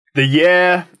The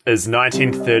year is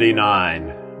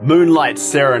 1939. Moonlight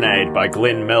Serenade by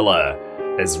Glenn Miller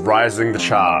is rising the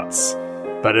charts.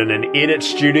 But in an edit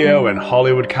studio in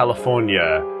Hollywood,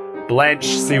 California, Blanche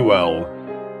Sewell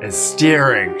is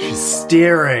she's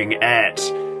staring at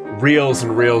reels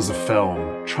and reels of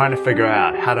film, trying to figure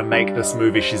out how to make this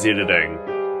movie she's editing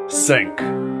sync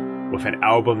with an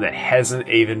album that hasn't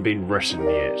even been written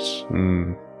yet.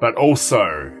 But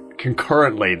also,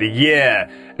 concurrently, the year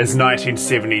is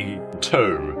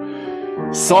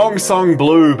 1972. Song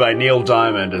Blue by Neil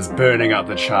Diamond is burning up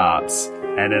the charts,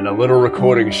 and in a little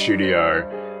recording studio,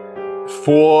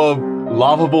 four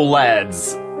lovable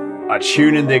lads are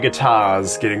tuning their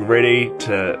guitars, getting ready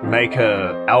to make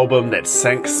an album that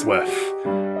syncs with,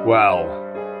 well,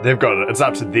 it's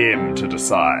up to them to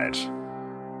decide.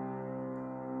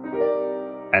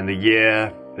 And the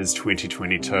year is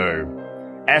 2022.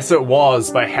 As It Was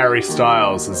by Harry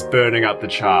Styles is burning up the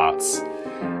charts.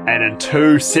 And in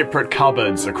two separate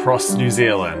cupboards across New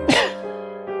Zealand,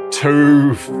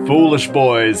 two foolish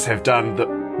boys have done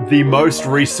the most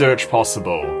research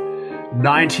possible.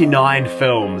 99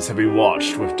 films have been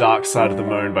watched with Dark Side of the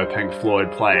Moon by Pink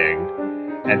Floyd playing.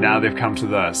 And now they've come to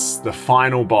this, the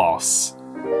final boss.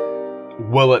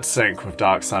 Will it sync with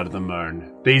Dark Side of the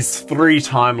Moon? These three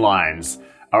timelines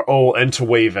are all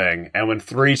interweaving, and when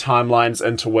three timelines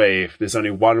interweave, there's only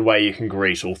one way you can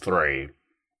greet all three.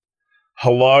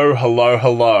 Hello, hello,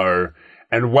 hello,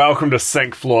 and welcome to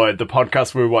Sync Floyd, the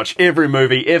podcast where we watch every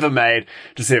movie ever made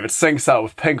to see if it syncs up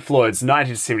with Pink Floyd's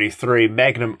 1973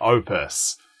 magnum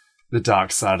opus, The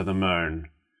Dark Side of the Moon.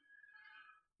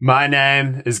 My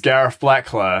name is Gareth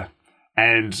Blackler,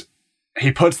 and he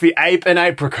puts the ape in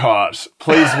apricot.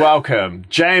 Please welcome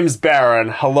James Barron.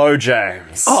 Hello,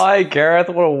 James. Hi, Gareth.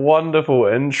 What a wonderful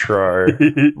intro.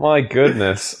 My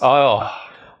goodness. Oh,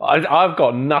 I've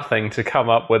got nothing to come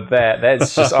up with that.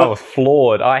 That's just, I was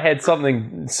floored. I had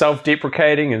something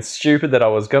self-deprecating and stupid that I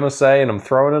was going to say, and I'm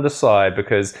throwing it aside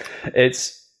because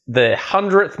it's the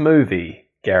 100th movie,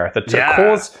 Gareth. It's a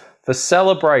cause for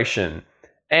celebration.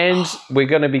 And we're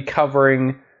going to be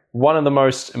covering one of the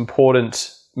most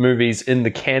important movies in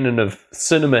the canon of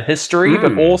cinema history,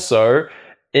 but also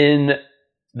in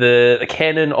the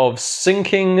canon of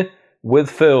syncing with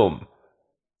film.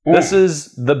 This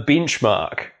is the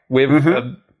benchmark.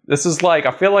 This is like,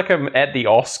 I feel like I'm at the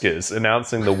Oscars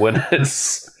announcing the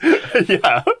winners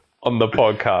on the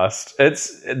podcast.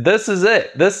 This is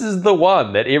it. This is the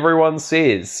one that everyone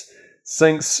says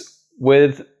syncs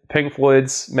with Pink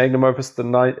Floyd's magnum opus, the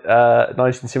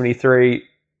 1973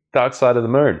 Dark Side of the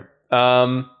Moon.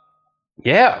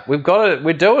 We've got it.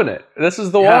 We're doing it. This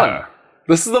is the one.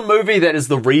 This is the movie that is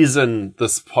the reason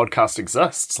this podcast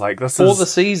exists. Like, this for is the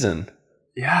season.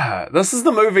 Yeah, this is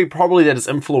the movie probably that has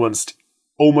influenced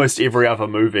almost every other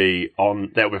movie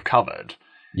that we've covered.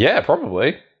 Yeah,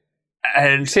 probably.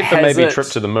 And except for maybe Trip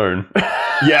to the Moon.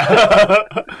 Yeah.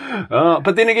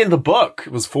 But then again, the book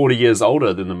was 40 years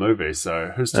older than the movie,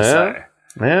 so who's to say?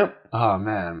 Yeah. Oh,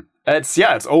 man. It's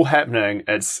all happening.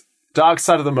 It's Dark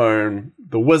Side of the Moon,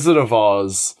 The Wizard of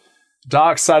Oz,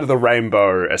 Dark Side of the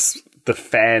Rainbow, as the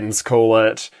fans call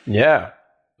it. Yeah.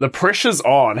 The pressure's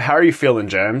on. How are you feeling,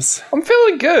 James? I'm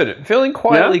feeling good. I'm feeling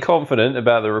quietly confident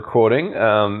about the recording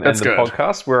and the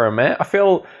podcast where I'm at. I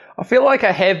feel like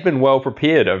I have been well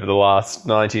prepared over the last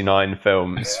 99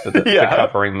 films for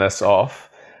covering this off.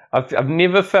 I've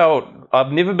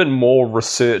never been more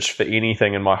researched for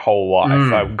anything in my whole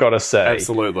life, I've got to say.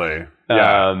 Absolutely.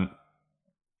 Yeah.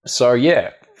 So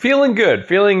yeah, feeling good.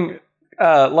 Feeling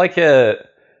like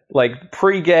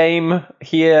pre-game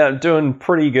here. I'm doing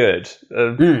pretty good.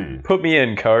 Put me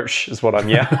in, coach, is what I'm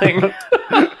yelling.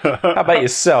 How about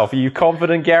yourself? Are you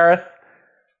confident, Gareth?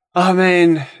 I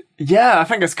mean, yeah, I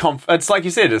think it's like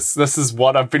you said, this is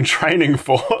what I've been training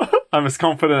for. I'm as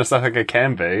confident as I think I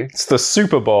can be. It's the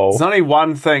Super Bowl. There's only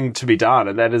one thing to be done,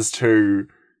 and that is to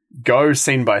go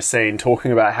scene by scene,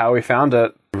 talking about how we found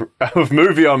it, with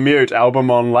movie on mute, album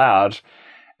on loud,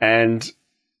 and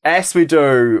as we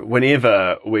do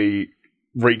whenever we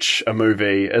reach a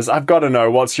movie, is I've got to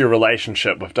know, what's your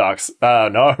relationship with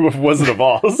with Wizard of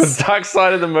Oz? The Dark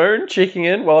Side of the Moon, checking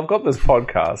in. Well, I've got this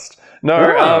podcast.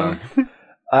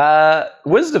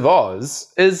 Wizard of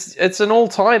Oz it's an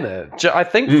all-timer. I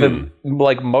think for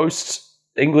like most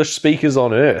English speakers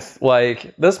on Earth,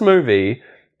 like this movie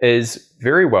is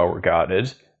very well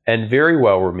regarded and very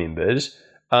well remembered.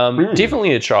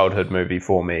 Definitely a childhood movie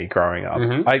for me growing up.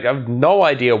 I have no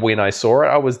idea when I saw it.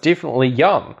 I was definitely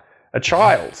young, a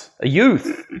child, a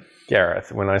youth,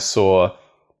 Gareth, when I saw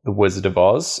The Wizard of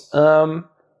Oz.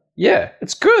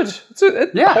 It's good.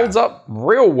 It holds up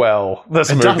real well,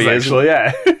 this movie. It does, actually,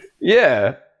 yeah.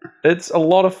 Yeah. It's a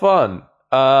lot of fun.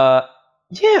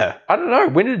 Yeah, I don't know.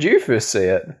 When did you first see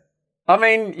it? I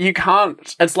mean, you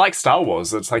can't... It's like Star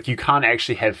Wars. It's like you can't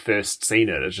actually have first seen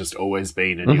it. It's just always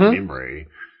been in your memory.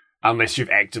 Unless you've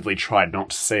actively tried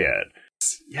not to see it.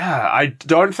 Yeah, I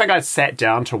don't think I sat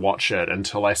down to watch it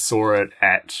until I saw it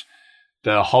at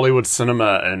the Hollywood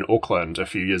Cinema in Auckland a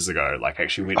few years ago. Like,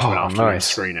 actually went to an afternoon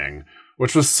screening.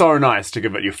 Which was so nice to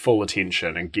give it your full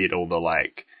attention and get all the,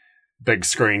 like, big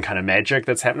screen kind of magic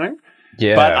that's happening.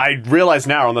 Yeah. But I realise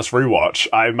now on this rewatch,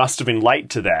 I must have been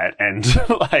late to that and,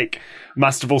 like,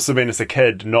 must have also been, as a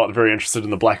kid, not very interested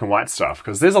in the black and white stuff.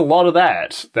 Because there's a lot of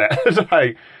that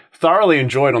I thoroughly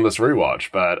enjoyed on this rewatch,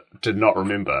 but did not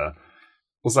remember.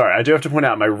 Well, sorry, I do have to point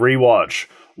out my rewatch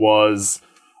was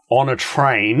on a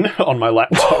train on my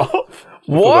laptop.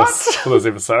 What? For this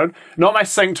episode. Not my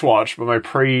synced watch, but my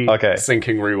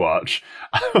pre-syncing rewatch.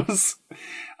 I was...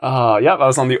 I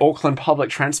was on the Auckland public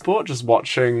transport, just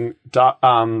watching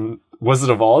Wizard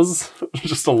of Oz,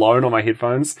 just alone on my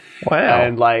headphones. Wow.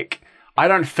 And, like, I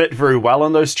don't fit very well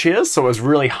in those chairs, so I was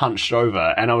really hunched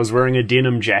over, and I was wearing a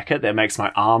denim jacket that makes my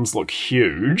arms look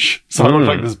huge. So I looked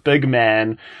like this big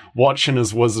man watching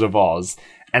his Wizard of Oz.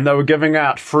 And they were giving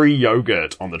out free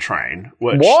yogurt on the train,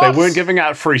 which they weren't giving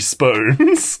out free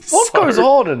spoons. What goes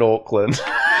on in Auckland?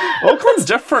 Auckland's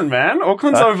different, man.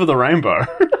 Auckland's over the rainbow.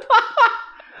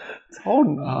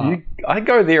 I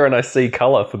go there and I see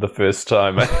colour for the first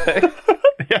time, I think.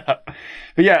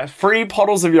 Yeah, free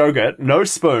bottles of yogurt, no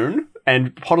spoon,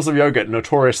 and bottles of yogurt,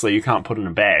 notoriously, you can't put in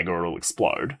a bag or it'll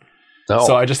explode. Oh.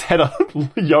 So I just had a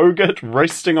yogurt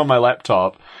resting on my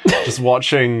laptop, just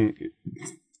watching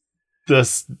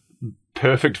this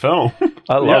perfect film.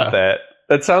 I love that.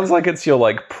 It sounds like it's your,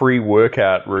 like,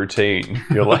 pre-workout routine.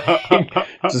 You're like,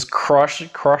 just crush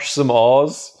some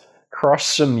Oz, crush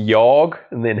some yog,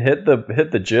 and then hit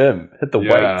the gym, hit the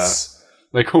weights.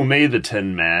 They call me the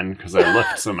Tin Man because I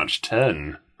lift so much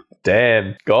tin.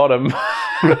 Damn, got him.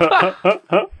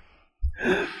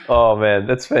 Oh man,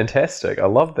 that's fantastic. I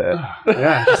love that.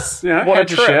 What a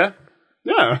trip.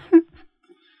 Yeah.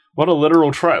 What a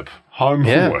literal trip home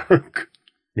from work.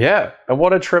 Yeah, and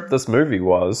what a trip this movie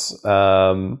was.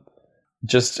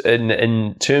 Just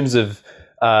in terms of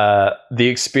the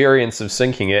experience of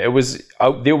syncing it, it was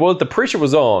the pressure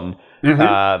was on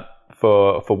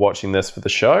for watching this for the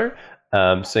show,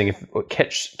 seeing if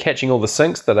catching all the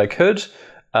syncs that I could,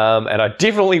 and I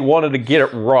definitely wanted to get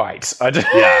it right. I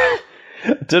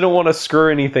didn't want to screw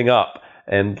anything up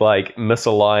and like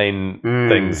misalign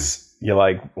things. You're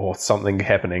like, or something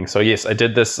happening. So yes, I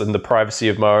did this in the privacy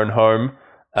of my own home.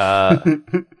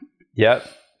 Album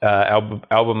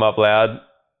up loud,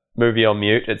 movie on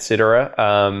mute, etc.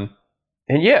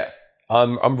 And yeah,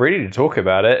 I'm ready to talk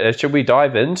about it. Should we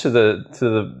dive into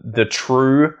the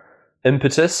true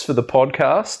impetus for the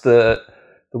podcast, the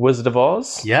Wizard of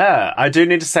Oz? Yeah, I do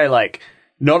need to say, like,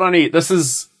 not only this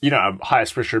is a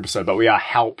highest pressure episode, but we are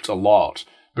helped a lot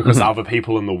because other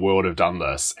people in the world have done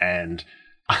this, and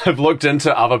I've looked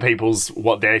into other people's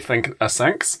what they think are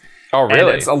syncs. Oh, really? And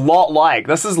it's a lot like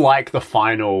this is like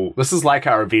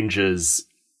our Avengers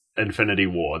Infinity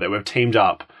War that we've teamed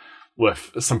up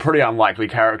with some pretty unlikely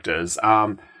characters.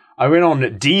 I went on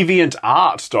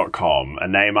deviantart.com, a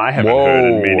name I haven't heard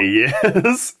in many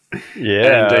years.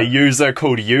 Yeah. And a user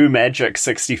called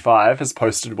umagic65 has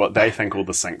posted what they think all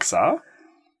the syncs are.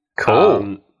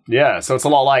 Cool. So it's a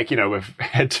lot like, we've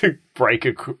had to break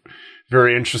a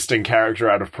very interesting character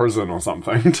out of prison or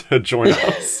something to join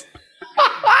us.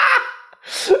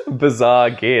 Bizarre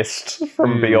guest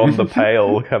from Beyond the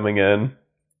Pale coming in.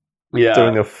 Yeah.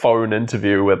 Doing a phone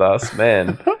interview with us,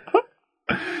 man.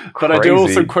 But I do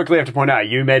also quickly have to point out,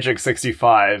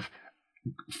 umagic65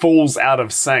 falls out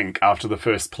of sync after the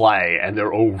first play, and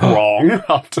they're all wrong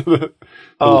after the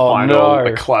final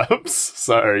eclipse.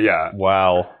 So, yeah.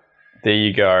 Wow. There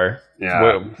you go.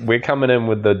 Yeah. We're coming in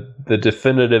with the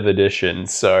definitive edition.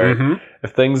 So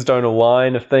if things don't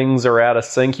align, if things are out of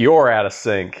sync, you're out of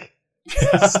sync.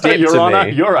 Step Your to Honor,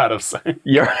 me. you're out of sync.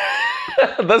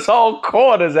 This whole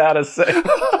court is out of sync.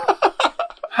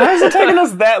 How has it taken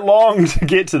us that long to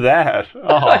get to that?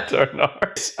 I don't know.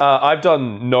 I've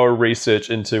done no research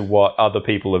into what other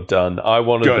people have done. I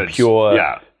wanted the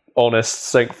pure, honest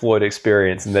Sync Floyd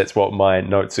experience, and that's what my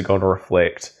notes are going to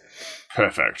reflect.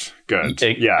 Perfect. Good.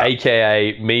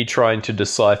 AKA me trying to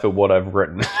decipher what I've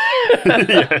written.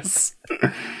 Yes.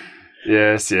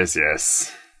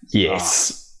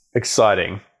 Yes.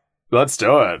 Exciting. Let's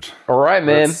do it. All right,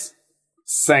 man. Let's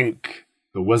sync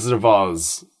The Wizard of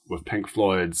Oz with Pink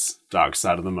Floyd's Dark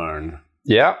Side of the Moon.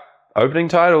 Yeah. Opening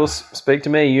titles, speak to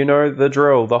me, you know the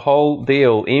drill, the whole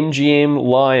deal. MGM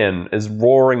Lion is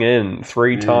roaring in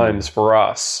 3 times for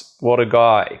us. What a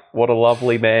guy. What a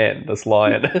lovely man this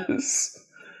lion is.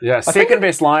 Yeah, second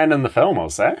best lion in the film, I'll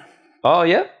say. Oh,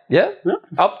 yeah.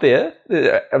 Up there.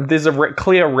 There's a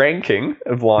clear ranking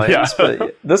of lions,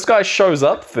 but this guy shows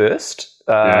up first.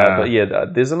 But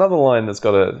there's another lion that's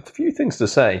got a few things to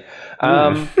say.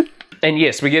 And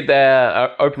yes, we get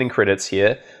the opening credits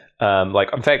here.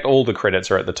 In fact, all the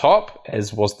credits are at the top,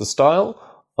 as was the style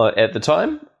at the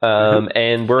time.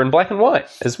 And we're in black and white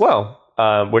as well,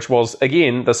 which was,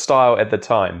 again, the style at the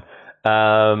time.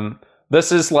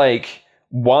 This is like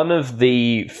one of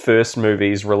the first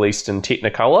movies released in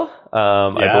Technicolor,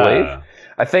 I believe.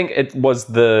 I think it was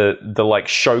the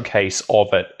showcase of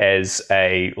it as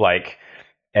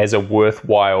a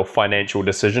worthwhile financial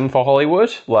decision for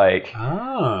Hollywood.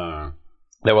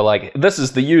 They were like, this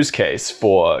is the use case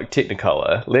for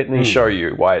Technicolor. Let me show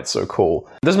you why it's so cool.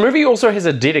 This movie also has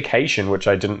a dedication, which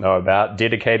I didn't know about,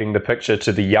 dedicating the picture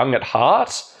to the young at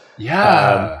heart.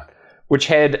 Yeah.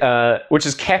 Which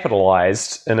is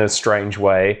capitalized in a strange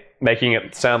way, making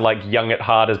it sound like Young at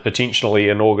Heart is potentially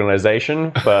an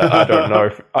organization, but I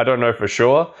don't know for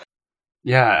sure.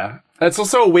 Yeah. It's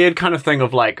also a weird kind of thing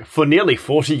of like, for nearly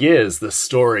 40 years, this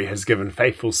story has given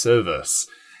faithful service.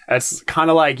 It's kind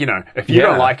of like, if you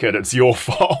don't like it, it's your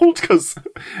fault, because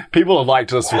people have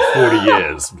liked this for 40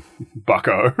 years,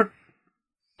 bucko.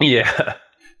 Yeah.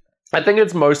 I think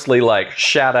it's mostly like,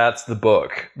 shout outs the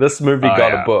book. This movie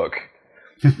got a book.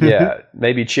 Yeah,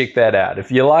 maybe check that out.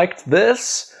 If you liked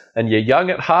this, and you're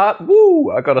young at heart, woo,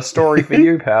 I got a story for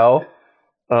you, pal.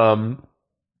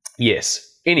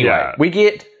 Yes. Anyway, we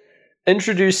get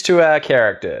introduced to our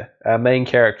main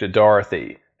character,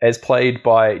 Dorothy, as played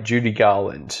by Judy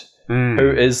Garland,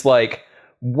 who is like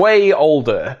way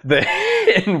older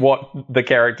than what the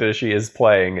character she is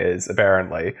playing is,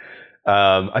 apparently.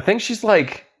 I think she's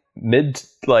like mid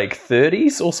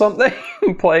 30s or something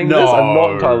playing this. I'm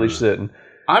not entirely certain.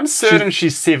 I'm certain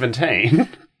she's 17.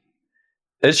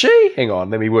 Is she? Hang on,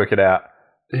 let me work it out.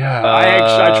 Yeah,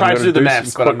 I tried to do the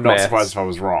maths, but I'm not surprised if I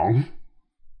was wrong.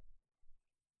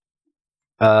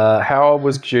 How old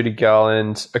was Judy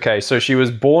Garland? Okay, so she was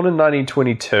born in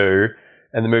 1922,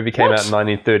 and the movie came out in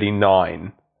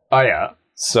 1939. Oh yeah.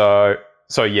 So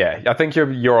yeah, I think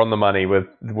you're on the money with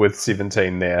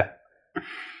 17 there.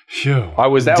 Phew. I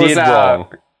was dead wrong.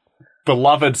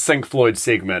 Beloved Sync Floyd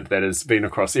segment that has been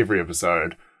across every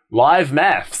episode. Live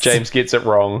maths. James gets it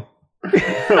wrong.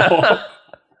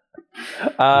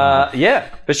 Yeah,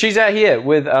 but she's out here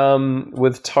with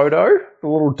Toto, the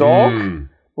little dog.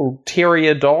 Little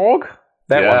terrier dog.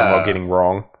 That one I'm not getting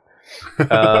wrong.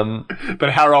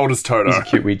 But how old is Toto? He's a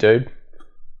cute wee dude.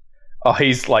 Oh,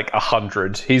 he's like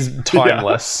 100. He's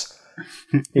timeless.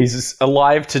 He's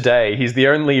alive today. He's the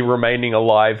only remaining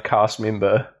alive cast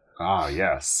member. Ah,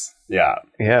 yes. Yeah.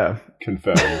 Yeah.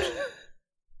 Confirmed.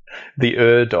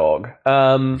 The dog.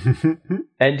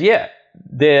 And yeah,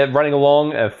 they're running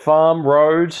along a farm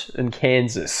road in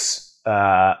Kansas.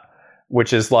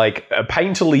 Which is like a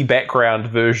painterly background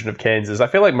version of Kansas. I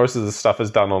feel like most of the stuff is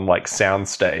done on like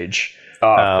soundstage.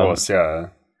 Oh, of course, yeah.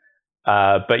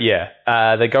 But yeah,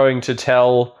 they're going to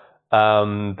tell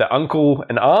the uncle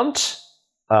and aunt,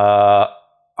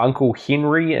 Uncle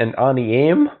Henry and Auntie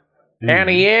M,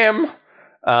 that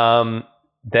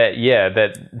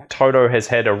Toto has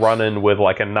had a run-in with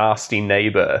like a nasty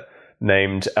neighbor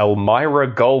named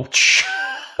Elmira Gulch.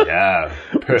 Yeah,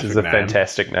 which is a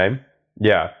fantastic name.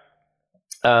 Yeah.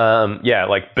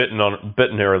 Like bitten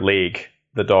her leg.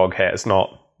 The dog has,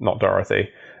 not Dorothy.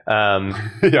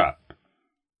 Yeah.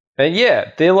 And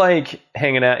yeah, they're like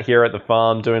hanging out here at the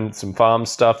farm doing some farm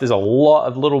stuff. There's a lot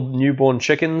of little newborn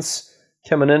chickens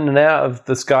coming in and out of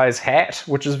this guy's hat,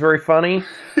 which is very funny.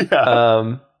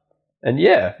 Yeah. And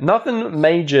yeah, nothing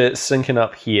major syncing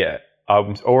up here.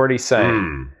 I'm already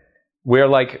saying we're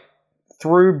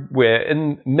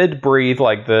in mid-breathe,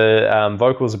 like the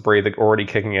vocals of breathe are already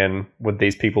kicking in with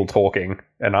these people talking,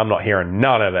 and I'm not hearing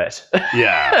none of it.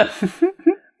 Yeah.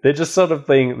 They're just sort of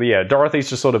being, Dorothy's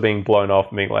just sort of being blown off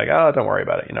and being like, oh, don't worry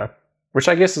about it, Which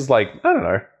I guess is like, I don't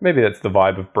know, maybe that's the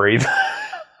vibe of Breathe.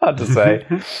 Hard to say.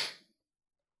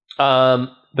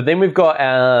 But then we've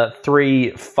got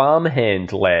 3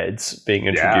 farmhand lads being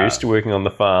introduced, working on the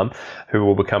farm, who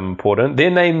will become important. Their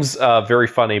names are very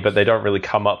funny, but they don't really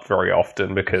come up very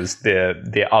often because their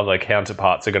other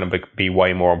counterparts are going to be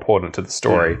way more important to the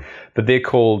story. But they're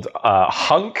called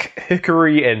Hunk,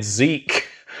 Hickory, and Zeke.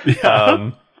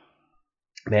 Yeah.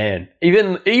 Man,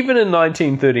 even in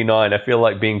 1939, I feel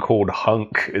like being called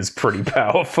Hunk is pretty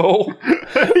powerful.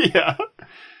 Yeah.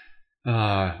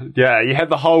 Yeah, you had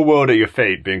the whole world at your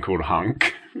feet being called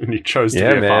Hunk, and you chose to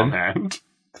be a farmhand.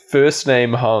 First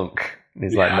name Hunk. And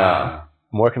he's like, nah,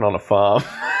 I'm working on a farm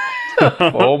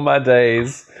for all my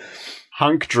days.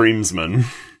 Hunk Dreamsman.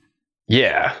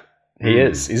 Yeah, he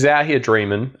is. He's out here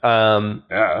dreaming.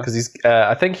 Because he's.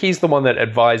 I think he's the one that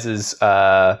advises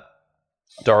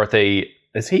Dorothy.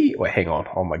 Is he? Wait, hang on.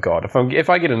 Oh my god! If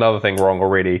I get another thing wrong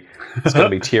already, it's going to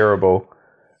be terrible.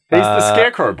 He's the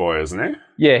Scarecrow boy, isn't he?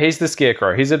 Yeah, he's the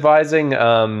Scarecrow. He's advising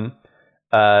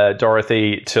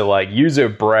Dorothy to like use her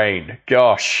brain.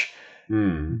 Gosh,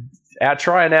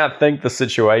 try and outthink the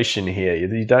situation here.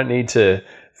 You don't need to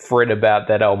fret about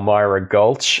that Elmira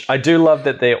Gulch. I do love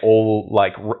that they're all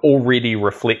like already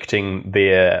reflecting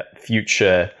their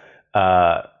future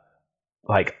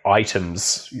like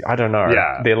items. I don't know.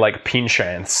 Yeah. They're like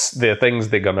penchants. They're things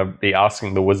they're going to be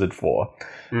asking the wizard for.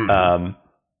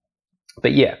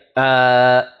 But yeah.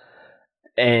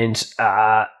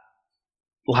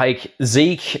 Like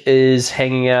Zeke is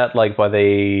hanging out like by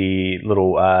the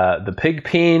little the pig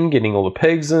pen, getting all the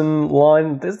pigs in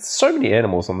line. There's so many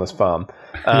animals on this farm.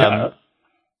 And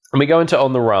we go into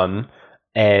On the Run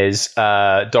as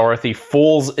Dorothy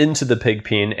falls into the pig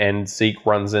pen and Zeke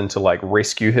runs in to like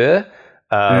rescue her.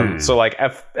 So like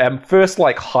our first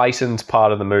like heightened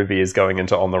part of the movie is going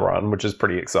into On the Run, which is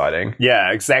pretty exciting.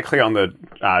 Yeah, exactly on the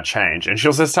change. And she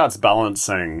also starts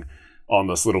balancing on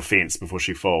this little fence before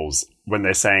she falls when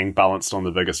they're saying balanced on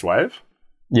the biggest wave.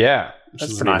 Yeah. Which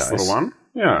is a nice little one.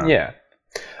 Yeah. Yeah.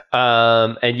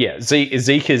 And yeah,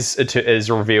 Zeke is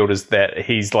revealed as that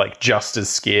he's like just as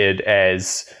scared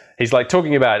as he's like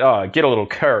talking about, get a little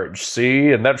courage,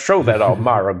 see, and that show that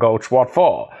Elmira Gulch what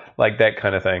for, like that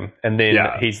kind of thing. And then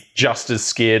he's just as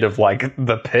scared of like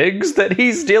the pigs that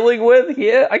he's dealing with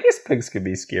here. I guess pigs can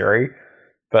be scary,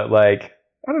 but like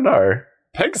I don't know.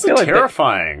 Pigs are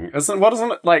terrifying. Isn't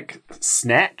it like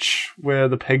Snatch where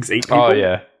the pigs eat people? Oh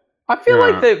yeah. I feel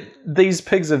like that these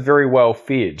pigs are very well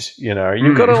fed, you know.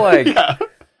 You've got to like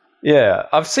Yeah,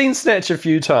 I've seen Snatch a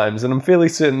few times and I'm fairly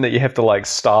certain that you have to like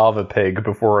starve a pig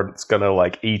before it's going to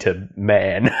like eat a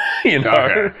man, you know.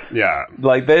 Okay. Yeah.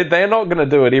 Like they're not going to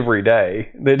do it every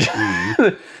day. They're just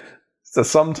it's a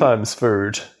sometimes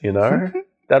food, you know.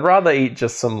 They'd rather eat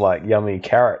just some like yummy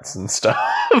carrots and stuff.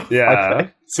 Yeah.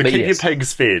 So keep your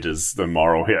pigs fed is the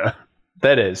moral here.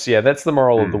 That is, yeah, that's the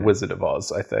moral of The Wizard of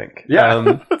Oz, I think.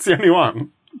 Yeah, that's the only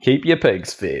one. Keep your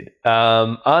pigs fed.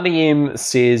 Arnie M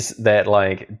says that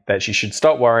that she should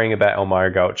stop worrying about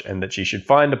Elmira Gulch and that she should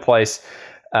find a place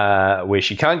where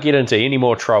she can't get into any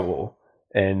more trouble.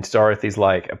 And Dorothy's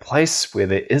like, a place where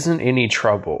there isn't any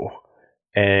trouble.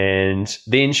 And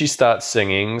then she starts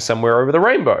singing Somewhere Over the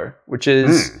Rainbow, which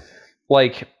is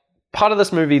like part of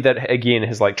this movie that, again,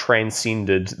 has like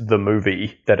transcended the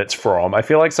movie that it's from. I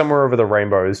feel like Somewhere Over the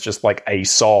Rainbow is just like a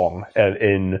song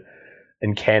in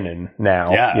canon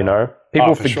now, you know?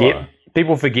 People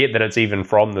forget that it's even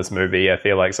from this movie, I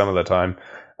feel like, some of the time.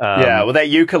 Well, that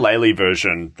ukulele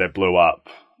version that blew up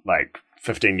like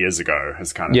 15 years ago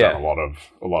has kind of done a lot of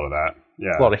that.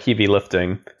 Yeah. A lot of heavy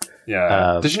lifting.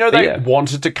 Yeah. Did you know they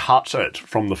wanted to cut it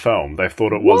from the film? They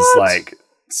thought it was like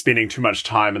spending too much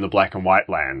time in the black and white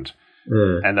land.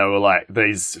 And they were like,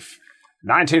 these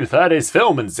 1930s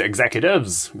film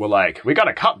executives were like, we got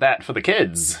to cut that for the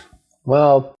kids.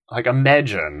 Well, like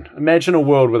imagine a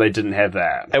world where they didn't have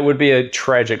that. It would be a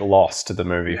tragic loss to the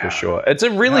movie for sure. It's a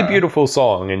really beautiful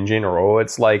song in general.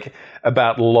 It's like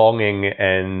about longing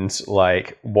and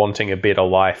like wanting a better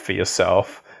life for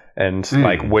yourself and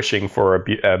like wishing for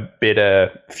a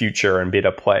better future and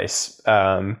better place.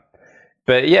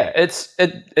 But yeah, it's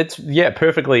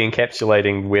perfectly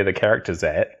encapsulating where the character's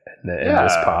at in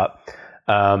this part.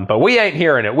 But we ain't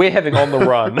hearing it. We're having On the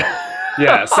Run.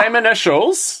 Yeah, same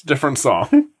initials, different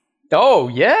song. Oh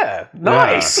yeah,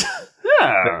 nice.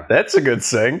 Yeah, that's a good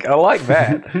sync. I like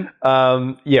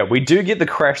that. We do get the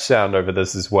crash sound over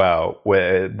this as well.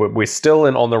 We're still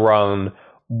in On the Run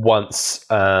once.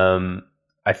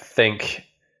 I think.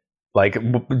 Like,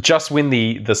 just when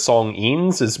the song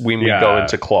ends is when we go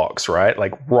into clocks, right?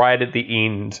 Like, right at the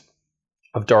end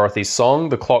of Dorothy's song,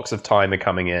 the clocks of time are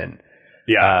coming in.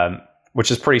 Yeah.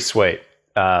 Which is pretty sweet.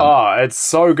 It's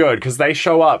so good, because they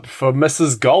show up for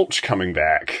Mrs. Gulch coming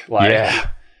back. Like,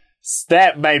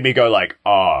 that made me go like,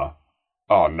 oh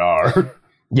no.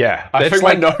 Yeah. I think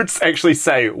my notes actually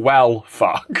say, well,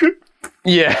 fuck.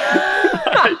 Yeah.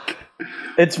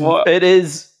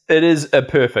 It is a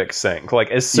perfect sync.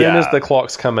 Like, as soon as the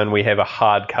clocks come in, we have a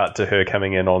hard cut to her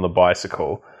coming in on the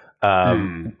bicycle,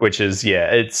 which is,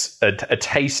 it's a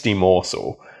tasty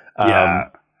morsel.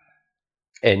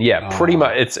 And yeah, pretty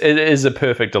much it is a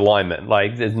perfect alignment.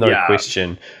 Like, there's no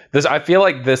question. I feel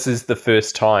like this is the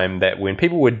first time that when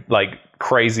people were like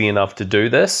crazy enough to do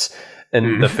this,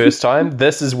 and the first time,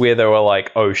 this is where they were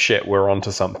like, "Oh shit, we're onto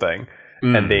something,"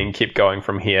 and then keep going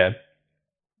from here.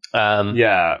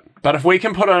 But if we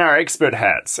can put on our expert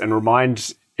hats and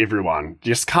remind everyone,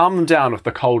 just calm them down with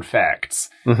the cold facts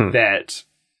that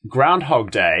Groundhog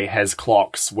Day has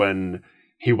clocks when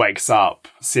he wakes up,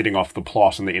 setting off the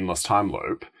plot in the endless time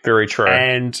loop. Very true.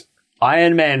 And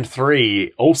Iron Man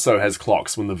 3 also has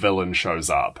clocks when the villain shows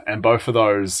up, and both of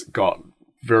those got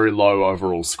very low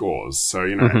overall scores. So,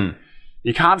 you know,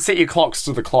 you can't set your clocks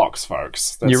to the clocks,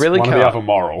 folks. That's you really one can't. of the other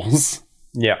morals.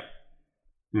 Yeah.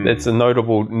 It's a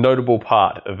notable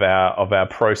part of our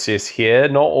process here.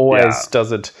 Not always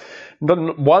does it.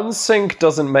 One sync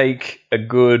doesn't make a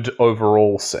good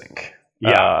overall sync.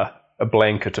 A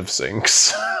blanket of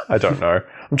syncs. I don't know.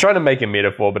 I'm trying to make a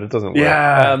metaphor, but it doesn't work.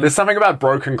 Yeah, there's something about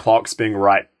broken clocks being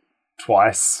right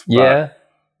twice. Yeah,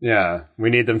 we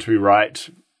need them to be right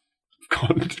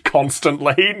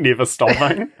constantly, never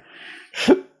stopping.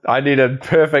 I need a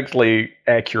perfectly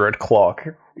accurate clock.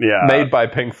 Yeah, made by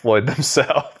Pink Floyd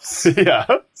themselves. Yeah,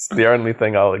 it's the only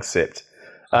thing I'll accept.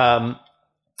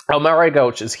 Elmira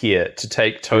Gulch is here to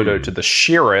take Toto to the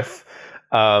sheriff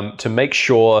to make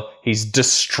sure he's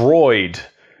destroyed.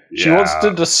 She wants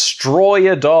to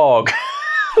destroy a dog,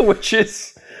 which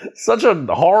is such a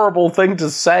horrible thing to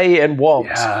say and want.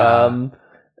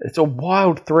 It's a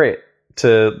wild threat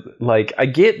to, like, I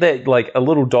get that, like, a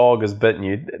little dog has bitten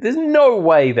you. There's no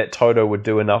way that Toto would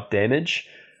do enough damage,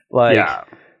 like,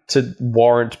 to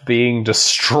warrant being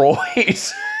destroyed.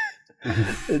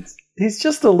 He's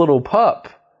just a little pup.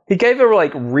 He gave her,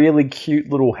 like, really cute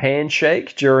little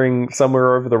handshake during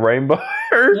Somewhere Over the Rainbow.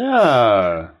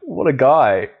 Yeah. What a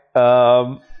guy.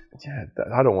 I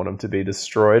don't want him to be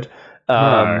destroyed.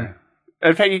 No.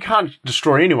 In fact, you can't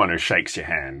destroy anyone who shakes your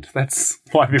hand. That's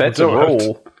why people That's do a it.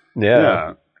 rule.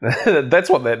 Yeah. That's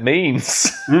what that means.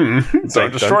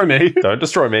 Don't destroy me. Don't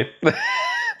destroy me.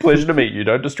 Pleasure to meet you.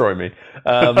 Don't destroy me.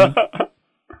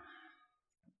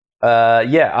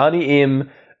 Arnie M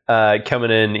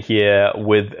coming in here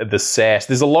with the sass.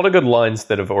 There's a lot of good lines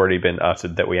that have already been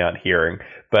uttered that we aren't hearing,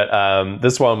 but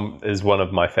this one is one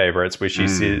of my favorites, where she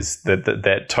says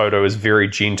that Toto is very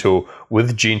gentle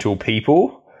with gentle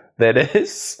people. That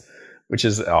is, which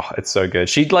is, it's so good.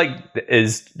 She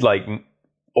is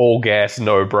all gas,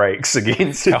 no brakes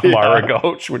against Elmira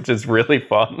Gulch, which is really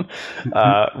fun.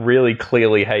 Really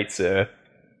clearly hates her.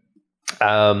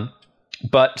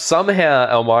 But somehow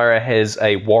Elmira has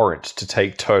a warrant to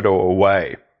take Toto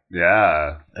away.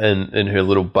 Yeah. In her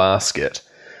little basket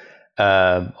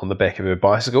on the back of her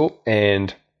bicycle.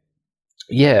 And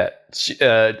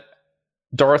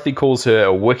Dorothy calls her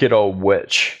a wicked old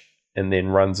witch and then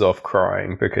runs off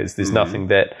crying because there's nothing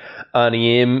that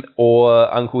Arnie M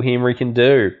or Uncle Henry can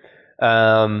do.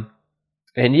 So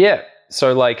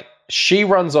she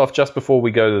runs off just before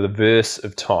we go to the verse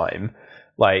of time,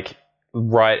 like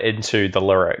right into the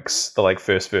lyrics, the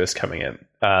first verse coming in.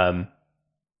 And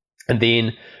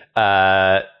then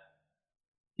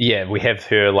we have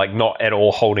her not at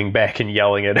all holding back and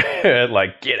yelling at her,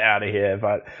 get out of here.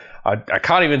 But I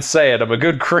can't even say it. I'm a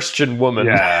good Christian woman.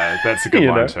 Yeah, that's a good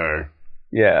one too.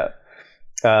 Yeah.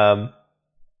 And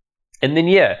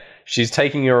then, she's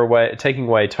taking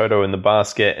away Toto in the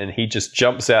basket, and he just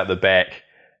jumps out the back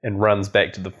and runs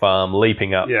back to the farm,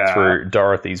 leaping up through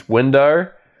Dorothy's window.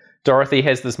 Dorothy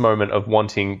has this moment of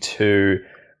wanting to,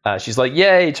 she's like,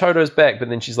 yay, Toto's back. But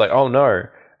then she's like, oh no,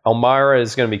 Elmira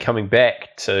is going to be coming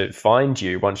back to find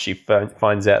you once she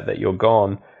finds out that you're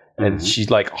gone. And she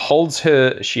holds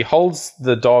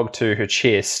the dog to her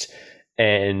chest,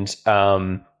 and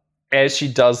as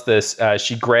she does this,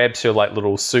 she grabs her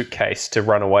little suitcase to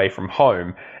run away from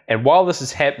home. And while this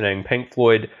is happening, Pink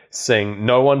Floyd sing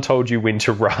 "No One Told You When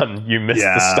to Run, You Missed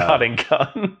the Starting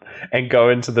Gun," and go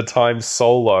into the time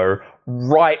solo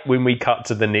right when we cut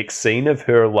to the next scene of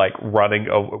her running,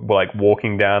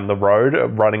 walking down the road,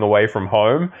 running away from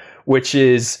home, which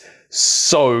is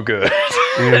so good.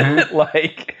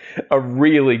 A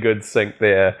really good sync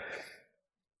there.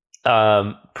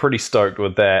 Pretty stoked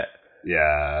with that.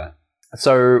 Yeah.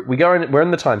 So we're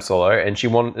in the time solo, and she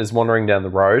is wandering down the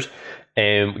road,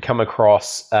 and we come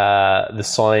across the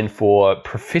sign for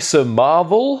Professor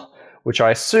Marvel, which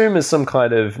I assume is some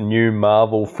kind of new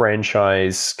Marvel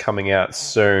franchise coming out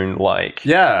soon.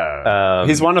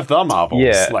 He's one of the Marvels.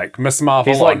 Yeah, Miss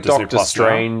Marvel. He's like Doctor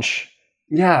Strange.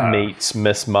 Meets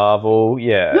Miss Marvel.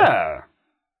 Yeah.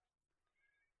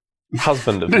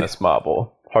 Husband of Miss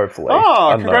Marvel, hopefully.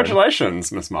 Oh, congratulations,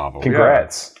 Miss Marvel.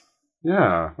 Congrats.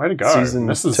 Yeah, way to go.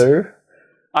 Season 2?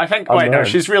 I think, no,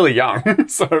 she's really young,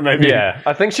 so maybe... Yeah,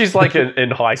 I think she's like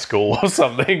in high school or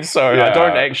something, so I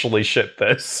don't actually ship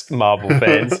this, Marvel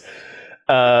fans.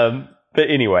 But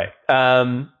anyway,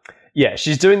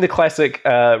 she's doing the classic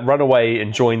run away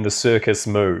and join the circus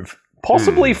move.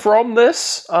 Possibly from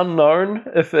this, unknown,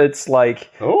 if it's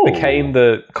like became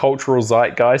the cultural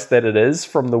zeitgeist that it is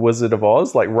from The Wizard of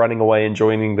Oz, like running away and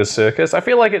joining the circus. I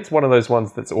feel like it's one of those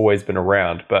ones that's always been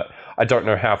around, but I don't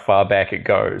know how far back it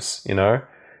goes, you know?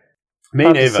 Me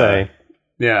neither.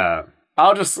 Yeah.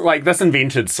 I'll just, this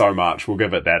invented so much, we'll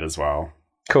give it that as well.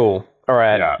 Cool. All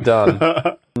right,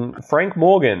 done. Frank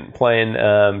Morgan playing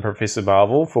Professor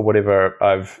Marvel for whatever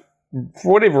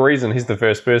reason, he's the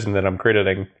first person that I'm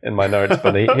crediting in my notes,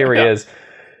 but here he is.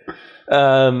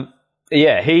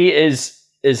 He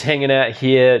is hanging out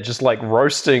here just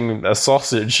roasting a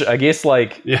sausage. I guess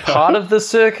part of the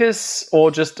circus,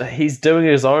 or just he's doing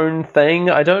his own thing.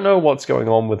 I don't know what's going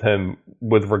on with him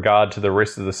with regard to the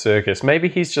rest of the circus. Maybe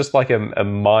he's just a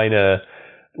minor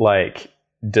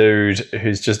dude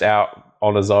who's just out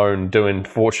on his own doing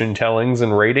fortune tellings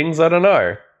and readings. I don't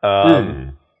know.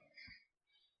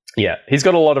 Yeah, he's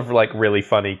got a lot of really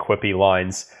funny, quippy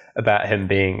lines about him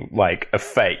being a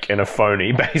fake and a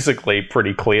phony, basically,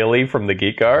 pretty clearly from the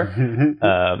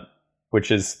get-go, which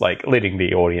is letting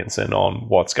the audience in on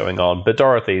what's going on. But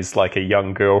Dorothy's a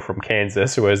young girl from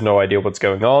Kansas who has no idea what's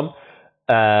going on.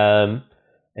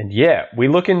 We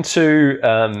look into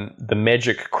the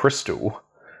magic crystal,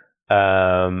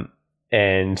 and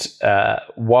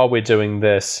while we're doing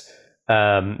this,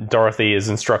 Dorothy is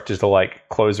instructed to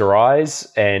close her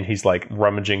eyes, and he's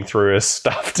rummaging through her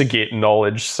stuff to get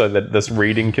knowledge so that this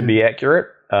reading can be accurate.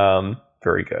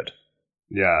 Very good.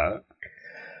 Yeah.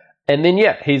 And then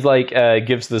he's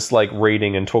gives this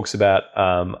reading and talks about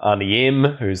Auntie M,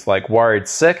 who's worried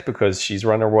sick because she's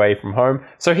run away from home.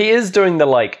 So he is doing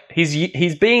the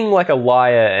he's being a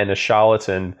liar and a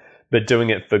charlatan, but doing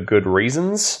it for good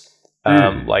reasons.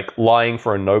 Lying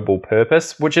for a noble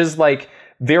purpose, which is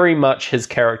very much his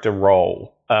character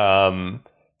role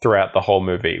throughout the whole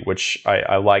movie, which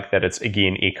I like that it's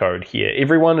again echoed here.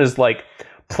 Everyone is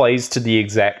plays to the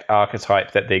exact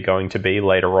archetype that they're going to be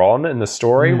later on in the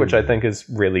story, which I think is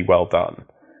really well done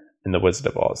in The Wizard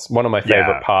of Oz. One of my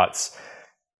favorite parts.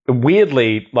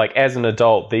 Weirdly, as an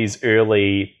adult, these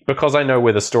early, because I know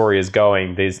where the story is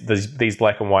going, these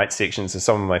black and white sections are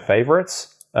some of my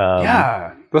favorites.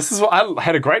 This is what I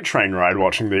had a great train ride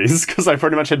watching these because I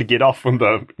pretty much had to get off when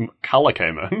the color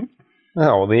came in.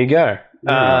 Oh, well, there you go.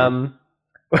 Yeah.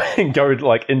 Go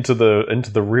into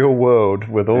the real world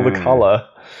with all the color.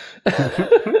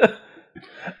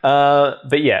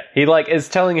 But yeah, he is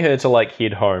telling her to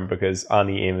head home because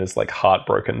Auntie M is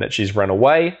heartbroken that she's run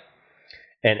away,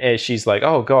 and as she's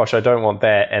oh gosh, I don't want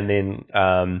that, and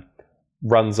then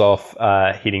runs off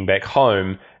heading back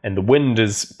home, and the wind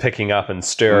is picking up and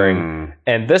stirring,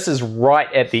 and this is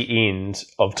right at the end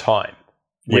of time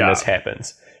when this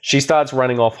happens. She starts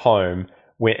running off home,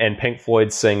 and Pink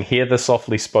Floyd sing "Hear the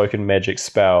Softly Spoken Magic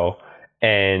Spell,"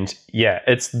 and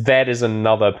that is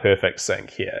another perfect sync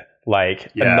here.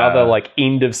 Another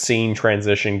end of scene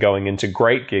transition going into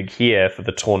Great Gig here for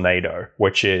the tornado,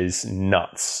 which is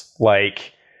nuts.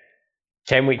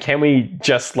 Can we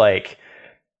just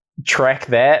track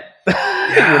that?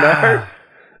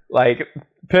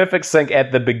 Perfect sync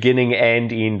at the beginning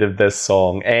and end of this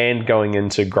song, and going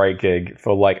into Great Gig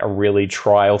for a really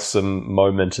trialsome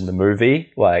moment in the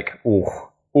movie.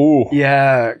 Ooh.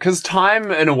 Yeah, because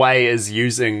Time in a way is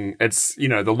using it's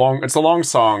a long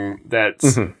song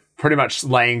that's pretty much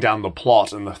laying down the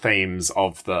plot and the themes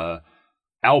of the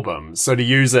album. So to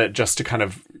use it just to kind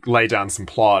of lay down some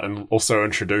plot and also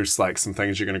introduce some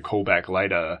things you're going to call back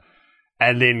later,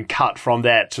 and then cut from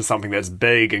that to something that's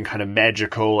big and kind of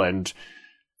magical and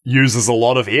uses a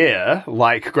lot of air,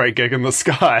 like Great Gig in the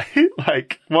Sky.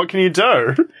 What can you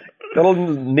do? You'll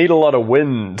need a lot of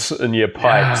wind in your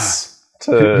pipes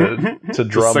to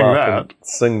drum up and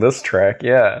sing this track.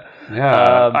 Yeah.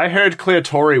 I heard Claire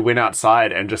Torrey went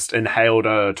outside and just inhaled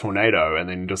a tornado and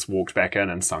then just walked back in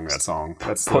and sung that song.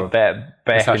 Put that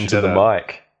back into the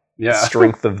mic. Yeah.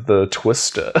 Strength of the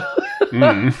twister.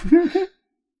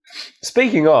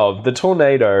 Speaking of, the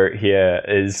tornado here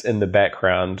is in the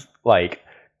background,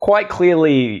 quite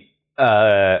clearly.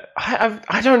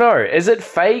 I don't know. Is it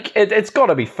fake? It's got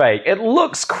to be fake. It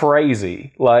looks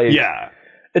crazy.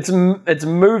 It's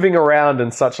moving around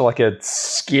in such a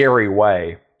scary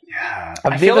way. Yeah,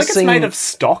 I feel it's made of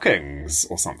stockings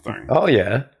or something. Oh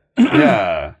yeah,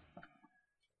 yeah.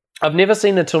 I've never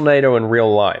seen a tornado in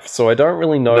real life, so I don't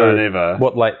really know No, never.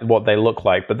 what they look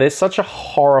like. But there's such a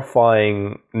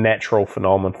horrifying natural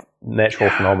phenomenon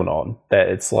that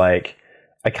it's like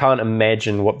I can't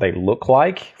imagine what they look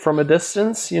like from a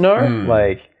distance.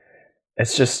 Like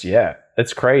it's just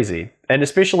it's crazy, and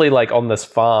especially like on this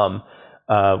farm,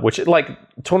 which like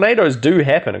tornadoes do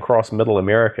happen across Middle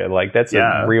America. Like that's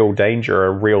a real danger,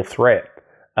 a real threat,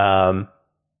 and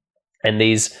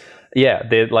these. Yeah,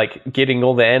 they're like getting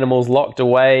all the animals locked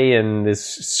away, and there's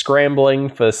scrambling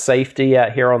for safety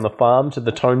out here on the farm to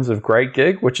the tones of Great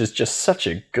Gig, which is just such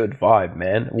a good vibe,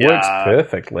 man. It works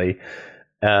perfectly.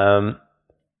 And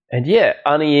yeah,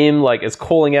 Auntie M like is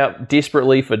calling out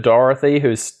desperately for Dorothy,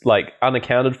 who's like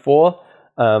unaccounted for.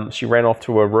 She ran off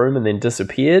to her room and then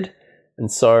disappeared, and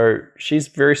so she's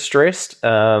very stressed.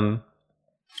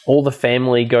 All the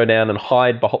family go down and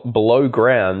hide below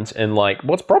ground in like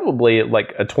what's probably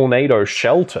like a tornado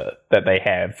shelter that they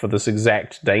have for this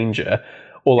exact danger,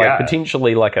 or like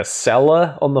potentially like a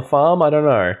cellar on the farm. I don't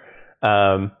know,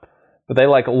 but they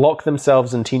like lock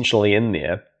themselves intentionally in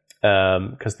there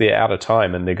because they're out of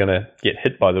time and they're gonna get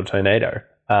hit by the tornado.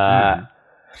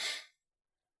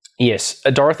 Yes,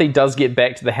 Dorothy does get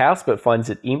back to the house but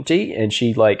finds it empty, and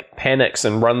she like panics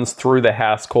and runs through the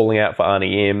house calling out for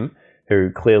Auntie M, who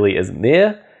clearly isn't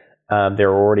there.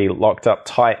 They're already locked up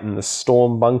tight in the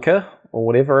storm bunker or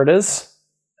whatever it is.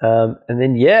 And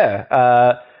then,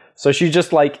 so she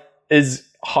just like is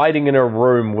hiding in her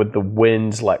room with the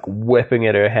wind like whipping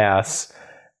at her house.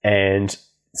 And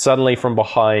suddenly from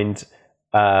behind,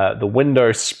 the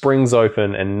window springs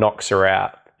open and knocks her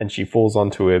out. And she falls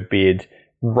onto her bed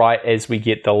right as we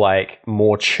get the like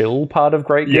more chill part of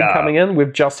Great Gig coming in.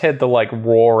 We've just had the like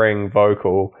roaring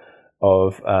vocal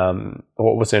of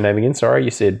what was her name again? Sorry,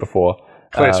 you said before.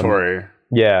 Claire Torrey.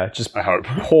 Yeah, just I hope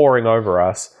pouring over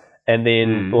us, and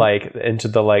then like into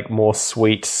the like more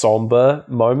sweet, somber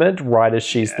moment right as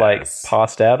she's like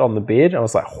passed out on the bed. I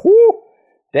was like, whoo,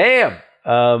 damn.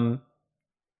 And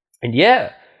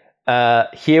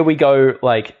here we go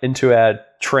like into our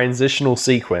transitional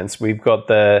sequence. We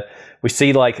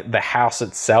see like the house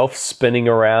itself spinning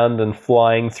around and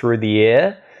flying through the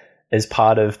air as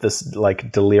part of this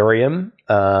like delirium,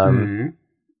 and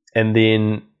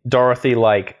then Dorothy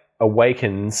like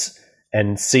awakens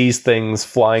and sees things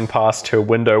flying past her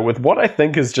window with what I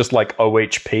think is just like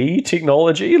OHP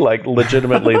technology. Like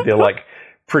legitimately, they're like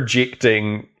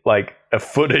projecting like a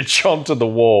footage onto the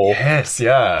wall. Yes,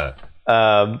 yeah.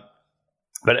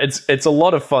 But it's a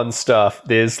lot of fun stuff.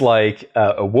 There's like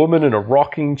a woman in a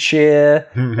rocking chair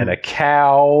and a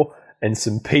cow and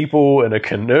some people in a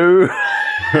canoe.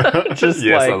 Just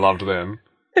yes, like I loved them.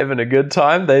 Having a good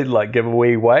time. They like give a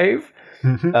wee wave.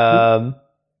 And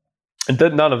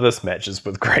none of this matches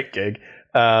with Great Gig.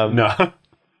 No.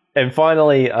 And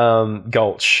finally, Elmira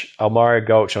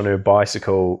Gulch on her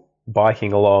bicycle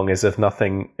biking along as if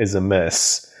nothing is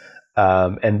amiss.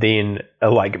 And then a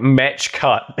like match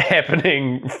cut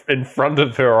happening in front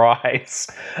of her eyes,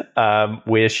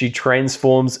 where she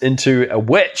transforms into a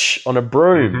witch on a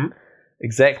broom.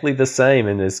 Exactly the same,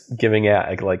 and is giving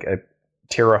out like a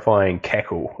terrifying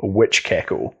cackle, a witch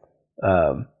cackle.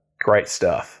 Great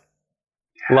stuff.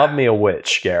 Love me a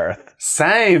witch, Gareth.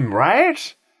 Same,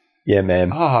 right? Yeah,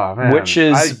 man. Oh, man.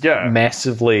 Witches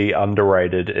massively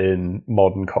underrated in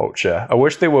modern culture. I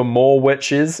wish there were more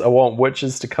witches. I want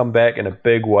witches to come back in a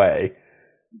big way.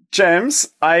 James,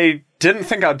 I didn't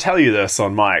think I'd tell you this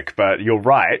on mic, but you're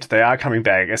right. They are coming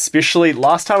back, especially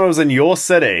last time I was in your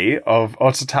city of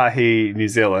Otatahi, New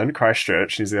Zealand,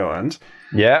 Christchurch, New Zealand.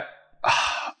 Yeah.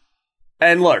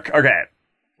 And look, okay,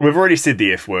 we've already said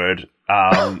the F word.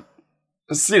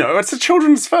 It's a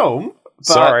children's film. But,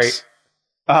 sorry.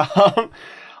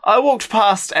 I walked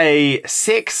past a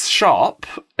sex shop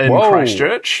in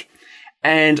Christchurch,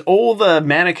 and all the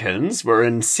mannequins were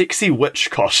in sexy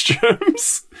witch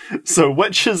costumes. So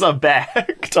witches are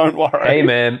back, don't worry. Hey,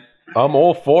 man, I'm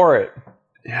all for it.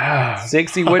 Yeah.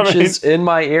 Sexy witches in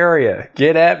my area.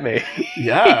 Get at me.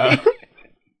 Yeah.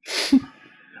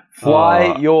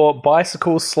 Fly your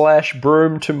bicycle /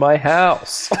 broom to my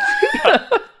house.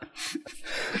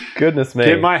 Goodness me.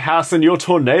 Get my house in your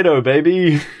tornado,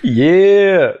 baby.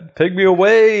 Yeah. Take me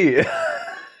away.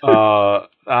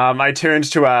 I turned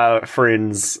to our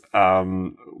friends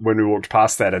when we walked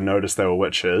past that and noticed they were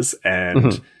witches,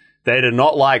 and they did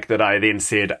not like that I then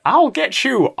said, "I'll get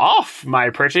you off, my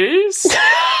pretties."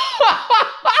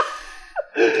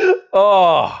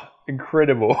 Oh,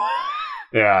 incredible.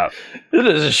 Yeah. It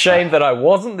is a shame that I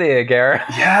wasn't there, Gareth.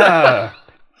 Yeah.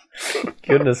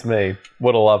 Goodness me.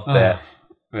 Would have loved that.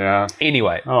 Yeah.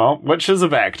 Anyway. Oh, witches are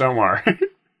back, don't worry.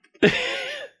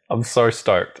 I'm so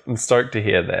stoked. I'm stoked to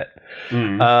hear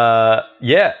that.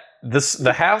 Yeah,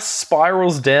 the house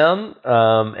spirals down,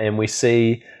 and we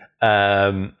see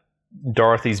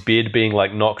Dorothy's bed being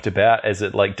like knocked about as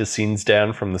it like descends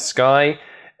down from the sky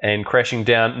and crashing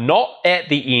down, not at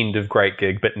the end of Great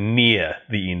Gig, but near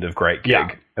the end of Great Gig.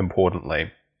 Yeah.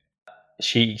 Importantly,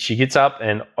 she gets up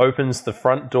and opens the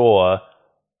front door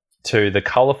to the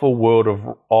colorful world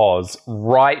of Oz,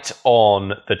 right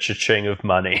on the cha-ching of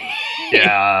money.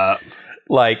 Yeah.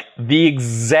 Like the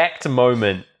exact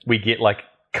moment we get like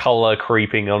color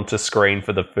creeping onto screen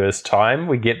for the first time,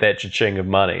 we get that cha-ching of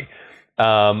money.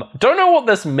 Don't know what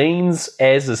this means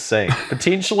as a scene.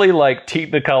 Potentially like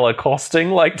Technicolor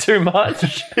costing like too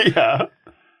much Yeah.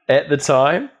 at the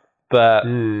time. But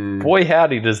boy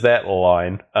howdy does that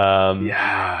line.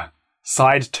 Yeah.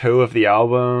 Side 2 of the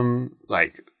album,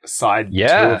 like side 2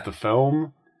 of the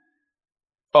film.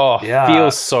 Oh, Yeah.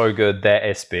 feels so good, that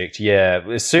aspect. Yeah.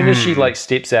 As soon as she like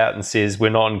steps out and says, "We're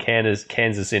not in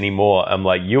Kansas anymore," I'm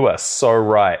like, you are so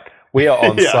right. We are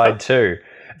on side 2.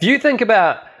 If you think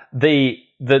about the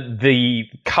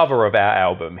cover of our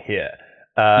album here,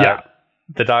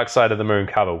 the Dark Side of the Moon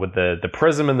cover with the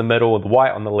prism in the middle, with the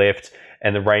white on the left,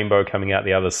 and the rainbow coming out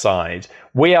the other side.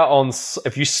 We are on.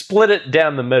 If you split it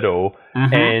down the middle,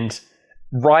 and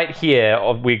right here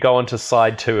we go into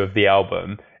side 2 of the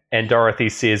album, and Dorothy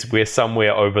says, "We're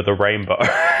somewhere over the rainbow."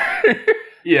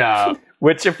 Yeah.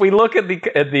 Which, if we look at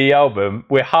the album,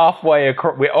 we're halfway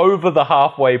across. We're over the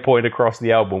halfway point across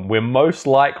the album. We're most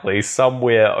likely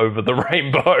somewhere over the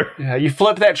rainbow. Yeah, you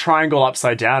flip that triangle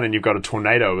upside down and you've got a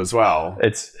tornado as well.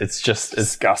 It's just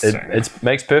Disgusting. It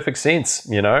makes perfect sense,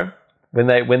 you know. When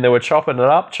they were chopping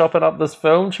up this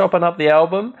film, chopping up the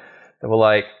album, they were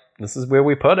like, "This is where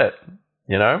we put it,"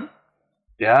 you know.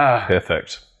 Yeah.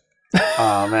 Perfect.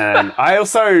 Oh man. I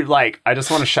also I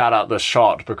just want to shout out this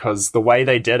shot because the way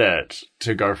they did it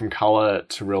to go from color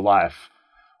to real life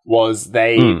was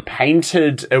they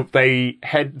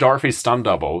had Dorothy's stunt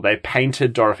double. They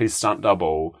painted Dorothy's stunt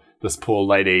double, this poor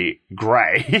lady,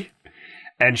 grey.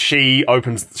 And she's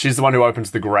the one who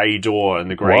opens the grey door in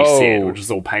the grey set, which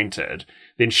is all painted.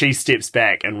 Then she steps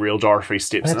back and real Dorothy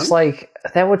steps in. It's like,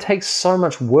 that would take so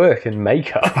much work and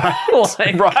makeup.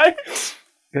 Right?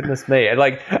 Goodness me. And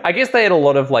I guess they had a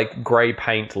lot of grey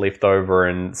paint left over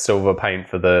and silver paint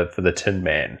for the Tin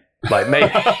Man. Maybe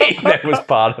that was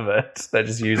part of it. They're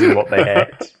just using what they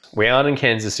had. We aren't in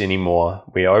Kansas anymore.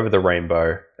 We're over the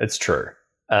rainbow. It's true.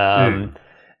 And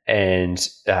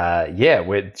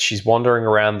she's wandering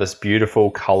around this beautiful,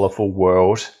 colourful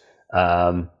world.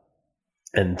 And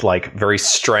very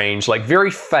strange,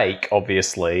 very fake,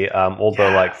 obviously. All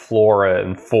the flora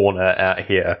and fauna out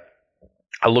here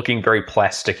are looking very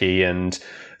plasticky and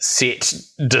set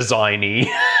designy.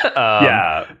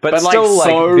 But still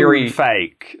so very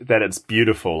fake that it's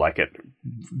beautiful. It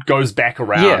goes back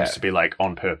around to be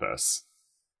on purpose.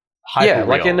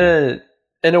 Hyper-real.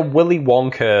 In a Willy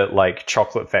Wonka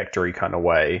chocolate factory kind of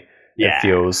way. It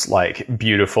feels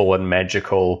beautiful and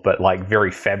magical, but very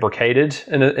fabricated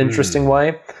in an interesting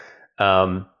way.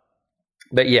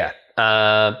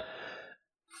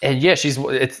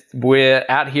 We're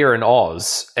out here in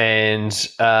Oz, and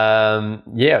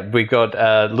we got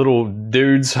little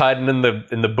dudes hiding in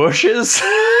the bushes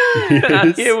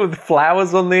out here with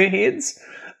flowers on their heads,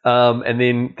 and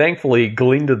then thankfully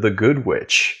Glinda the Good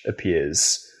Witch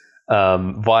appears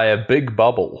via Big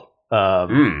Bubble.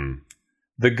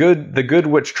 The good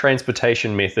witch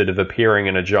transportation method of appearing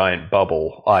in a giant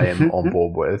bubble, I am on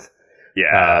board with.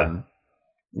 You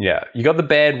got the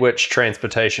bad witch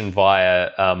transportation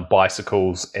via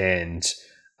bicycles and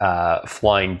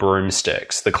flying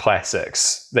broomsticks, the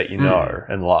classics that you know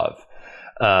and love.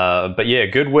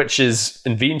 Good witch is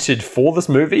invented for this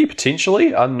movie,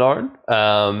 potentially unknown.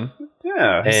 Appearing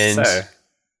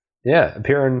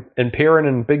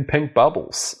in big pink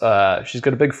bubbles. She's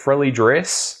got a big frilly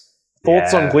dress.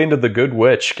 Thoughts on Glinda the Good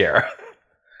Witch, Gareth?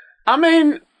 I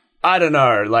mean, I don't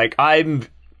know.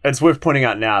 It's worth pointing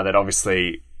out now that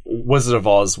obviously Wizard of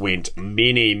Oz went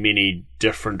many, many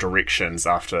different directions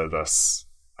after this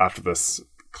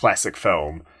classic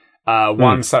film.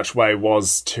 One such way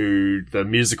was to the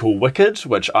musical Wicked,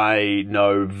 which I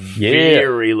know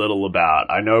very little about.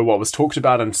 I know what was talked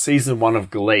about in season 1 of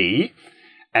Glee,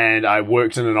 and I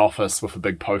worked in an office with a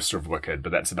big poster of Wicked,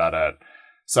 but that's about it.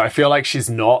 So I feel like she's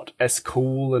not as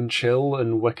cool and chill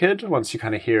in Wicked once you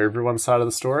kind of hear everyone's side of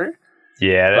the story.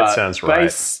 Yeah, that sounds right.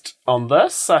 Based on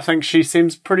this, I think she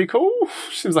seems pretty cool.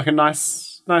 She seems like a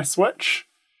nice witch.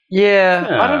 Yeah,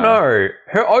 I don't know.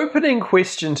 Her opening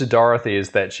question to Dorothy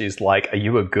is that she's like, "Are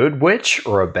you a good witch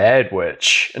or a bad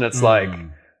witch?" And it's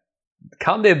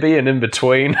Can't there be an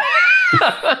in-between?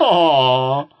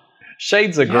 Aww.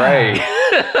 Shades of grey.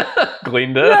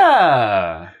 Glenda.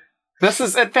 Yeah.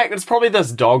 In fact, it's probably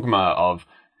this dogma of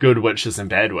good witches and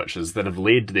bad witches that have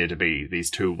led there to be these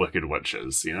two wicked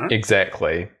witches, you know?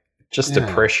 Exactly. Just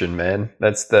depression, man.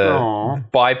 That's the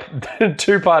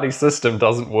two-party system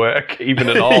doesn't work, even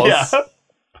in Oz.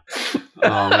 Yeah.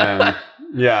 Oh, man.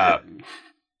 Yeah.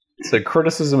 So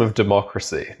criticism of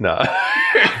democracy. No.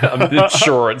 I'm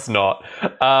sure it's not.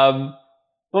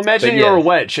 Well, imagine you're a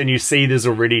witch and you see there's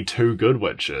already two good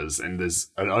witches and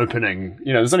there's an opening.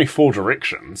 You know, there's only 4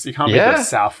 directions. You can't be the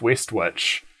southwest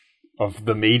witch of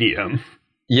the medium.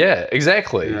 Yeah,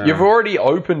 exactly. Yeah. You've already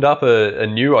opened up a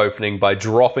new opening by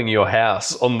dropping your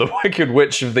house on the Wicked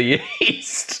Witch of the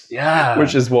East. Yeah.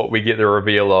 Which is what we get the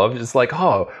reveal of. It's like,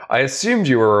 oh, I assumed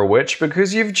you were a witch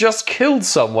because you've just killed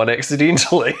someone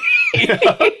accidentally.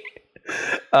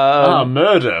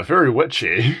 Murder. Very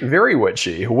witchy. Very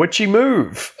witchy. Witchy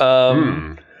move.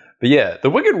 But yeah, the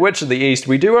Wicked Witch of the East,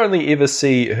 we do only ever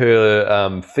see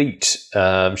her feet.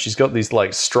 She's got these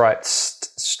like striped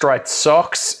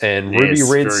socks and ruby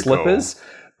red slippers. Cool.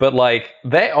 But like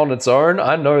that on its own,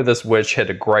 I know this witch had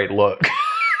a great look.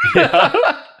 Yeah.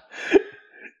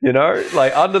 You know,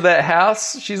 like under that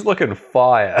house, she's looking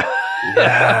fire.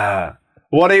 Yeah.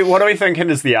 What are we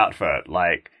thinking is the outfit?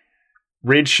 Like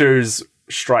red shoes,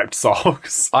 striped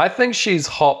socks. I think she's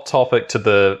hot topic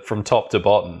from top to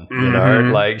bottom. You know,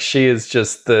 like she is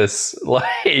just this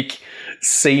like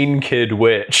scene kid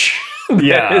witch.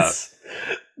 Yeah,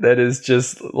 that is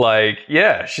just like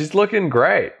she's looking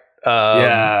great.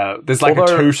 There's like a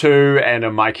tutu and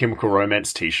a My Chemical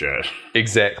Romance t-shirt.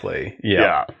 Exactly.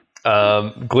 Yeah.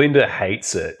 Glenda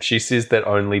hates it. She says that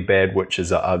only bad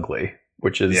witches are ugly,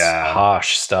 which is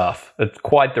harsh stuff. It's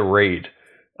quite the read.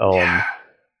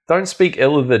 Don't speak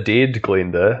ill of the dead,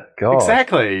 Glenda. God.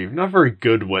 Exactly. Not a very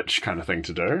good witch kind of thing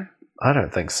to do. I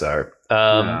don't think so.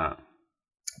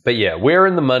 But yeah, we're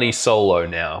in the money solo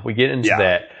now. We get into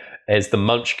that as the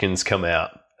Munchkins come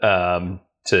out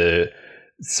to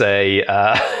say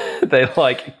they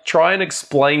like try and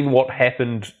explain what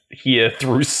happened here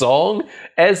through song,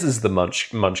 as is the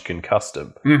Munchkin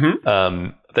custom.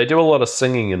 They do a lot of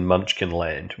singing in Munchkin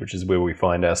Land, which is where we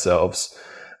find ourselves.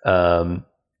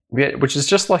 Which is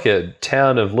just like a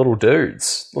town of little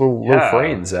dudes, little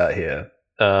friends out here.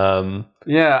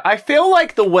 I feel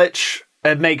like the witch,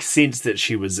 it makes sense that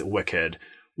she was wicked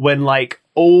when like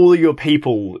all your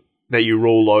people that you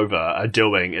rule over are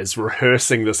doing is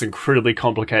rehearsing this incredibly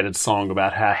complicated song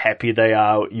about how happy they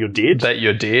are you're dead. That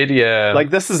you're dead, yeah. Like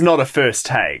this is not a first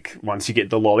take once you get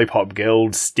the Lollipop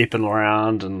Guild stepping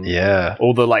around and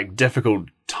all the like difficult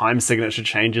time signature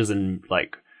changes and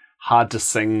like hard to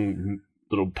sing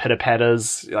little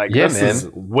pitter-patters. Like, this is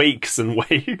weeks and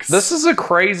weeks. This is a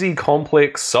crazy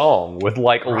complex song with,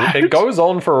 like, it goes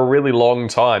on for a really long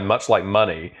time, much like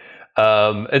Money.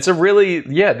 It's a really,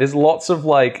 there's lots of,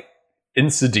 like,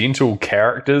 incidental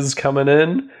characters coming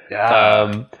in.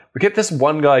 Yeah. We get this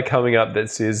one guy coming up that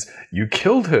says, "You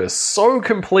killed her so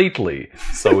completely,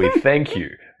 so we thank you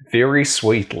very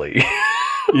sweetly."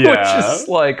 Which is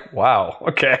like, wow,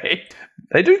 okay.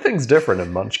 They do things different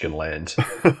in Munchkin Land.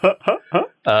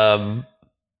 But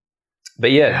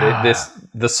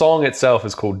the song itself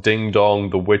is called Ding Dong,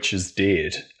 the Witch is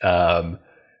Dead.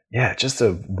 Just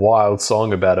a wild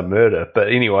song about a murder. But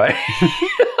anyway.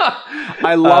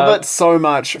 I love it so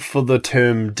much for the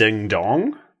term ding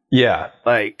dong. Yeah.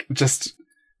 Like, just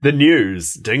the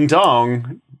news. Ding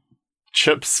dong.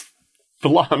 Chips for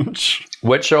lunch.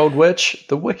 Which old witch?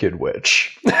 The Wicked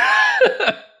Witch.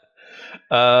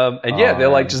 They're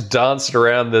like just dancing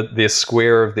around their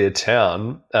square of their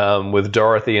town with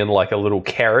Dorothy in like a little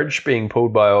carriage being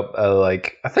pulled by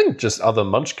I think just other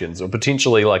munchkins or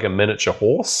potentially like a miniature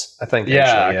horse. I think.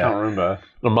 I can't remember.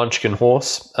 A munchkin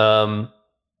horse.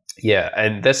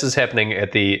 And this is happening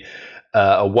at the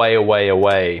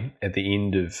away at the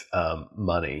end of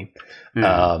Money.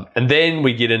 And then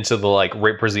we get into the like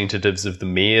representatives of the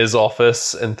mayor's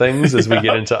office and things as we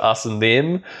get into Us and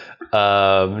Them,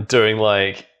 doing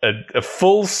like a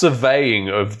full surveying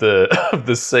of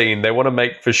the scene. They want to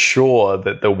make for sure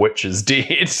that the witch is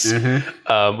dead.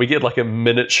 We get like a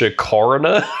miniature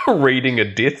coroner reading a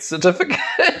death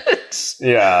certificate.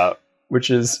 Yeah. Which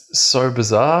is so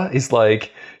bizarre. He's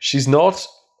like, she's not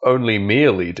only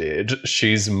merely dead,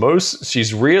 she's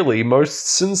really most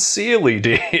sincerely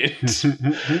dead.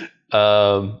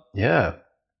 And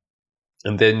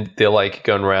then they're like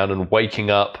going around and waking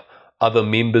up other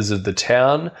members of the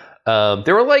town.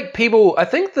 There are like people, I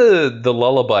think the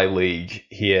Lullaby League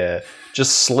here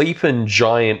just sleep in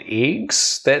giant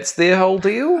eggs. That's their whole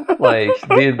deal. Like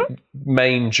their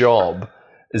main job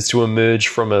is to emerge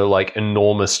from a like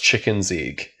enormous chicken's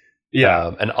egg.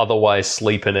 Yeah. And otherwise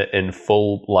sleep in it in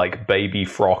full like baby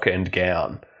frock and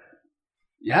gown.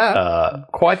 Yeah.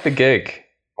 Quite the gig.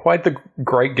 Quite the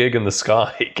great gig in the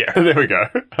sky, Gareth. There we go.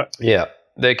 Yeah.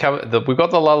 We've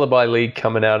got the Lullaby League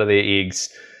coming out of their eggs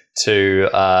to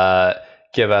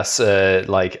give us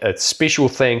a special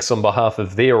thanks on behalf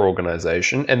of their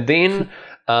organization. And then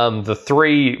the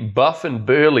three buff and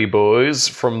burly boys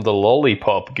from the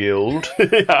Lollipop Guild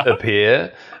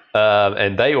appear.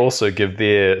 And they also give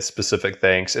their specific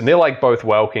thanks. And they're like both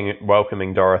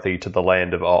welcoming Dorothy to the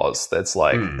land of Oz. That's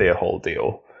like their whole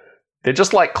deal. They're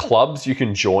just like clubs you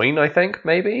can join, I think,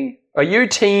 maybe. Are you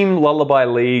team Lullaby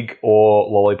League or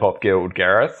Lollipop Guild,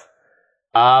 Gareth?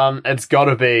 It's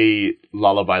gotta be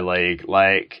Lullaby League.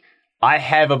 Like, I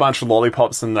have a bunch of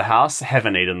lollipops in the house,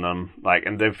 haven't eaten them. Like,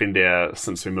 and they've been there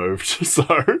since we moved, so...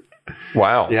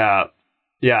 Wow.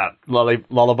 Yeah,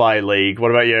 Lullaby League.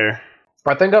 What about you?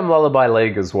 I think I'm Lullaby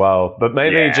League as well, but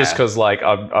maybe just because like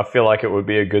I feel like it would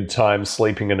be a good time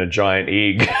sleeping in a giant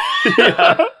egg.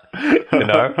 You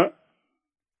know?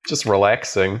 Just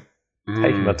relaxing,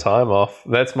 taking my time off.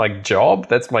 That's my job.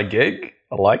 That's my gig.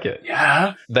 I like it.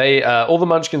 Yeah. They all the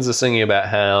Munchkins are singing about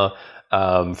how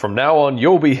from now on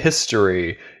you'll be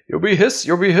history. You'll be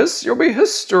history.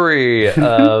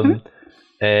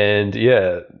 And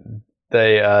yeah,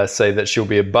 they say that she'll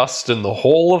be a bust in the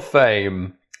Hall of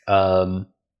Fame.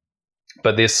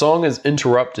 But their song is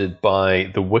interrupted by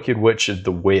the Wicked Witch of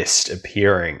the West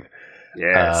appeaing.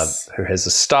 Yes. Who has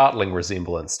a startling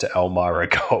resemblance to Elmira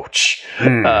Gulch.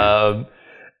 And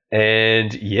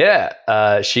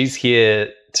yeah, she's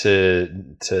here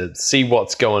to see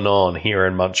what's going on here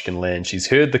in Munchkin Land. She's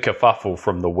heard the kerfuffle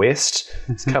from the west.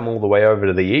 It's come all the way over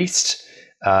to the east.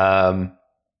 And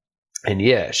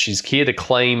yeah, she's here to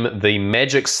claim the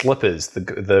magic slippers,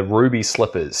 the ruby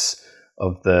slippers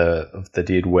of the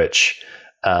dead witch.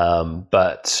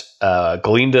 But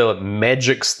Glinda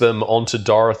magics them onto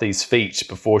Dorothy's feet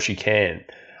before she can.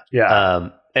 Yeah.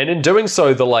 And in doing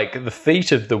so, the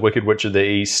feet of the Wicked Witch of the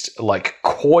East like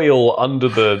coil under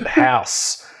the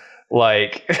house,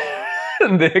 like,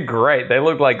 and they're great. They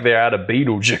look like they're out of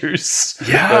Beetlejuice.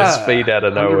 Yeah, those feet out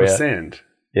of nowhere. 100%.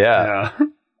 Yeah.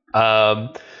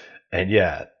 And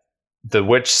yeah, the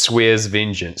witch swears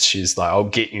vengeance. She's like, "I'll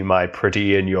get you, my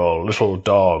pretty, and your little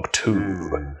dog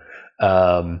too."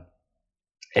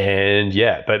 And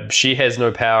yeah, but she has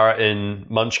no power in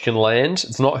Munchkin Land.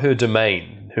 It's not her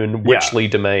domain, her witchly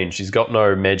domain. She's got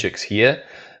no magics here.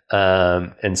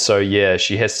 And so, yeah,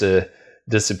 she has to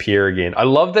disappear again. I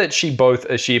love that she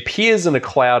appears in a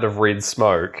cloud of red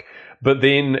smoke, but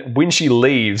then when she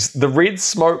leaves, the red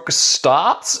smoke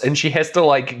starts and she has to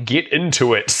like get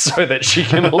into it so that she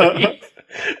can leave.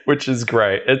 Which is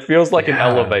great. It feels like an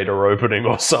elevator opening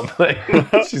or something.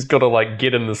 She's got to like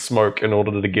get in the smoke in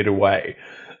order to get away.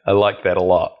 I like that a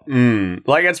lot.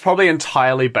 Like, it's probably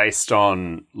entirely based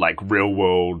on like real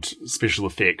world special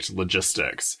effect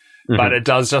logistics, but it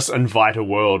does just invite a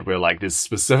world where like there's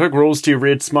specific rules to your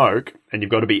red smoke and you've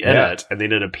got to be in it, and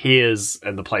then it appears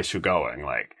in the place you're going.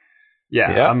 Like,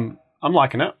 I'm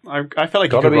liking it. I feel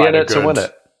like you could write a good to win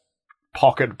it.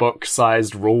 pocketbook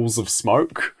sized rules of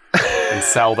smoke and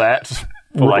sell that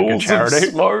for like a charity.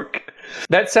 Of smoke.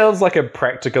 That sounds like a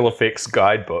practical effects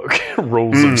guidebook.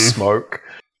 Rules of smoke.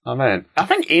 Oh man, I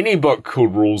think any book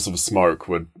called Rules of Smoke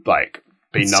would like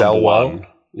be Sell number well. one.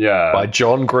 Yeah, By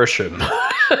John Grisham.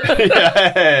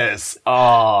 Yes.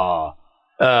 Oh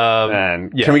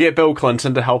man, can we get Bill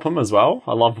Clinton to help him as well?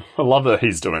 I love that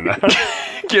he's doing that.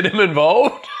 Get him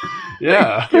involved.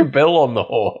 Yeah, Get Bill on the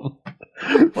horn.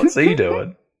 What's he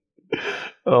doing?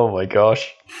 Oh my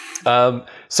gosh.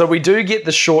 So we do get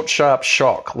the short, sharp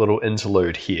shock little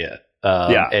interlude here.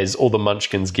 As all the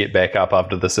Munchkins get back up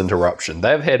after this interruption.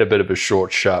 They've had a bit of a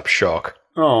short, sharp shock.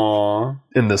 Aww.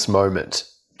 In this moment.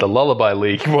 The Lullaby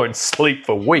League won't sleep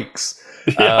for weeks.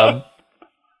 Yeah.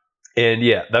 And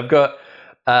yeah, they've got...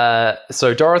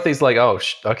 so Dorothy's like,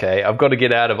 okay, I've got to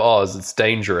get out of Oz. It's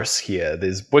dangerous here.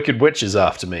 There's wicked witches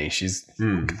after me. She's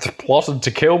plotted to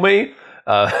kill me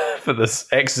for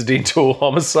this accidental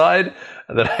homicide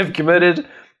that I've committed.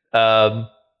 But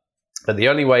the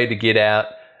only way to get out...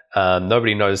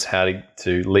 nobody knows how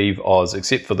to leave Oz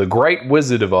except for the Great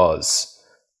Wizard of Oz.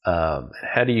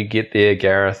 How do you get there,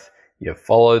 Gareth? You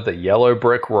follow the yellow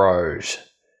brick road.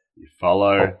 You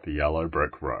follow the yellow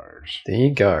brick road. There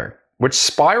you go. which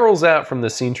spirals out from the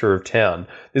center of town.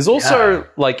 There's also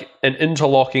like an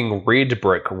interlocking red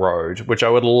brick road, which I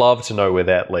would love to know where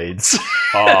that leads.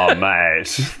 Oh,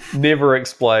 mate. Never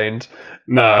explained.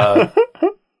 No.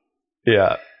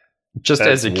 Yeah. Just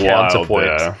That's as a wild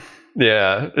counterpoint. there.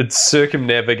 Yeah. It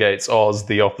circumnavigates Oz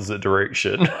the opposite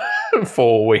direction, for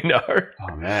all we know.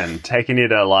 Oh, man. Taking you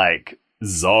to, like,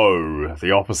 Zoe,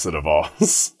 the opposite of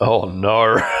Oz. Oh,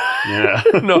 no. Yeah.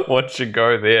 No one should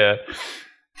go there.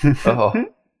 Oh.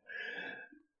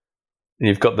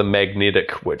 You've got the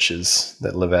magnetic witches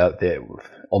that live out there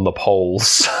on the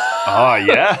poles. Oh,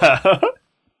 yeah.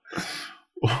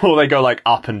 Or they go, like,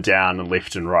 up and down and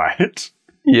left and right.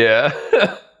 Yeah.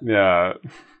 Yeah.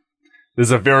 There's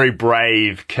a very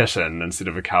brave kitten instead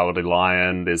of a cowardly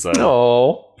lion. There's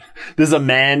a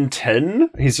man tin.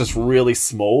 He's just really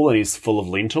small and he's full of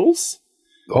lentils.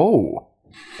 Oh.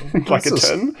 Like a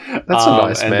tin. That's a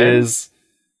nice and man.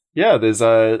 there's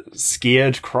a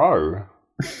scared crow.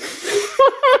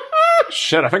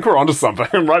 Shit, I think we're onto something.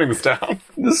 I'm writing this down.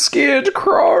 The scared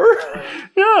crow.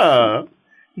 Yeah.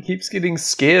 He keeps getting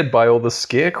scared by all the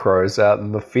scarecrows out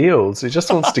in the fields. He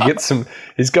just wants to get some...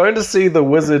 He's going to see the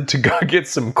wizard to go get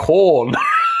some corn.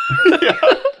 Yeah.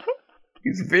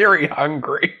 He's very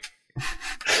hungry.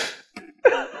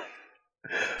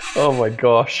 Oh my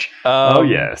gosh. Oh,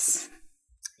 yes.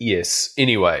 Yes.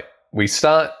 Anyway, we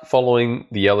start following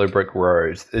the yellow brick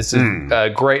road. This is a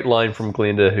great line from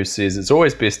Glenda who says it's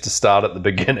always best to start at the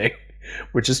beginning,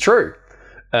 which is true.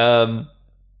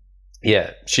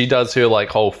 Yeah, she does her like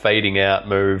whole fading out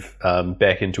move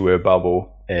back into her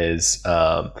bubble as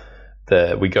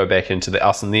we go back into the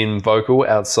us and them vocal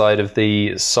outside of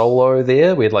the solo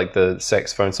there. We had like the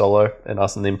saxophone solo and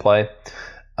us and them play.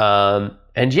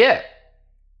 And yeah,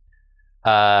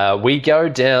 we go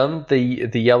down the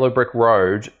yellow brick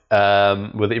road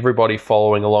with everybody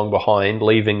following along behind,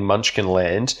 leaving Munchkin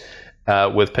Land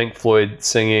with Pink Floyd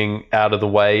singing Out of the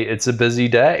Way, It's a Busy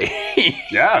Day.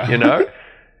 Yeah. You know?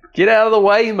 Get out of the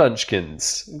way,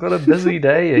 Munchkins. We've got a busy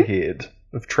day ahead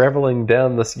of traveling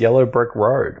down this yellow brick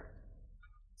road.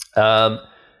 And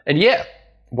yeah,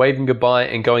 waving goodbye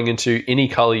and going into Any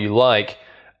Color You Like,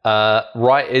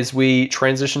 right as we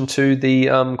transition to the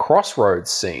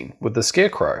crossroads scene with the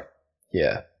scarecrow.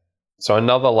 Yeah. So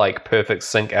another like perfect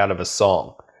sync out of a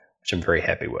song, which I'm very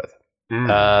happy with.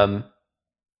 And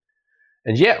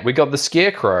yeah, we got the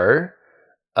scarecrow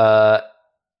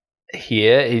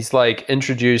here. He's like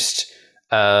introduced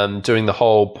doing the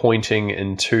whole pointing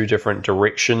in two different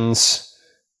directions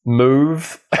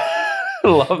move.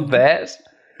 Love that.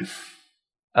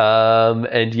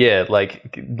 And yeah,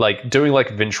 like doing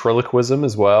like ventriloquism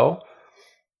as well.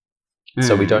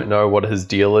 So we don't know what his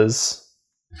deal is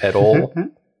at all.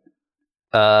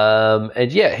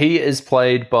 And yeah, he is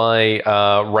played by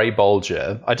Ray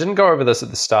Bolger. I didn't go over this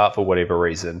at the start for whatever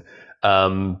reason.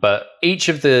 But each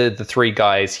of the three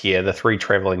guys here, the three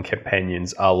traveling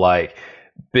companions, are like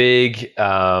big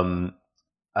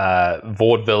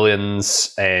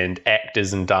vaudevillains and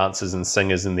actors and dancers and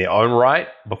singers in their own right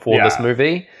before this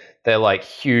movie. They're like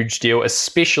huge deal,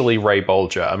 especially Ray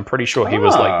Bolger. I'm pretty sure he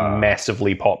was like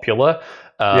massively popular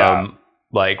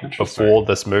like before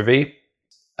this movie.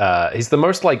 He's the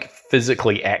most like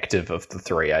physically active of the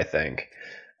three, I think.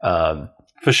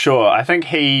 For sure. I think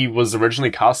he was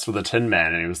originally cast for the Tin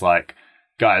Man and he was like,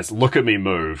 guys, look at me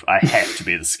move. I have to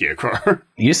be the Scarecrow.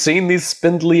 You seen these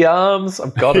spindly arms?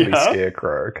 I've got to be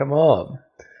Scarecrow. Come on.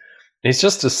 He's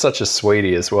just such a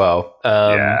sweetie as well.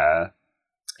 Yeah.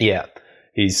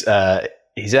 He's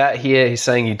out here. He's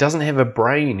saying he doesn't have a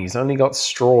brain. He's only got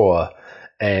straw.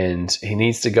 And he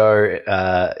needs to go...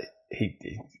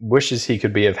 He wishes he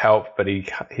could be of help, but he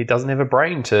doesn't have a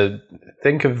brain to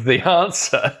think of the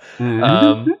answer.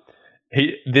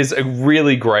 There's a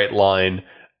really great line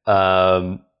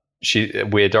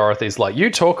where Dorothy's like, you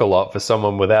talk a lot for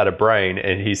someone without a brain,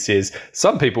 and he says,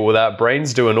 some people without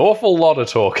brains do an awful lot of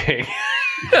talking.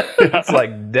 It's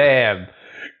like, damn,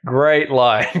 great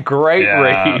line, great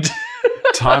read.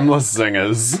 Timeless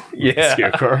zingers. Yeah,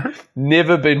 Scarecrow.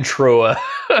 Never been truer.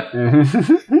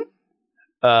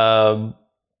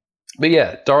 But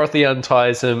yeah, Dorothy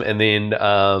unties him, and then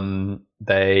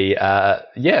they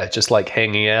just like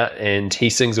hanging out, and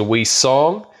he sings a wee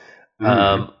song.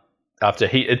 After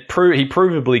he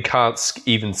provably can't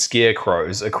even scare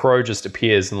crows. A crow just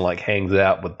appears and like hangs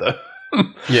out with them.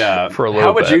 Yeah, for a little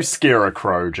How would bit. you scare a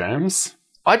crow, James?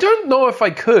 I don't know if I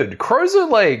could. Crows are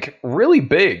like really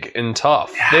big and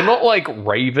tough. Yeah. They're not like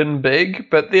raven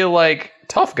big, but they're like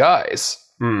tough guys.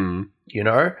 You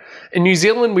know, in New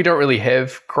Zealand we don't really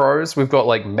have crows. We've got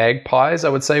like magpies. I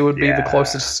would say would be the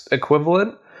closest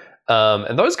equivalent.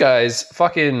 And those guys,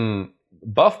 fucking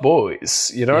buff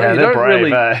boys, you know? Yeah, you they're don't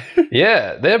brave. really,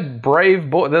 yeah, they're brave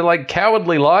boys. They're like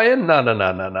Cowardly Lion. No.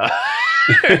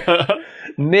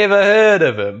 Never heard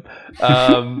of him.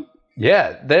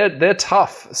 Yeah, they're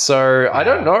tough. So I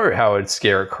don't know how I'd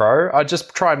scare a crow. I'd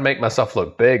just try and make myself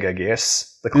look big, I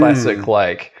guess. The classic,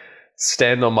 like,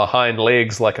 stand on my hind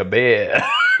legs like a bear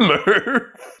move.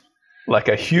 Like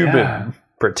a human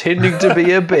pretending to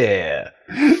be a bear.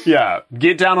 Yeah,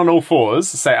 get down on all fours,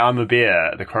 say I'm a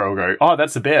bear. The crow will go, oh,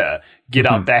 that's a bear. Get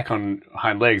up back on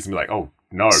hind legs and be like, oh,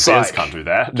 no, Psych. bears can't do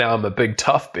that. Now I'm a big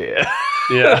tough bear.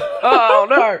 Yeah. Oh,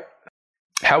 no.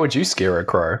 How would you scare a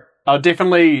crow? I'll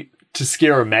definitely, to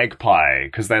scare a magpie,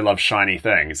 because they love shiny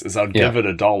things, is I'd give it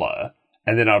 $1,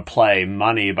 and then I'd play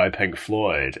Money by Pink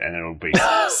Floyd, and it'll be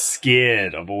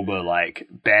scared of all the, like,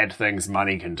 bad things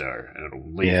money can do, and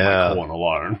it'll leave my corn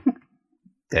alone.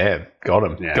 Damn, got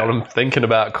him. Yeah. Got him thinking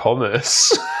about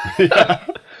commerce.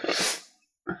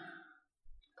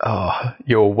 Oh,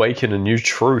 you awaken a new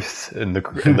truth in the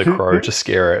crow to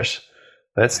scare it.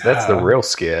 That's the real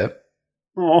scare.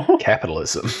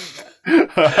 Capitalism. In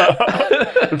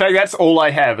fact, that's all I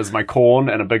have is my corn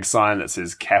and a big sign that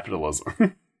says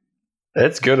capitalism.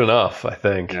 That's good enough, I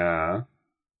think. Yeah.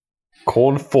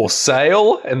 Corn for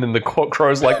sale? And then the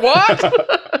crow's like,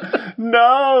 what?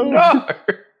 No!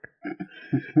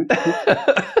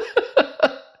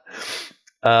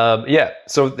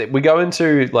 So we go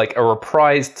into like a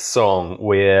reprised song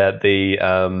where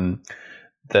the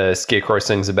scarecrow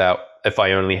sings about if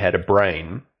I only had a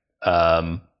brain,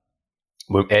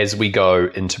 as we go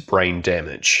into Brain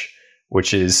Damage,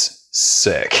 which is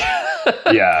sick.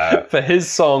 Yeah. For his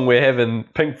song, we're having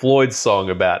Pink Floyd's song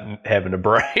about having a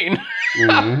brain.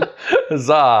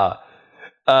 Huzzah.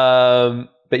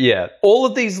 But yeah, all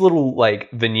of these little like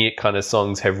vignette kind of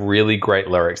songs have really great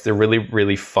lyrics. They're really,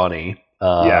 really funny.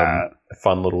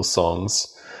 Fun little songs.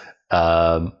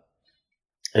 And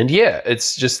yeah,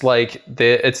 it's just like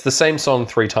it's the same song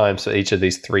 3 times for each of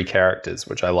these 3 characters,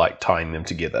 which I like tying them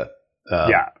together.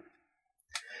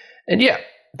 And yeah,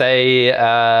 they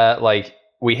like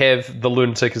we have the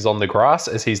lunatic is on the grass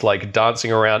as he's like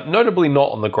dancing around, notably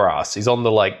not on the grass. He's on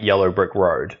the like yellow brick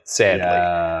road,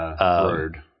 sadly.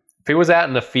 Road. If he was out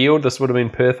in the field, this would have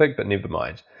been perfect, but never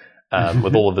mind.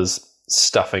 With all of his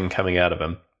stuffing coming out of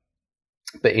him.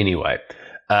 But anyway,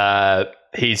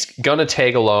 he's going to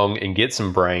tag along and get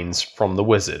some brains from the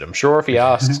wizard. I'm sure if he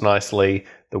asks nicely,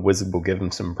 the wizard will give him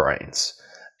some brains.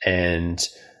 And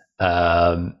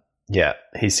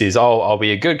he says, I'll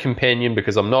be a good companion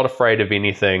because I'm not afraid of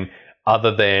anything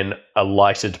other than a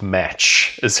lighted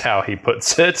match, is how he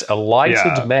puts it. A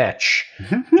lighted match.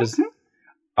 Just,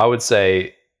 I would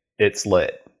say it's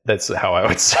lit. That's how I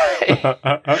would say.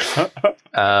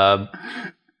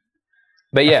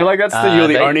 But yeah, I feel like you're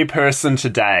the only person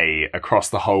today across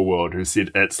the whole world who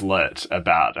said it's lit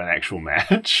about an actual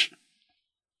match.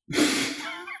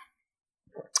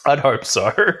 I'd hope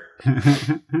so.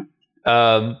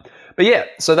 But yeah,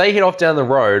 so they head off down the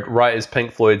road right as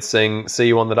Pink Floyd sing "See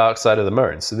You on the Dark Side of the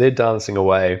Moon." So they're dancing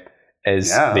away as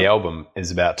the album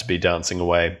is about to be dancing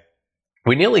away.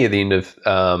 We're nearly at the end of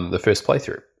the first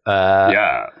playthrough.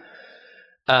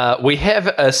 We have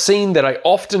a scene that I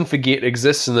often forget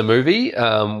exists in the movie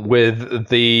with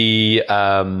the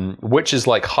witches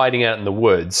like hiding out in the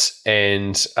woods,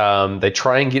 and they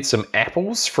try and get some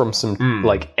apples from some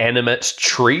like animate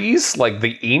trees, like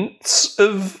the Ents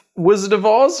of Wizard of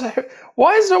Oz.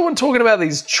 Why is no one talking about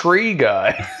these tree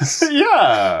guys?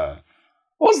 Yeah.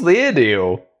 What's their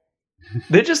deal?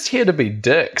 They're just here to be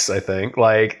dicks, I think.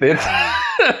 Like, they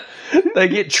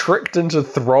get tricked into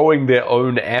throwing their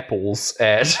own apples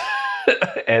at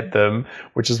them,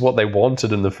 which is what they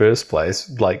wanted in the first place.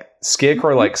 Like,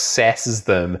 Scarecrow, like, sasses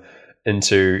them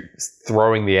into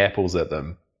throwing the apples at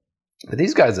them. But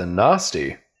these guys are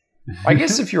nasty. I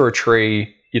guess if you're a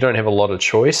tree, you don't have a lot of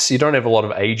choice. You don't have a lot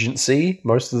of agency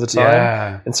most of the time.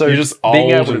 Yeah. And so you're just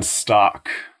being old able and stuck.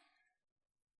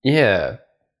 Yeah.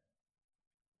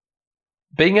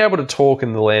 Being able to talk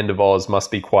in the land of Oz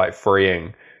must be quite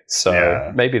freeing.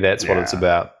 So maybe that's what it's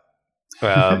about.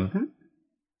 But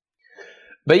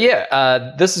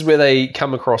yeah, this is where they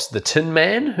come across the Tin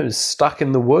Man, who's stuck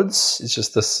in the woods. It's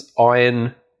just this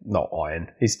not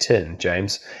iron, he's tin,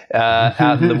 James.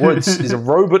 Out in the woods is a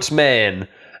robot man.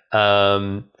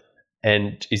 And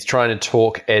he's trying to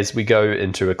talk as we go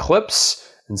into Eclipse.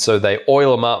 And so they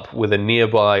oil him up with a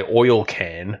nearby oil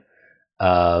can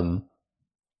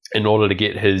in order to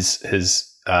get his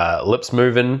lips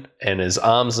moving and his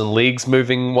arms and legs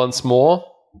moving once more.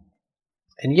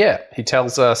 And yeah, he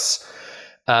tells us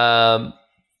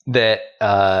that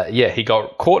he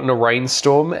got caught in a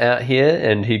rainstorm out here,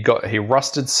 and he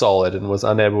rusted solid and was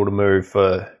unable to move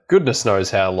for goodness knows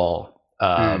how long.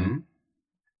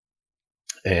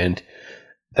 And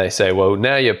they say, well,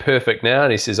 now you're perfect now.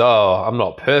 And he says, oh, I'm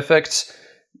not perfect.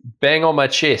 Bang on my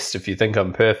chest if you think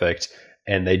I'm perfect.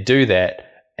 And they do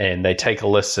that, and they take a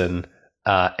listen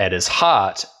at his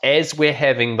heart as we're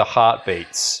having the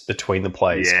heartbeats between the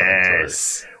plays coming through,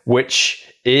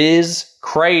 which is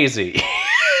crazy.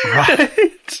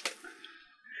 Right?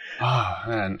 Oh,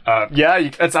 man.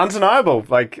 It's undeniable.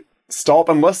 Like, stop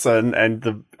and listen, and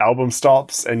the album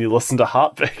stops, and you listen to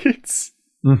heartbeats.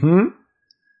 Mm-hmm.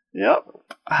 Yep.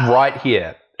 Right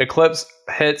here. Eclipse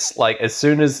hits, like, as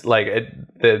soon as, like,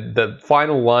 the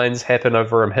final lines happen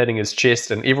over him hitting his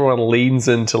chest, and everyone leans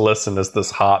in to listen as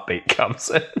this heartbeat comes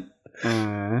in.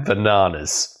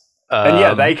 Bananas.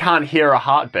 And they can't hear a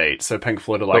heartbeat, so Pink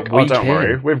Floyd are like, oh, don't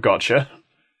worry, we've got you.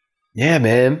 Yeah,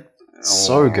 man.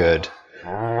 So good.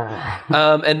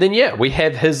 And then, we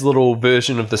have his little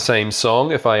version of the same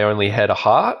song, If I Only Had a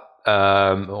Heart,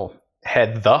 or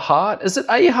Had the Heart. Is it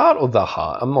a heart or the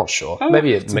heart? I'm not sure.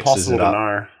 Maybe it mixes it up. To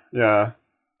know. Yeah.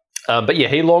 But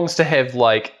he longs to have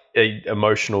like a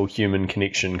emotional human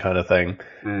connection kind of thing.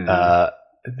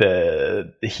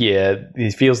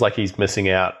 He feels like he's missing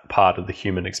out part of the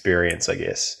human experience, I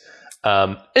guess.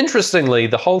 Interestingly,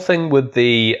 the whole thing with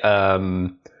the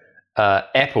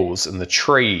apples in the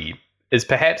tree is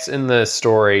perhaps in the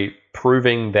story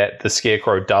proving that the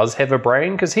Scarecrow does have a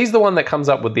brain, because he's the one that comes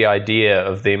up with the idea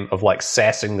of like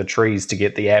sassing the trees to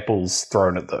get the apples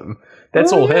thrown at them.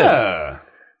 That's all him.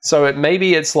 So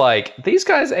maybe it's like these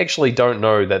guys actually don't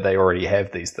know that they already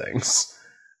have these things,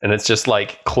 and it's just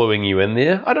like cluing you in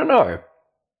there. I don't know.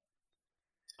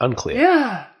 Unclear.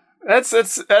 Yeah.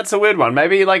 That's a weird one.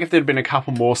 Maybe like if there'd been a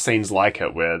couple more scenes like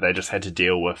it where they just had to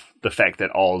deal with the fact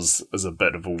that Oz is a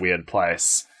bit of a weird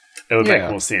place, it would make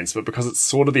more sense. But because it's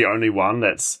sort of the only one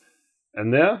that's in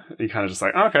there, you kind of just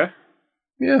like, oh, okay,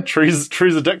 yeah, trees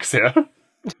are dicks here.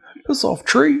 Piss off,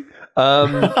 tree.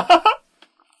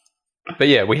 But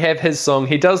yeah, we have his song.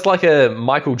 He does like a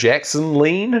Michael Jackson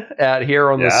lean out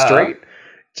here on the street.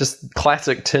 Just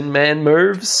classic Tin Man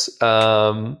moves.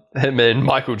 Him and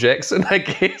Michael Jackson, I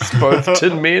guess, both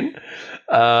Tin Men.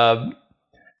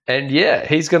 And yeah,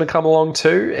 he's going to come along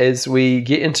too as we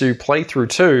get into playthrough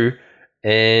 2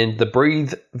 and the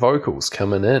Breathe vocals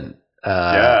coming in.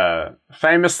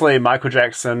 Famously, Michael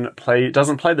Jackson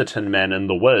doesn't play the Tin Man in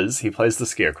The Wiz. He plays the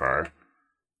Scarecrow.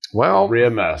 Well, rare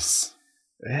miss.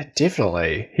 Yeah,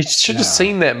 definitely. He should have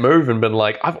seen that move and been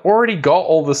like, I've already got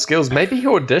all the skills. Maybe he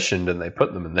auditioned and they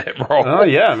put them in that role. Oh,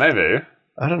 yeah, maybe.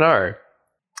 I don't know.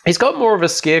 He's got more of a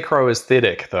Scarecrow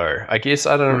aesthetic, though. I guess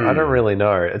I don't really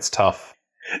know. It's tough.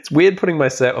 It's weird putting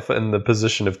myself in the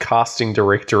position of casting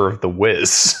director of The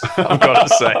Wiz, I've got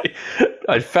to say.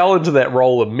 I fell into that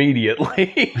role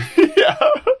immediately. Yeah.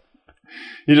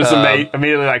 You just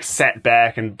immediately like sat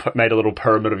back and made a little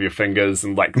pyramid of your fingers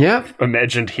and like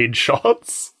imagined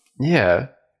headshots. Yeah.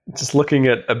 Just looking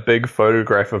at a big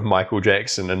photograph of Michael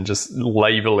Jackson and just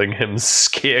labeling him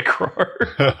Scarecrow.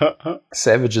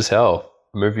 Savage as hell.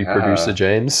 Movie producer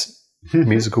James.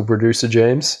 Musical producer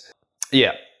James.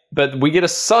 Yeah. But we get a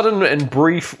sudden and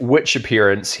brief witch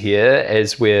appearance here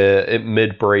as we're at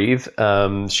mid-breathe.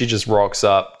 She just rocks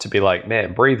up to be like,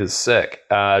 man, Breathe is sick.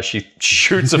 She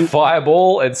shoots a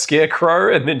fireball at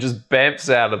Scarecrow and then just bamps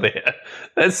out of there.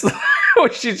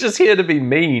 She's just here to be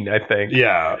mean, I think.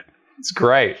 Yeah. It's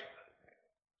great.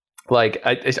 Like,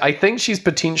 I think she's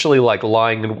potentially like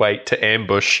lying in wait to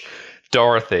ambush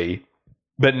Dorothy.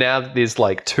 But now that there's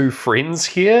like 2 friends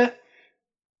here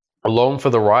along for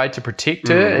the ride to protect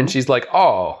her, and she's like,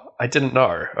 oh, I didn't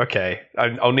know. Okay,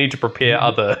 I'll need to prepare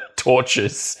other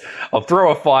torches. I'll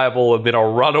throw a fireball and then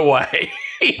I'll run away.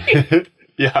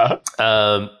 Yeah.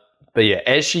 But yeah,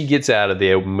 as she gets out of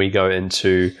there, when we go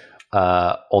into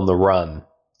On the Run,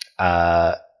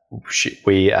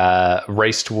 we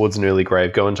race towards an early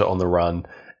grave, go into On the Run,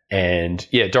 and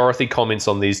yeah, Dorothy comments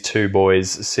on these 2 boys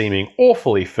seeming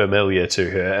awfully familiar to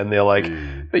her, and they're like,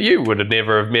 but you would have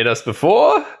never have met us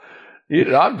before.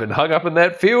 I've been hung up in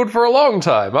that field for a long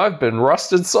time. I've been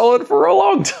rusted solid for a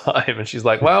long time. And she's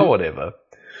like, well, whatever.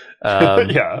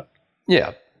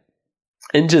 Yeah.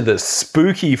 Into the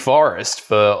spooky forest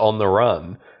for On the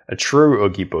Run. A true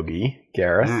Oogie Boogie,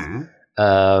 Gareth.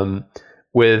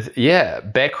 With,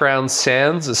 background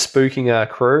sounds are spooking our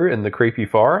crew in the creepy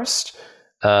forest.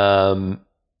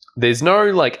 There's no,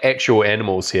 like, actual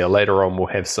animals here. Later on, we'll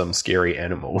have some scary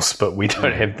animals, but we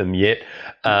don't have them yet.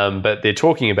 But they're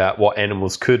talking about what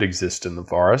animals could exist in the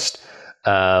forest.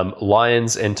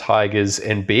 Lions and tigers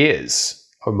and bears.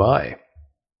 Oh, my.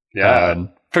 Yeah. Um,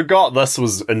 Forgot this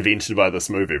was invented by this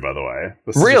movie, by the way.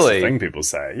 This is Really? just a thing people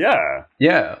say. Yeah.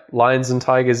 Yeah, lions and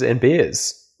tigers and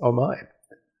bears. Oh my.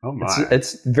 Oh my.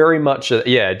 It's very much,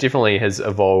 it definitely has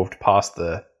evolved past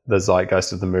the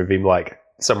zeitgeist of the movie, like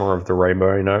Summer of the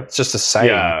Rainbow, you know? It's just a saying.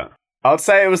 Yeah. I would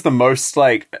say it was the most,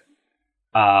 like,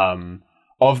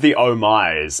 of the oh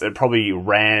my's, it probably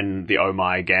ran the oh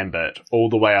my gambit all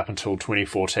the way up until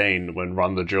 2014 when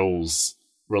Run the Jewels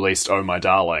released Oh My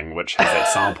Darling, which has that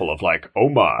sample of, like, oh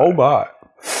my. Oh my.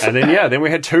 And then, then we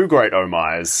had two great oh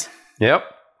my's. Yep.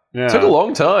 Yeah. Took a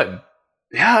long time.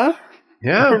 Yeah.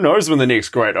 Yeah. Who knows when the next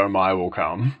great oh my will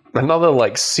come? Another,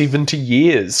 like, 70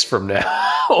 years from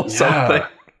now or something.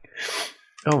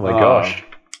 Oh my gosh.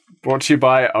 Brought to you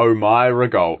by Oh My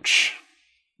Regulch.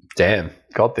 Damn.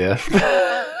 Got there.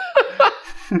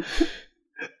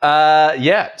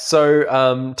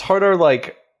 So Toto,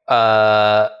 like,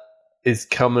 is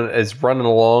running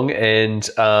along, and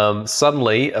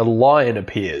suddenly a lion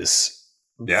appears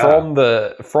from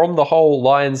the whole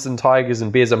lions and tigers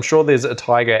and bears. I'm sure there's a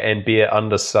tiger and bear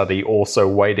understudy also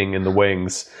waiting in the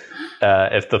wings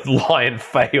if the lion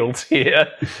failed here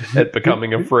at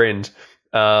becoming a friend.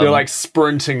 They're like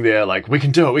sprinting there, like, we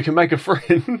can do it, we can make a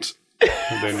friend.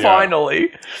 Then,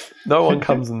 Finally, no one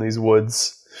comes in these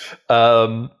woods.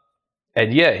 And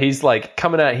he's like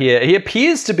coming out here. He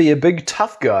appears to be a big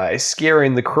tough guy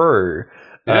scaring the crew.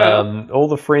 Yeah. All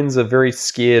the friends are very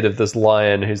scared of this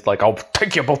lion who's like, I'll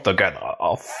take you both together.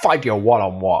 I'll fight you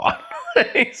one-on-one.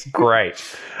 It's great.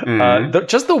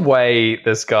 Just the way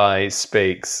this guy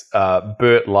speaks,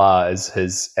 Burt Lahr is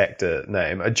his actor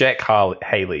name. Jack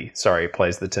Haley,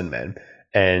 plays the Tin Man.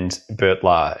 And Burt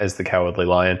Lahr is the Cowardly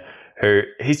Lion, who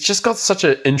he's just got such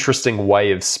an interesting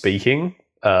way of speaking.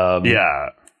 I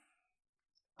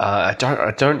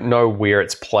don't know where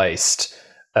it's placed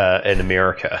in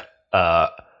America.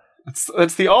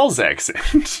 It's the Oz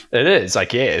accent. It is, I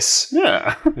guess.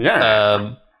 Yeah.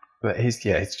 But he's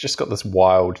just got this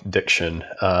wild diction.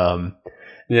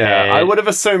 I would have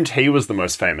assumed he was the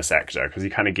most famous actor because he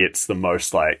kind of gets the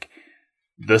most, like,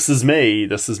 this is me,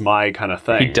 this is my kind of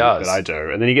thing. He does. That I do.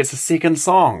 And then he gets a second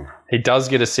song. He does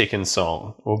get a second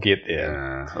song. We'll get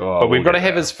there. Yeah. But we've got to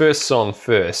have his first song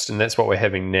first, and that's what we're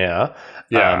having now.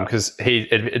 Yeah. Because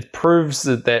it proves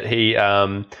that he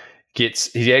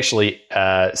he actually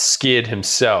scared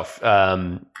himself.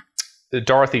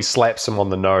 Dorothy slaps him on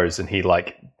the nose, and he,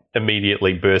 like,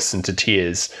 immediately bursts into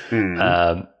tears,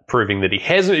 proving that he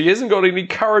hasn't got any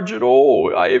courage at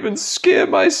all. I even scare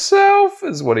myself,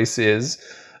 is what he says.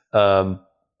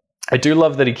 I do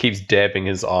love that he keeps dabbing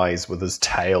his eyes with his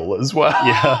tail as well.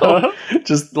 Yeah.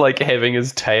 Just like having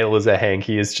his tail as a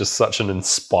hanky is just such an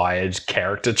inspired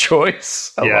character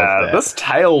choice. I love that. This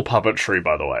tail puppetry,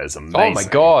 by the way, is amazing. Oh my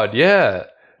god, yeah.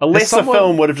 A lesser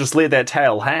film would have just let that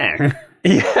tail hang.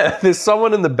 Yeah, there's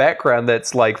someone in the background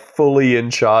that's like fully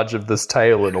in charge of this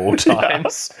tail at all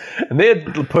times. And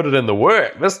they'd put it in the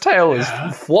work. This tail is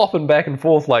flopping back and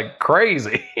forth like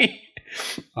crazy.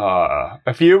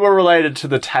 If you were related to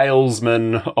the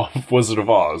Tailsman of Wizard of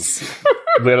Oz,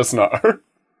 let us know.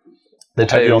 The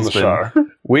Tailsman on the show.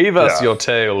 Weave us your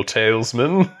tail,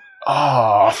 Tailsman.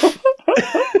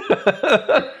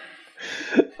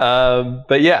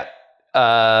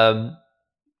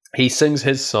 He sings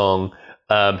his song,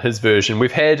 his version. We've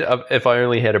had If I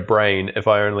Only Had a Brain, If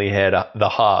I Only Had the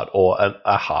Heart, or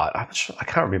a Heart. I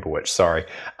can't remember which, sorry.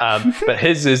 But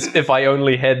his is If I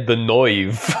Only Had the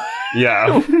Noive.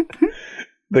 Yeah.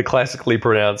 The classically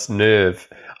pronounced nerve.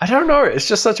 I don't know. It's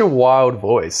just such a wild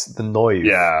voice. The Noive.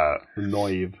 Yeah. The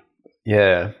Noive.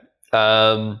 Yeah.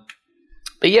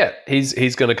 But yeah,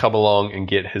 he's going to come along and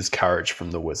get his courage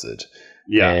from the wizard.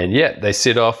 Yeah. And they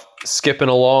set off skipping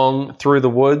along through the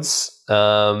woods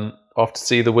off to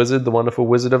see the wizard, the wonderful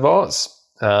Wizard of Oz.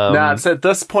 Now, it's at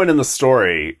this point in the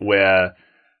story where,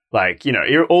 like, you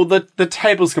know, all the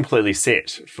table's completely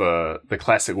set for the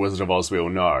classic Wizard of Oz we all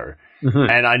know.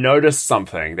 Mm-hmm. And I noticed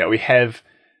something, that we have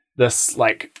this,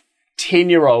 like,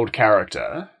 10-year-old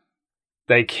character.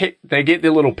 They get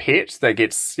their little pet that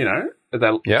gets, you know,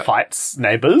 that fights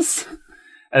neighbors.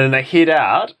 And then they head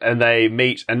out and they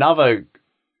meet another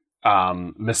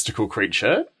mystical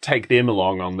creature, take them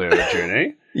along on their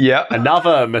journey. Yeah.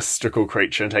 Another mystical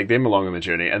creature and take them along on the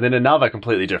journey. And then another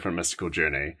completely different mystical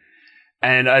journey.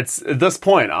 And it's at this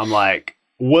point, I'm like,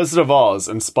 Wizard of Oz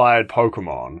inspired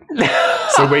Pokemon.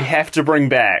 So we have to bring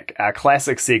back our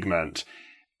classic segment.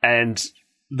 And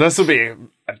this will be an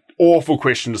awful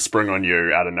question to spring on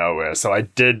you out of nowhere. So I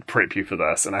did prep you for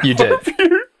this. And I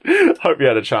hope you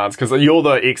had a chance, because you're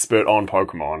the expert on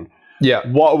Pokemon. Yeah.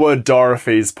 What would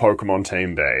Dorothy's Pokemon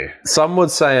team be? Some would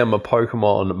say I'm a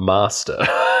Pokemon master.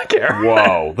 Karen.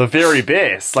 Whoa, the very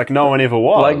best. Like no one ever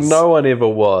was. Like no one ever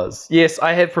was. Yes,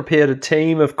 I have prepared a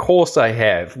team. Of course I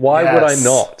have. Why would I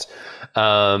not?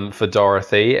 For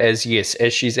Dorothy, as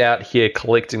she's out here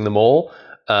collecting them all,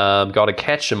 got to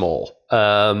catch them all.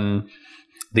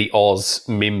 The Oz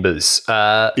members.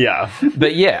 But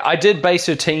yeah, I did base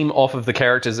her team off of the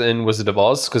characters in Wizard of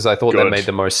Oz because I thought that made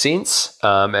the most sense,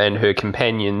 and her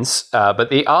companions. But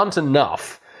there aren't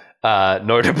enough,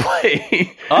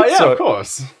 notably. Oh yeah, of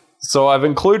course. So I've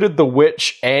included the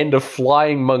witch and a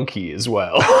flying monkey as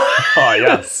well. Oh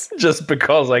yes, just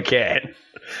because I can.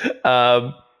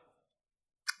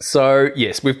 So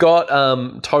yes, we've got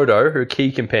Toto, her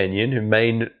key companion,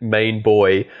 her main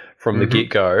boy from the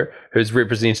get-go, who's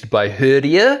represented by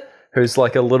Herdia, who's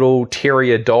like a little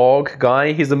terrier dog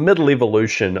guy. He's a middle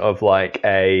evolution of like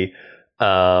a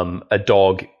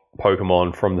dog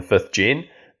Pokemon from the 5th gen.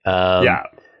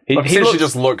 He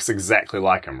just looks exactly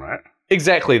like him, right?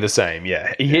 Exactly the same,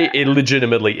 yeah. He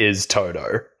legitimately is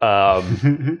Toto.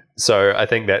 So I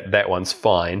think that one's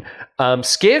fine.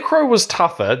 Scarecrow was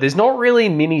tougher. There's not really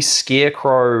many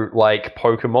Scarecrow-like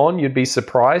Pokemon. You'd be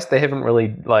surprised. They haven't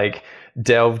really like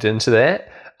delved into that.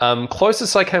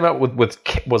 Closest I came up with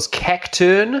was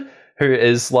Cacturn, who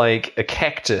is like a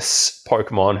cactus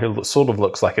Pokemon who sort of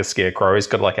looks like a Scarecrow. He's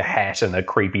got like a hat and a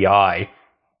creepy eye.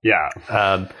 Yeah.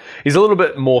 He's a little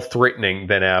bit more threatening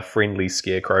than our friendly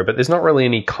Scarecrow, but there's not really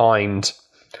any kind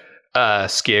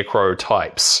Scarecrow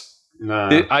types.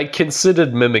 No. I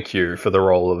considered Mimikyu for the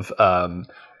role of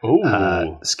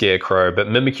Scarecrow, but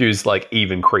Mimikyu's like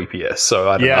even creepier, so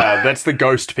I don't know. Yeah, that's the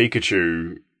ghost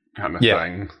Pikachu kind of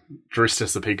thing. Dressed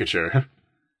as a Pikachu.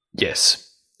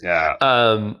 Yes.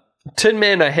 Yeah. Tin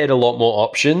Man, I had a lot more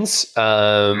options,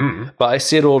 but I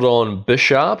settled on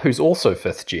Bisharp, who's also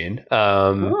 5th gen.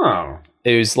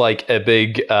 Who's like a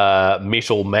big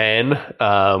metal man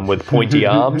with pointy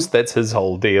arms. That's his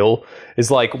whole deal.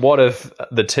 It's like, what if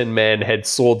the Tin Man had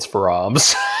swords for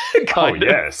arms? kind of.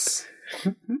 Yes.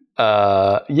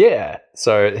 Yeah.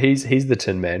 So he's the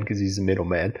Tin Man because he's a metal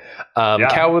man.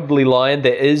 Cowardly Lion.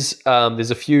 There's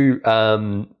a few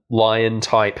lion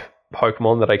type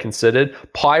Pokemon that I considered.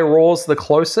 Pyroar's the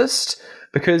closest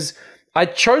because I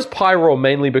chose Pyroar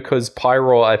mainly because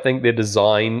Pyroar, I think their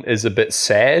design is a bit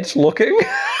sad looking.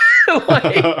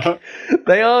 Like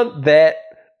they aren't that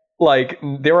like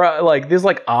there's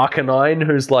like Arcanine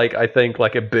who's like I think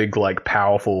like a big like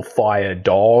powerful fire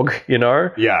dog, you know?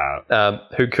 Yeah.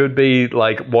 Who could be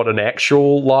like what an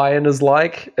actual lion is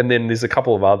like, and then there's a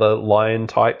couple of other lion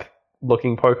type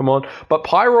looking Pokemon, but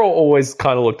Pyroar always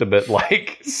kind of looked a bit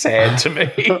like sad to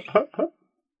me.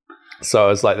 So I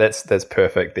was like, that's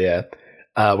perfect there.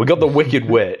 We got the Wicked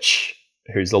Witch,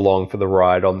 who's along for the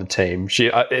ride on the team.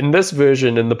 She in this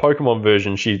version, in the Pokemon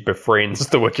version, she befriends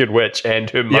the Wicked Witch and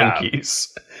her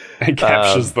monkeys. And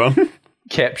captures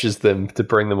them to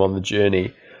bring them on the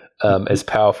journey as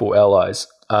powerful allies.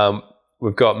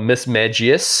 We've got Miss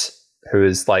Magius, who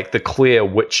is like the clear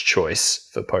witch choice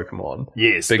for Pokemon.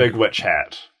 Yes, big witch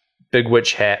hat. Big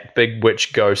witch hat, big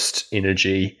witch ghost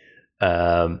energy.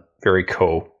 Very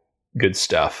cool. Good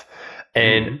stuff.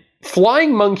 And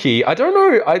Flying Monkey, I don't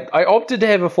know. I opted to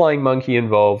have a Flying Monkey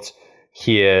involved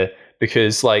here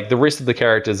because like the rest of the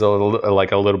characters are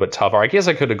like a little bit tougher. I guess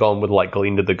I could have gone with like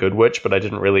Glenda the Good Witch, but I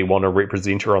didn't really want to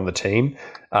represent her on the team.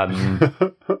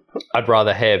 I'd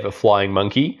rather have a Flying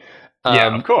Monkey.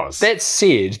 Yeah, of course. That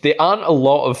said, there aren't a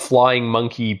lot of flying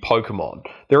monkey Pokemon.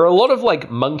 There are a lot of like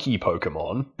monkey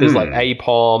Pokemon. There's like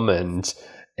Apom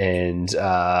and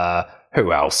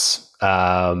who else?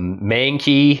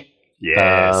 Mankey.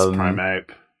 Yes,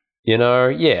 Primeape. You know,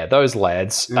 yeah, those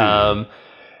lads. But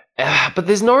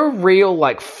there's no real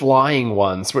like flying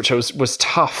ones, which was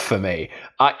tough for me.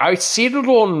 I settled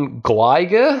on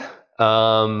Gligar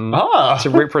to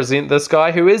represent this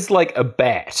guy who is like a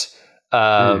bat.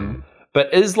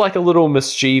 But is like a little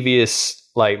mischievous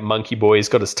like monkey boy. He's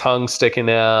got his tongue sticking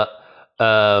out.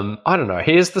 I don't know.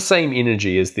 He has the same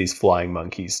energy as these flying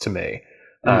monkeys to me.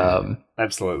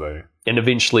 Absolutely. And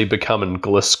eventually becoming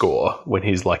Gliscor when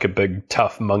he's like a big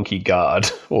tough monkey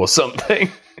guard or something.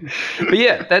 But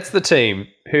yeah, that's the team.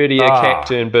 Herdia,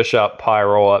 Cacturn, Bisharp,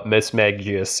 Pyroar, Miss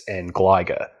Magius, and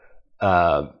Gligar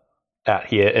out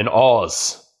here in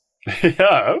Oz.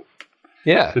 Yeah.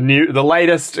 Yeah. The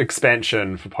latest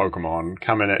expansion for Pokemon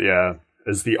coming at you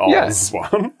is the Oz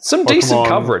one. Some decent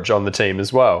coverage on the team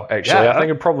as well, actually. Yeah. I think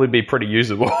it'd probably be pretty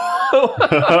usable.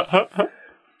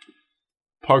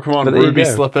 Pokemon Ruby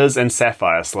Slippers and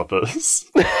Sapphire Slippers.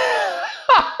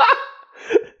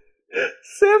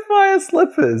 Sapphire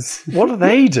Slippers. What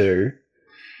do?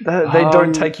 They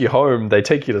don't take you home. They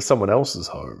take you to someone else's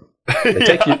home. They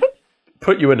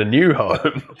put you in a new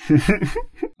home.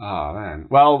 Oh, man.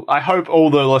 Well, I hope all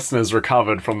the listeners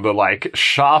recovered from the, like,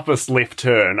 sharpest left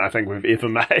turn I think we've ever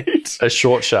made. A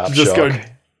short, sharp Just shock. go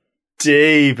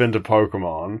deep into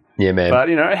Pokemon. Yeah, man. But,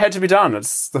 you know, it had to be done.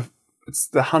 It's the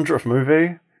 100th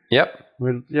movie. Yep.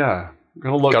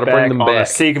 Gotta look Gotta back bring them on back. a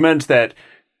segment that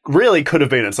really could have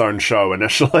been its own show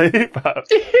initially, but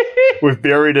we've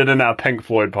buried it in our Pink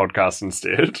Floyd podcast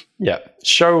instead. Yeah.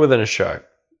 Show within a show.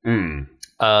 Mm.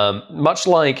 Much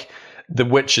like the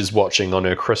witch is watching on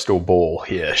her crystal ball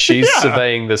here. She's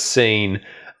surveying the scene,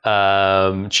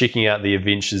 checking out the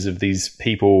adventures of these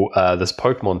people, this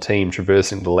Pokemon team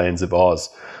traversing the lands of Oz.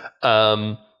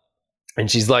 And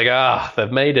she's like,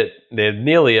 they've made it. They're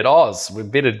nearly at Oz. We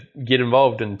better get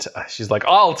involved. And she's like,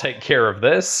 I'll take care of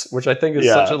this, which I think is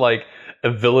such a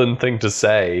villain thing to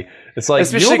say. It's like,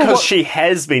 especially because she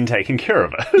has been taking care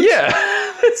of it. Yeah.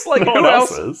 It's like, no who one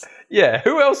else is? Yeah,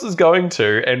 who else is going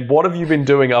to? And what have you been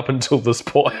doing up until this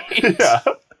point? Yeah.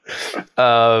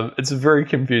 It's a very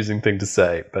confusing thing to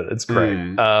say, but it's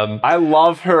great. I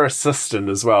love her assistant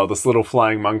as well. This little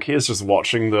flying monkey is just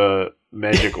watching the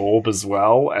magic orb as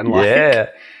well. And like,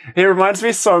 it reminds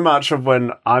me so much of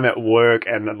when I'm at work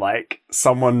and like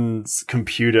someone's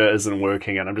computer isn't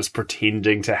working and I'm just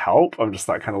pretending to help. I'm just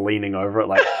like kind of leaning over it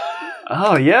like,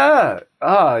 oh yeah,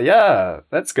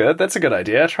 that's good. That's a good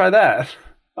idea. Try that.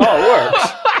 Oh, it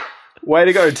worked. Way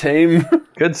to go, team.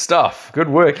 Good stuff. Good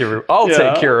work, everyone. I'll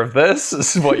take care of this,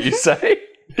 is what you say.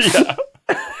 Yeah.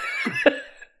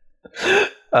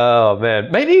 Oh,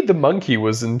 man. Maybe the monkey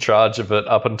was in charge of it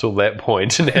up until that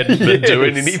point and hadn't been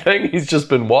doing anything. He's just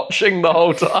been watching the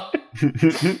whole time.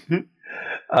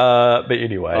 But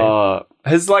anyway.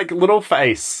 His like little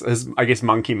face, his I guess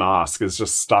monkey mask is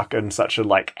just stuck in such a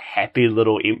like happy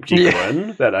little empty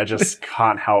grin that I just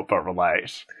can't help but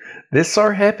relate. They're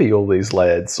so happy, all these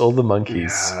lads, all the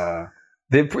monkeys. Yeah.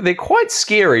 They're quite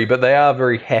scary, but they are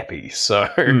very happy. So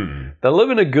they're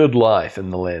living a good life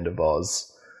in the land of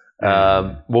Oz.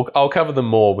 I'll cover them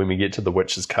more when we get to the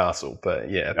witch's castle. But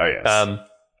yeah. Oh,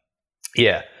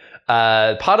 yes.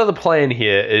 Part of the plan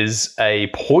here is a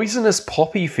poisonous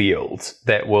poppy field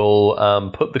that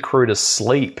will put the crew to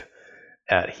sleep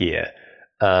out here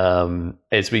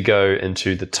as we go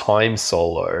into the time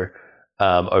solo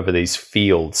over these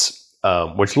fields,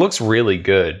 which looks really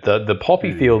good. The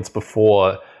poppy fields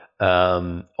before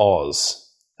Oz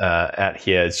out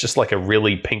here, it's just like a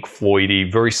really Pink Floyd-y,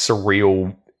 very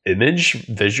surreal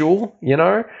visual, you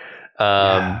know?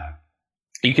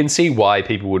 You can see why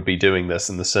people would be doing this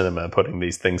in the cinema, putting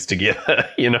these things together,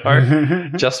 you know,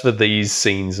 just for these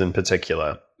scenes in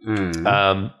particular.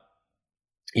 They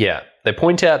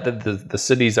point out that the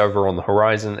city's over on the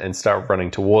horizon and start running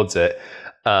towards it.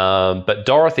 But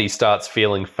Dorothy starts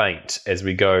feeling faint as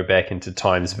we go back into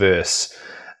Time's verse.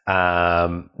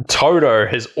 Toto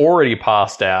has already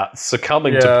passed out,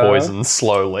 succumbing to poison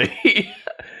slowly.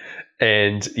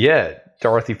 And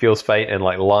Dorothy feels faint and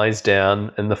like lies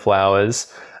down in the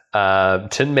flowers.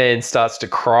 Tin Man starts to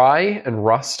cry and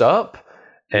rust up.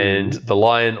 And the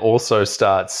lion also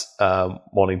starts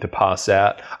wanting to pass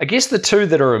out. I guess the two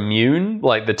that are immune,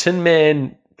 like the Tin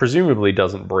Man presumably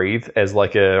doesn't breathe as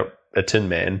like a Tin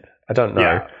Man. I don't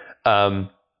know. And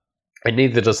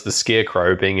neither does the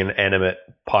Scarecrow, being an animate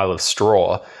pile of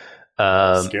straw.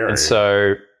 And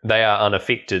so they are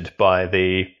unaffected by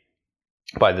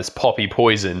this poppy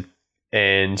poison.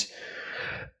 And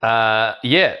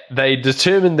they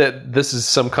determine that this is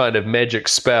some kind of magic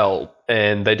spell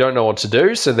and they don't know what to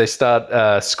do, so they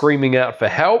start screaming out for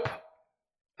help,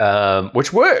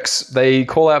 which works. They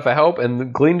call out for help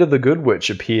and Glinda the Good Witch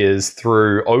appears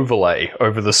through overlay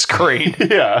over the screen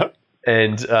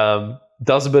and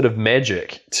does a bit of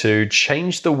magic to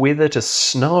change the weather to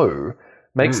snow,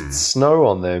 makes it snow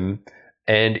on them.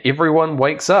 And everyone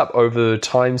wakes up over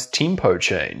Time's tempo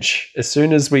change. As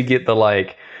soon as we get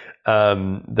the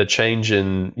change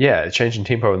in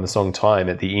tempo in the song Time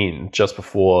at the end, just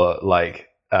before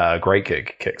Great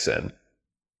Gig kicks in,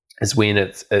 is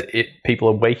when people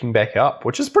are waking back up,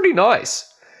 which is pretty nice.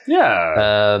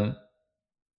 The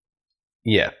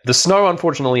snow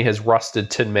unfortunately has rusted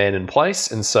Tin Man in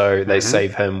place, and so they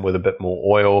save him with a bit more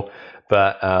oil.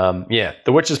 But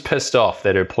the witch is pissed off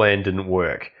that her plan didn't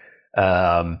work.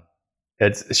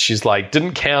 She's like,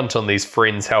 didn't count on these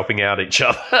friends helping out each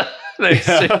other. They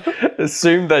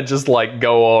assume they'd just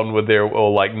go on with their,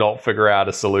 or not figure out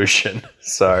a solution.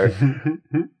 So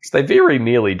they very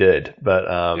nearly did, but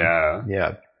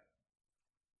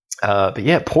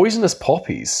poisonous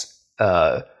poppies,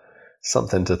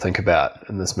 something to think about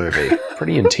in this movie.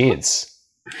 Pretty intense.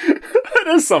 It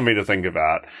is something to think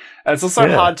about. And it's also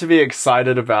hard to be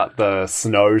excited about the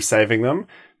snow saving them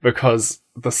because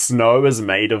the snow is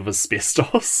made of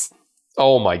asbestos.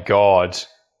 Oh my god.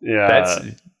 Yeah.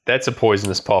 That's a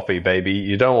poisonous poppy, baby.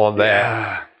 You don't want that.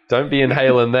 Yeah. Don't be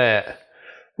inhaling that.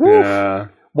 Woof. Yeah.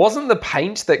 Wasn't the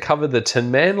paint that covered the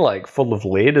Tin Man like full of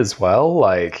lead as well?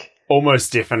 Like,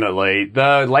 almost definitely.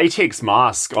 The latex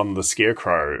mask on the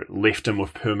Scarecrow left him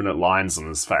with permanent lines on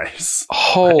his face.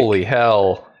 Holy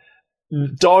hell.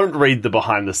 Don't read the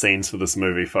behind the scenes for this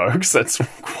movie, folks. That's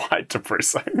quite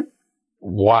depressing.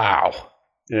 Wow.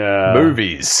 Yeah.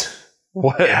 Movies.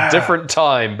 What a different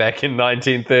time back in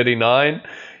 1939.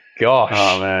 Gosh.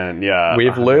 Oh, man. Yeah.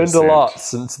 We've 100%. learned a lot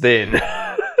since then.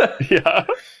 Yeah.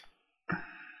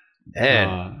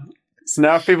 Man. So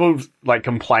now if people like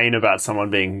complain about someone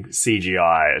being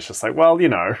CGI, it's just like, well, you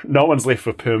know, no one's left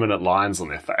with permanent lines on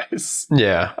their face.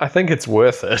 Yeah, I think it's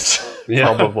worth it.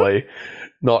 Yeah. Probably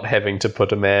not having to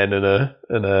put a man in a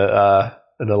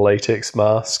latex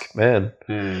mask. Man,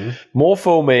 more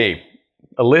for me.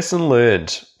 A lesson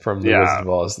learned from the Wizard of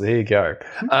Oz. There you go.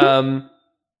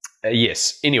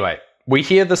 Yes. Anyway, we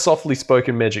hear the softly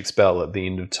spoken magic spell at the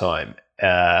end of time.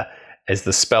 As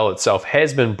the spell itself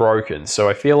has been broken. So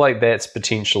I feel like that's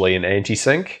potentially an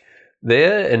anti-sync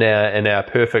there in our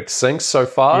perfect sync so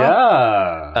far.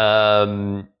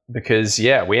 Yeah. Because,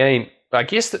 we ain't... I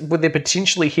guess they're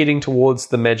potentially heading towards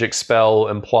the magic spell,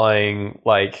 implying,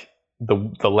 like,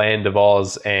 the land of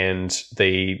Oz and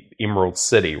the Emerald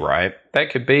City, right?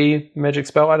 That could be magic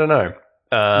spell. I don't know.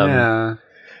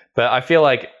 But I feel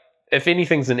like if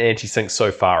anything's an anti-sync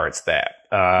so far, it's that.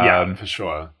 Yeah, for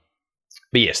sure.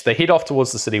 But yes, they head off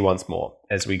towards the city once more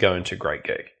as we go into Great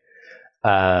Gig.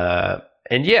 The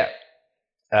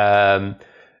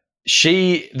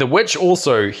witch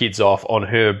also heads off on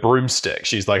her broomstick.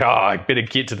 She's like, I better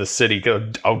get to the city.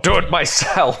 I'll do it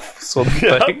myself, sort of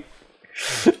thing.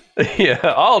 Yeah,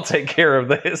 I'll take care of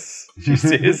this, she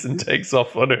says, and takes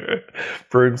off on her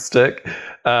broomstick.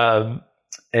 The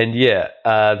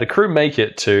crew make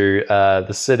it to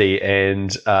the city,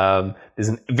 and there's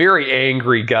a very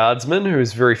angry guardsman who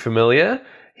is very familiar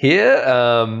here.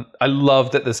 I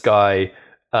love that this guy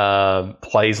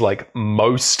plays like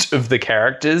most of the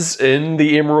characters in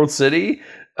the Emerald City.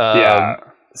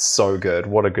 So good.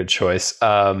 What a good choice.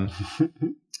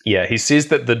 He says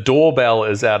that the doorbell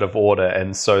is out of order,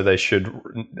 and so they should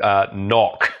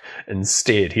knock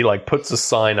instead. He like puts a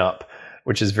sign up,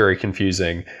 which is very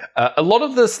confusing. A lot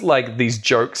of this, like these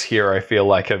jokes here, I feel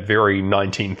like are very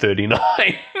 1939.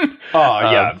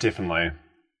 Definitely.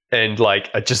 And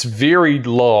like are just very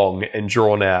long and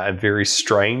drawn out and very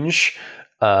strange.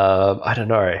 I don't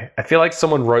know. I feel like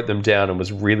someone wrote them down and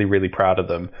was really, really proud of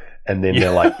them. And then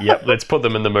they're like, yep, let's put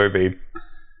them in the movie.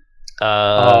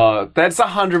 That's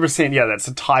 100%. Yeah, that's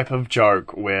a type of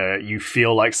joke where you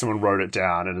feel like someone wrote it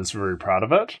down and is very proud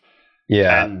of it.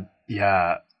 Yeah. And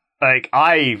like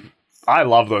I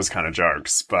love those kind of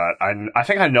jokes, but I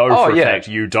think I know for a fact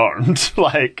you don't.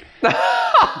 Like,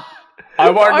 I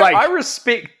won't I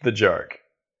respect the joke.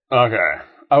 Okay,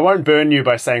 I won't burn you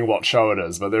by saying what show it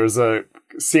is, but there is a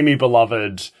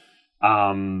semi-beloved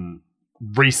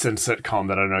recent sitcom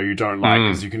that I know you don't like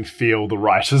because you can feel the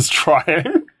writers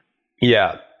trying.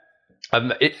 Yeah.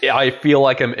 I feel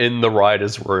like I'm in the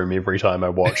writer's room every time I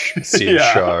watch said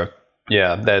show.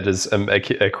 Yeah, that is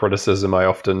a criticism I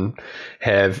often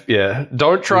have. Yeah,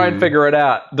 don't try and figure it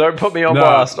out. Don't put me on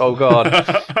blast. Oh, God.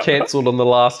 Cancelled on the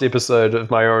last episode of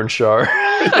my own show.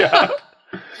 Yeah.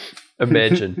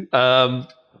 Imagine.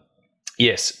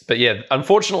 Yes, but yeah,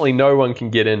 unfortunately, no one can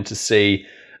get in to see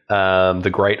the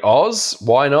Great Oz.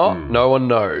 Why not? No one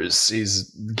knows.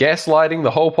 He's gaslighting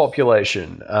the whole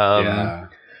population. But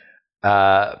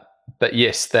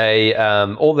yes,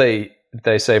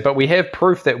 they say, but we have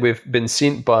proof that we've been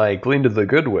sent by Glenda the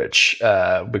Good Witch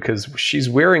because she's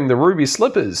wearing the ruby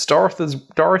slippers.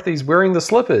 Dorothy's wearing the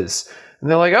slippers.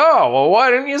 And they're like, oh, well, why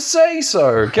didn't you say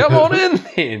so? Come on in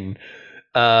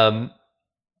then.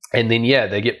 And then,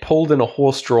 they get pulled in a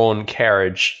horse-drawn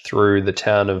carriage through the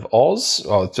town of Oz,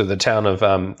 or to the town of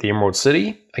the Emerald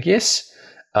City, I guess,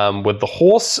 with the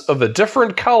horse of a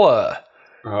different color.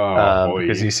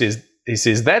 Because he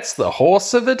says, that's the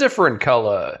horse of a different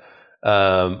color.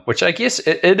 Which I guess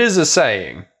it is a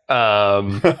saying. No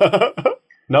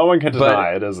one can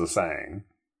deny it is a saying.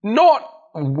 Not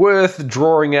worth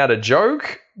drawing out a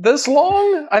joke this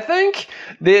long, I think.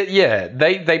 They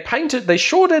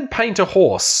sure did paint a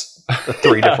horse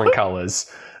three different colors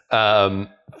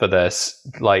for this.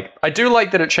 Like, I do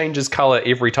like that it changes color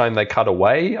every time they cut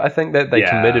away. I think that they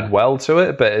committed well to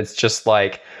it, but it's just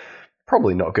like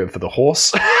probably not good for the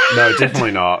horse. No,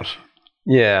 definitely not.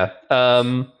 Yeah.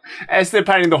 As they're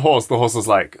painting the horse is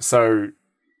like, so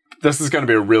this is going to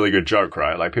be a really good joke,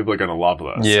 right? Like, people are going to love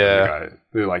this. Yeah.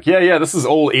 They're like, yeah, this is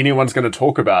all anyone's going to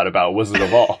talk about Wizard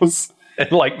of Oz.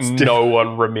 And, like, no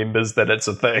one remembers that it's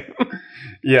a thing.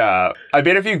 Yeah. I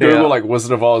bet if you Google, like,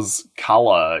 Wizard of Oz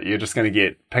colour, you're just going to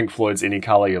get Pink Floyd's Any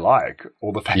Colour You Like.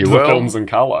 All the films in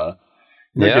colour.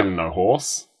 You're getting no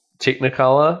horse.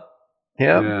 Technicolor.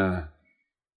 Yeah.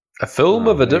 A film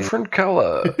of a different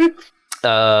colour.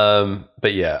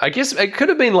 But yeah, I guess it could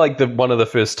have been like one of the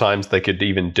first times they could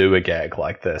even do a gag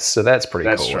like this. So that's pretty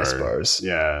cool, true. I suppose.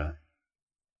 Yeah.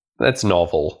 That's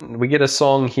novel. We get a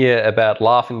song here about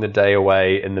laughing the day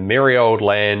away in the merry old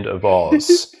land of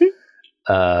Oz.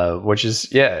 Which is,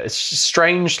 it's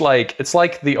strange. Like, it's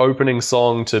like the opening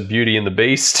song to Beauty and the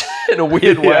Beast in a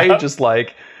weird way. Just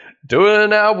like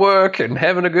doing our work and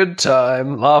having a good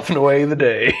time, laughing away the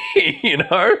day, you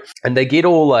know? And they get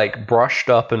all like brushed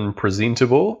up and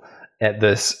presentable at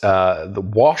this,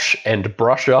 the Wash and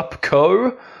Brush Up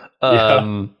Co.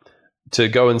 To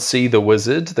go and see the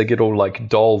wizard. They get all like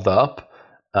dolled up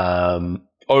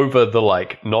over the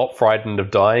like not frightened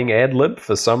of dying ad lib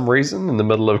for some reason in the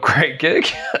middle of Great Gig.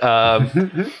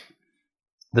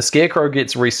 The Scarecrow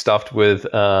gets restuffed with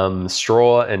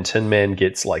straw, and Tin Man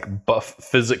gets like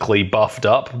physically buffed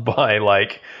up by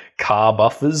like car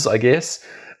buffers, I guess.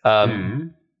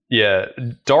 Yeah,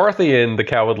 Dorothy and the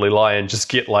Cowardly Lion just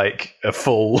get like a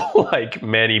full like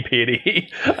mani-pedi,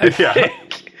 I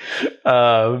think.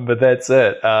 But that's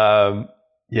it.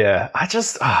 Yeah,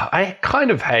 I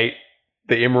kind of hate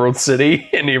the Emerald City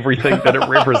and everything that it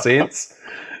represents.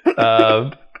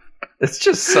 It's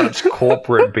just such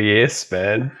corporate BS,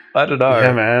 man. I don't know.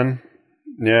 Yeah, man.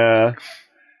 Yeah.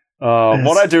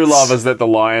 What I do love is that the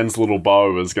lion's little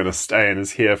bow is going to stay in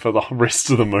his hair for the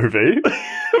rest of the movie.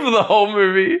 For the whole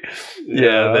movie.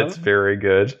 Yeah, that's very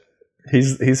good.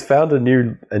 He's found a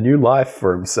new life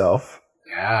for himself.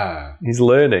 Yeah. He's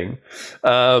learning.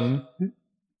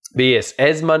 But yes,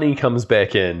 as money comes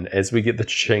back in, as we get the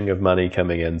ching of money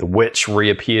coming in, the witch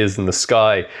reappears in the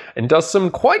sky and does some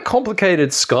quite complicated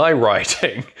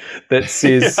skywriting that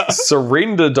says,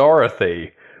 surrender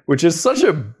Dorothy, which is such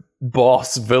a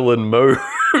boss villain move.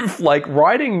 Like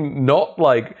writing not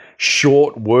like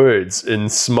short words in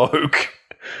smoke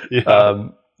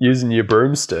using your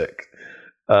broomstick.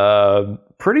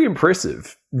 Pretty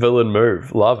impressive villain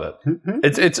move. Love it.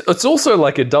 It's also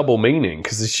like a double meaning,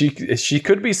 because she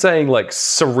could be saying like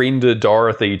surrender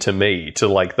Dorothy to me, to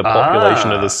like the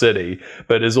population of the city,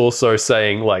 but is also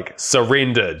saying like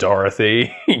surrender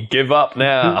Dorothy, give up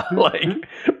now. Like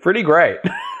pretty great.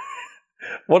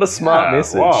 What a smart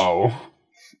message. Wow.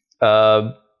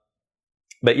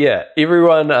 But yeah,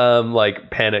 everyone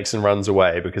like panics and runs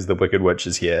away because the Wicked Witch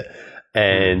is here.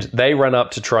 And they run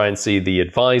up to try and see the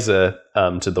advisor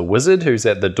to the wizard, who's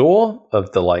at the door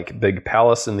of the like big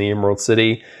palace in the Emerald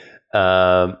City,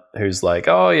 who's like,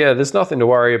 oh yeah, there's nothing to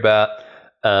worry about.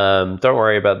 Don't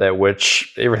worry about that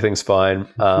witch. Everything's fine.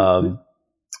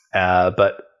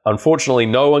 But unfortunately,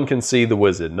 no one can see the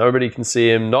wizard. Nobody can see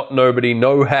him. Not nobody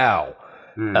know how.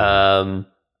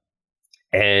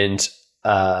 And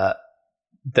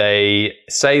they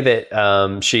say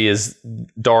that she is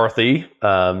Dorothy,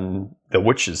 the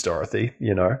witch is Dorothy,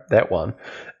 you know, that one.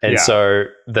 And so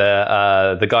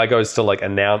the guy goes to like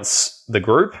announce the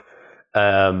group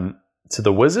to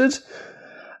the wizard.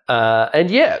 And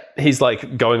yeah, he's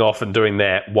like going off and doing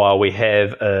that while we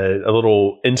have a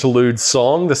little interlude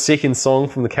song, the second song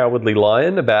from the Cowardly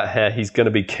Lion, about how he's going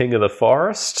to be king of the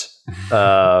forest.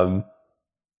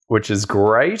 Which is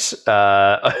great.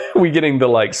 We're getting the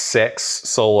like sax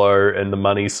solo and the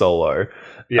money solo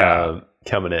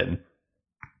coming in.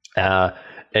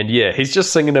 And yeah, he's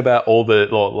just singing about all the,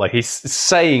 like he's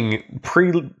saying,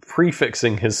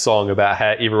 prefixing his song about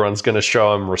how everyone's going to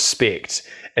show him respect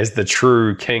as the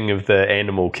true king of the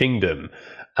animal kingdom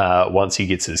once he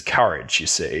gets his courage, you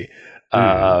see.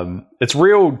 It's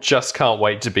real just can't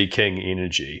wait to be king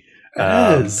energy.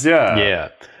 It is, Yeah.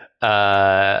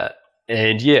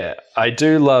 And yeah, I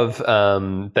do love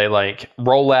they like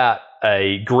roll out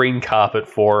a green carpet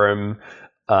for him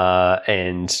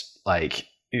and like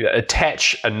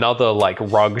attach another like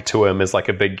rug to him as like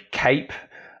a big cape,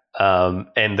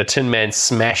 and the Tin Man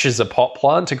smashes a pot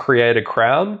plant to create a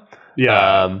crown.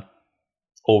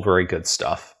 All very good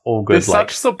stuff. All good. They're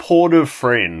such supportive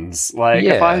friends. Like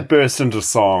if I burst into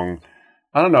song,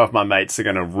 I don't know if my mates are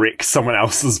going to wreck someone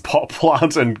else's pot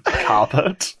plant and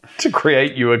carpet to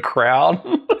create you a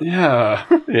crown. Yeah.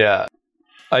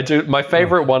 I do. My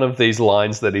favorite one of these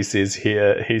lines that he says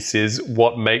here, he says,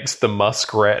 "What makes the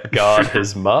muskrat guard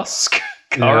his musk?"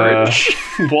 courage.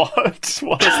 What?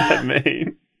 What does that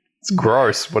mean? It's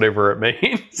gross, whatever it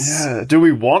means. Yeah. Do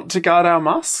we want to guard our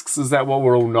musks? Is that what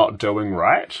we're all not doing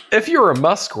right? If you're a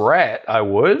muskrat, I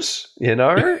would. It's in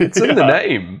the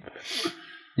name.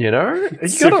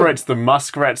 It separates the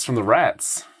muskrats from the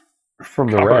rats. From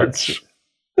the rats.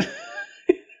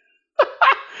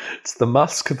 It's the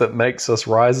musk that makes us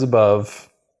rise above.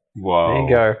 Whoa. There you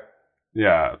go.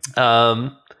 Yeah.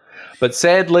 But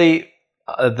sadly,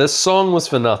 this song was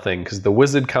for nothing because the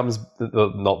wizard comes...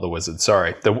 not the wizard,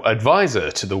 sorry. The advisor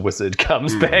to the wizard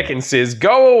comes back and says,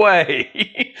 go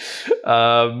away!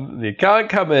 You can't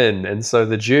come in. And so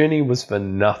the journey was for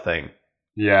nothing.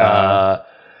 Yeah.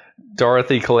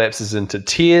 Dorothy collapses into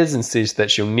tears and says that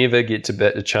she'll never get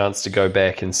a chance to go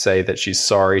back and say that she's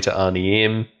sorry to Auntie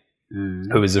M,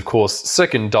 who is, of course,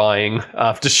 sick and dying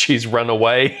after she's run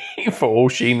away, for all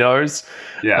she knows.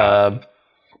 Yeah.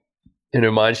 In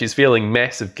her mind, she's feeling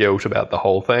massive guilt about the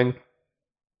whole thing.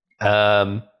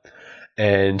 And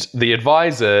the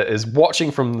advisor is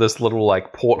watching from this little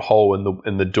porthole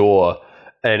in the door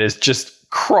and is just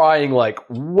crying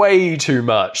way too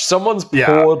much. Someone's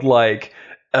poured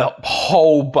a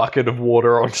whole bucket of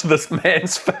water onto this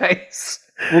man's face.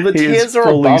 Well, the tears are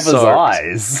above his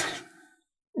eyes.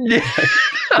 Yeah.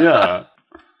 Yeah.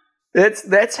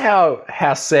 That's how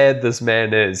sad this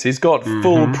man is. He's got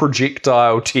full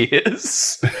projectile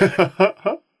tears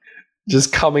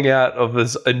just coming out of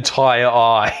his entire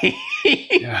eye.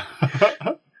 Yeah.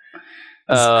 He's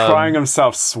crying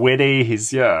himself sweaty.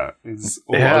 He's all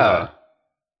over.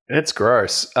 It's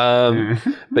gross.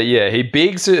 But yeah, he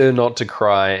begs her not to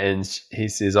cry and he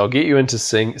says, I'll get you in to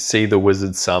see the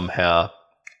wizard somehow.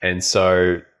 And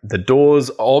so the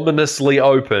doors ominously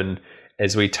open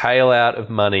as we tail out of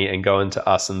money and go into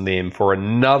Us and Them for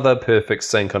another perfect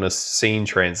sync on a scene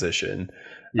transition.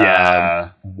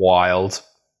 Yeah. Wild.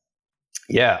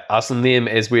 Yeah, Us and Them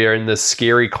as we are in this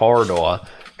scary corridor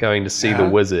going to see the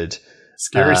wizard.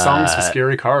 Scary songs for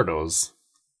scary corridors.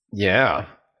 Yeah.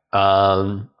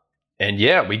 And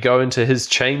yeah, we go into his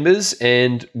chambers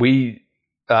and we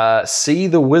see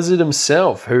the wizard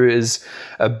himself, who is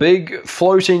a big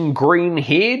floating green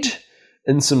head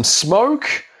in some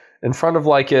smoke in front of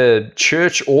a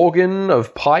church organ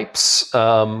of pipes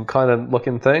kind of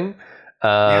looking thing.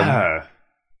 And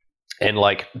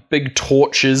big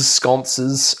torches,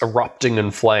 sconces erupting in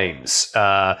flames.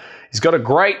 He's got a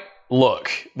great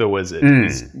look, the wizard.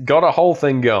 He's got a whole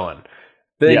thing going.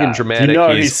 Big and dramatic.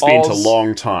 He's spent a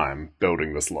long time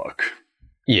building this look.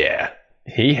 Yeah,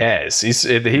 he has.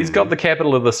 He's got the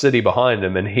capital of the city behind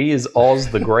him, and he is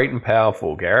Oz the Great and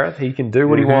Powerful, Gareth. He can do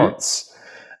what he wants.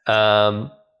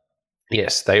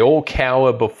 Yes, they all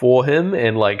cower before him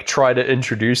and try to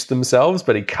introduce themselves,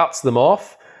 but he cuts them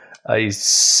off. He's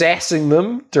sassing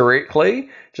them directly,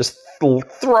 just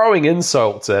throwing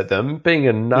insults at them, being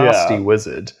a nasty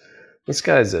wizard. This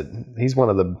guy's he's one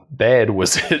of the bad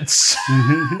wizards,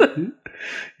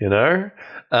 But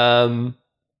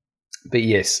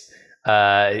yes,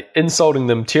 insulting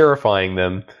them, terrifying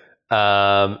them,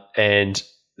 and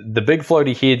the big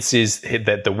floaty head says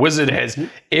that the wizard has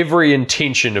every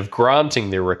intention of granting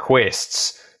their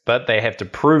requests, but they have to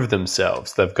prove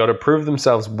themselves. They've got to prove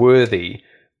themselves worthy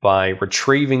by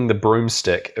retrieving the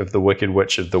broomstick of the Wicked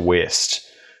Witch of the West.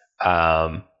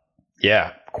 Quite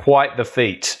the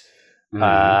feat.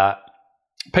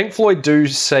 Pink Floyd do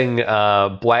sing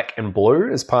Black and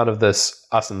Blue as part of this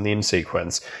Us and Them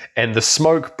sequence, and the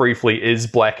smoke briefly is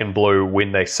black and blue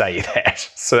when they say that,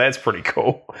 so that's pretty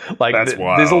cool. That's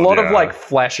wild, there's a lot of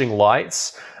flashing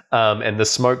lights, and the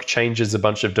smoke changes a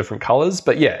bunch of different colors,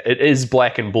 but yeah, it is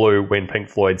black and blue when Pink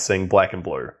Floyd sing Black and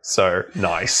Blue, so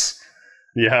nice.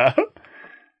 Yeah.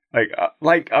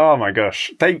 Oh my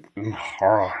gosh.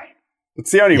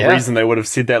 It's the only reason they would have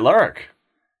said that lyric.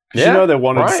 Yeah, they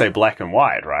wanted to say black and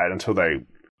white, right? Until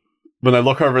when they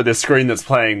look over at their screen that's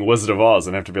playing Wizard of Oz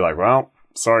and have to be like, well,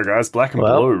 sorry guys, black and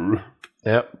blue.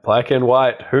 Yep, black and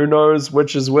white. Who knows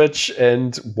which is which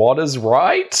and what is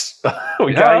right?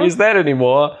 We can't use that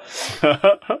anymore.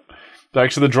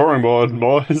 Back to the drawing board,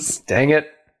 boys. Dang it.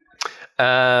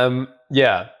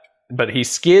 But he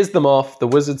scares them off. The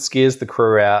wizard scares the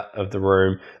crew out of the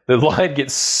room. The lion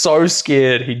gets so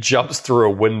scared he jumps through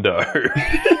a window.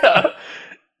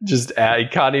 Just out. He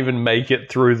can't even make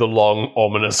it through the long,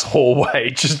 ominous hallway.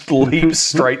 Just leaps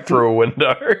straight through a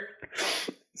window.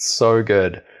 So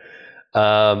good.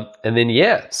 And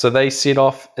then, so they set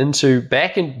off into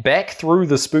back through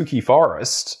the spooky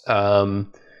forest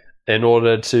in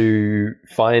order to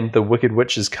find the Wicked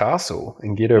Witch's castle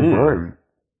and get her broom.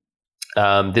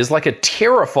 There's a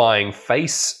terrifying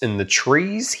face in the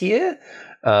trees here.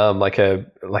 like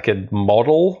a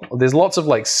model. There's lots of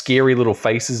like scary little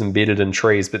faces embedded in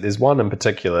trees, but there's one in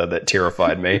particular that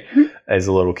terrified me as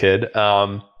a little kid.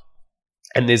 And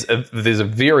there's a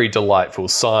very delightful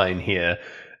sign here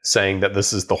saying that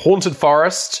this is the haunted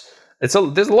forest. There's a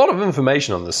lot of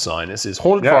information on this sign. It says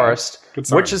haunted forest,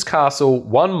 witch's castle,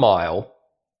 1 mile,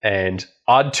 and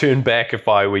I'd turn back if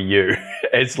I were you.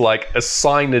 It's like a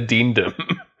sign addendum,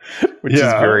 which is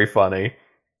very funny.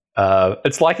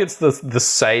 It's like it's the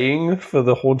saying for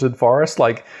the haunted forest.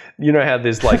 Like, you know how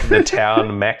there's like the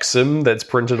town maxim that's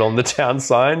printed on the town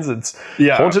signs? It's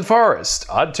haunted forest.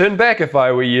 I'd turn back if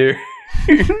I were you.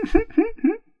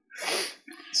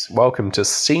 Welcome to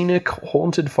scenic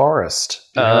haunted forest.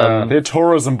 Their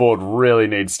tourism board really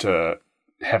needs to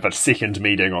have a second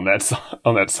meeting on that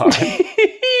side.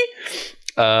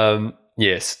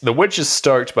 Yes, the witch is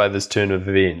stoked by this turn of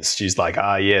events. She's like,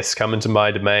 yes, come into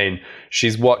my domain.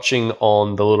 She's watching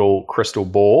on the little crystal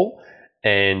ball,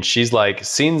 and she's like,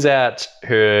 sends out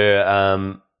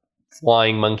her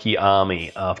flying monkey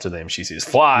army after them. She says,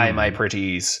 fly, my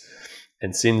pretties,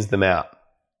 and sends them out.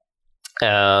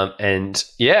 And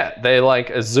they like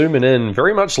are zooming in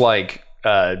very much like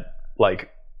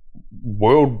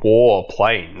World War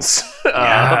planes.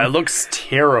 It looks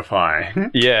terrifying.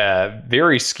 Yeah,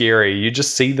 very scary. You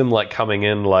just see them like coming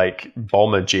in like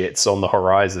bomber jets on the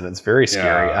horizon. It's very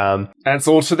scary. And it's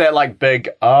also that like big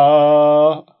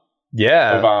of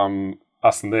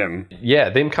us and them. Yeah,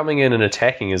 them coming in and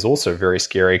attacking is also very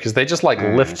scary because they just like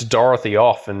lift Dorothy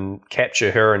off and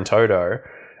capture her and Toto.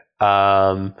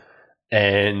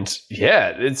 And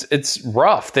yeah, it's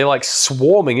rough. They're like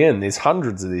swarming in. There's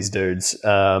hundreds of these dudes.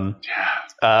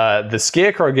 The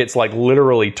Scarecrow gets like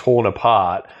literally torn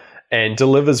apart and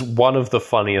delivers one of the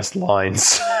funniest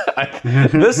lines.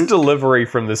 This delivery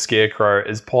from the Scarecrow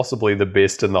is possibly the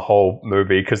best in the whole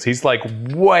movie because he's like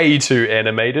way too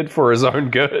animated for his own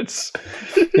goods.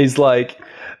 He's like,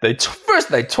 first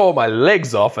they tore my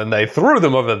legs off and they threw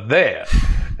them over there.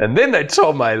 And then they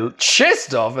tore my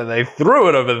chest off and they threw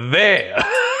it over there.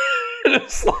 And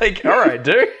it's like, all right,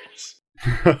 dude.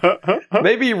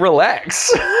 Maybe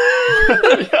relax.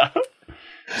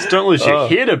 Just don't lose your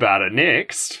head about it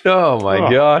next. Oh my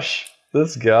gosh.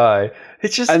 This guy.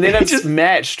 It's just, and then it's just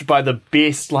matched by the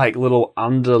best like little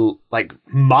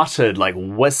muttered, like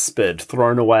whispered,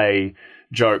 thrown away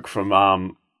joke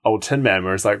from old Tin Man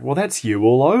where it's like, well, that's you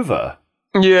all over.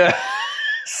 Yeah.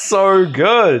 So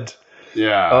good.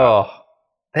 Yeah. Oh,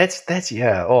 that's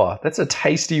a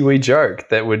tasty wee joke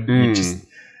that would just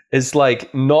is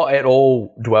like not at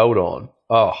all dwelled on.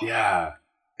 Oh, yeah,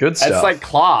 good stuff. It's like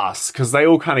class because they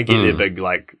all kind of get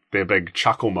their big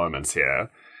chuckle moments here,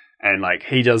 and like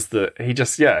he was.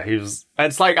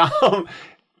 It's like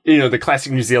the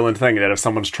classic New Zealand thing that if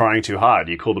someone's trying too hard,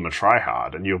 you call them a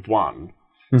tryhard, and you've won.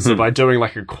 Mm-hmm. So by doing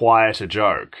like a quieter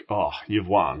joke, you've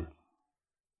won.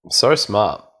 So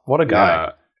smart. What a guy.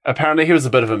 Yeah. Apparently he was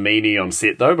a bit of a meanie on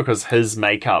set, though, because his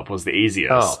makeup was the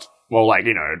easiest. Oh. Well, like,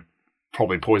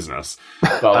 probably poisonous.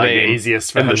 But, the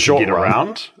easiest for him to get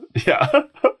around. Yeah.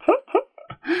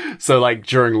 So, like,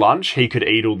 during lunch, he could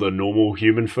eat all the normal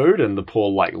human food, and the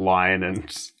poor, like, lion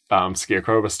and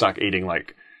Scarecrow were stuck eating,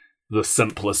 like, the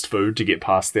simplest food to get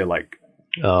past their, like,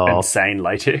 insane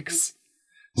latex.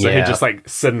 So he'd just, like,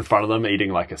 sit in front of them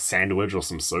eating, like, a sandwich or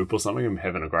some soup or something and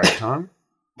having a great time.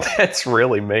 That's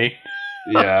really mean.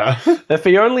 Yeah. If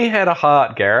he only had a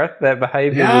heart, Gareth, that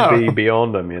behaviour would be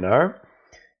beyond him,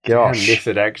 Gosh.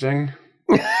 Method acting.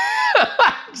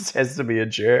 Just has to be a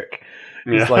jerk.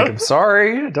 He's like, I'm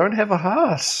sorry, I don't have a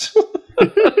heart.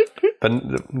 But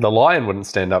the lion wouldn't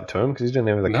stand up to him because he didn't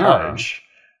have the courage.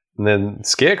 And then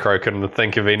Scarecrow couldn't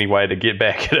think of any way to get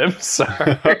back at him. So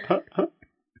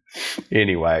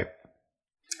anyway.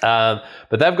 But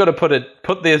they've got to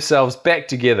put themselves back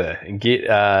together and get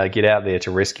out there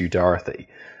to rescue Dorothy.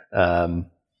 And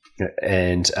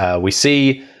we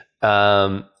see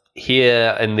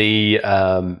here in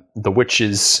the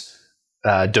witch's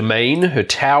domain, her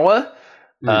tower,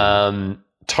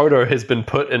 Toto has been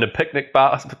put in a picnic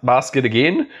basket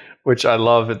again, which I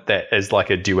love that as like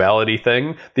a duality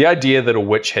thing. The idea that a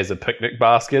witch has a picnic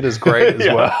basket is great as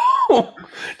well.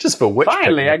 Just for witch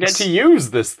Finally, picnics. I get to use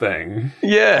this thing.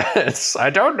 Yes, I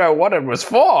don't know what it was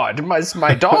for. It's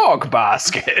my dog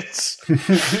basket.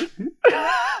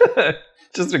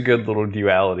 Just a good little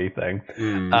duality thing.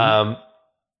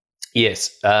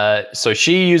 Yes, so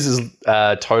she uses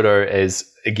Toto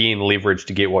as, again, leverage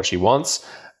to get what she wants.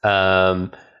 She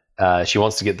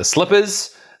wants to get the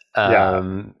slippers,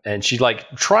 and she like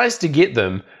tries to get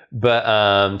them,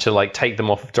 but to like take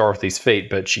them off of Dorothy's feet,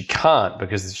 but she can't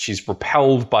because she's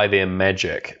repelled by their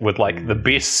magic with like the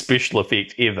best special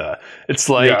effect ever. It's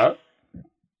like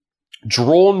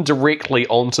drawn directly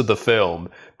onto the film,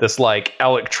 this like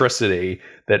electricity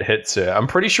that hits her. I'm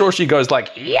pretty sure she goes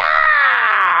like,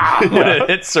 when it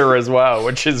hits her as well,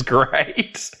 which is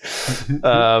great.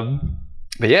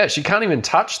 But yeah, she can't even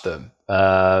touch them.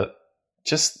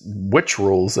 Just witch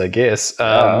rules, I guess.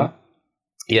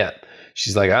 Yeah.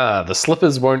 She's like, the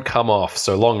slippers won't come off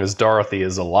so long as Dorothy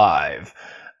is alive.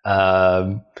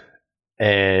 And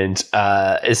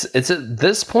it's at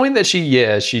this point that she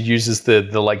uses the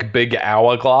like big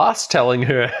hourglass telling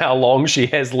her how long she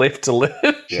has left to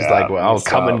live. She's like, well, I'll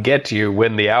come and get you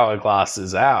when the hourglass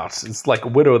is out. It's like a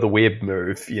Widow of the Web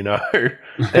move, you know,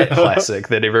 that classic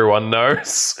that everyone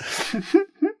knows.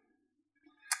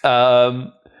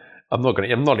 I'm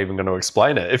not even going to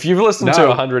explain it. If you've listened to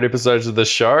 100 episodes of the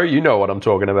show, you know what I'm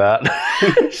talking about.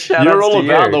 You're all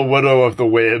about the Widow of the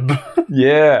Web.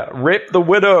 Yeah, rep the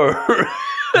widow.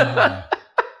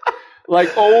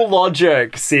 Like, all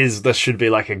logic says this should be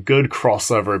like a good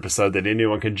crossover episode that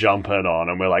anyone can jump in on,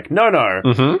 and we're like,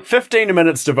 no. 15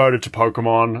 minutes devoted to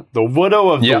Pokemon, the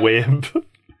Widow of the Web.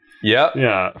 Yep.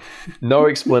 Yeah. No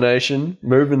explanation.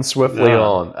 Moving swiftly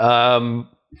on.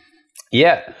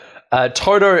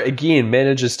 Toto, again,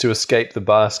 manages to escape the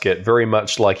basket, very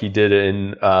much like he did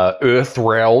in Earth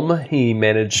Realm. He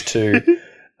managed to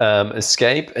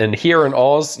escape. And here in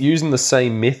Oz, using the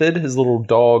same method, his little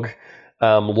dog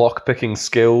lock-picking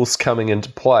skills coming into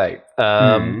play.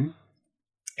 And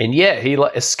he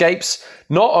escapes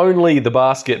not only the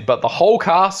basket, but the whole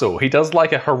castle. He does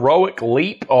like a heroic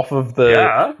leap off of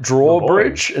the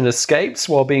drawbridge and escapes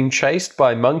while being chased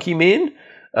by monkey men.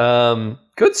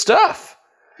 Good stuff.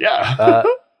 Yeah.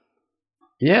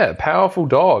 Powerful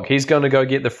dog. He's going to go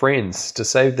get the friends to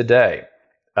save the day.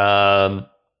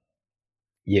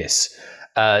 Yes.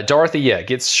 Dorothy,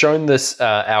 gets shown this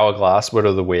hourglass, Widow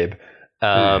of the Web,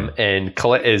 and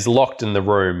is locked in the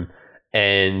room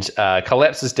and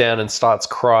collapses down and starts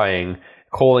crying,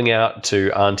 calling out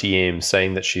to Auntie M,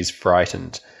 saying that she's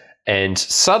frightened. And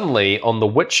suddenly, on the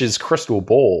witch's crystal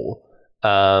ball,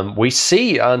 we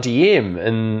see Auntie M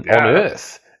on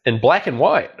Earth. In black and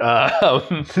white,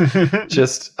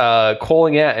 just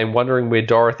calling out and wondering where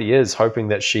Dorothy is, hoping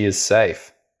that she is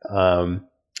safe.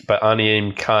 But Auntie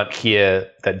M can't hear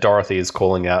that Dorothy is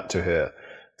calling out to her.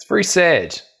 It's very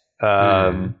sad.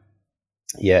 Again,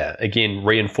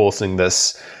 reinforcing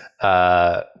this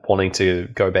wanting to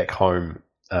go back home,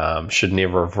 should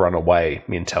never have run away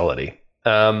mentality.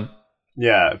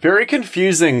 Very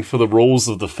confusing for the rules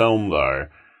of the film, though.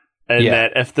 And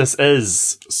that if this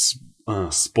is...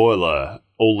 spoiler,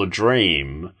 all a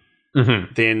dream,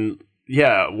 then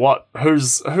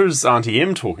who's Auntie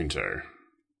M talking to?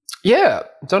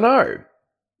 Don't know.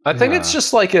 I think it's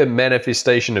just like a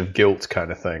manifestation of guilt kind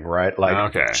of thing, right?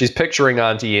 Like she's picturing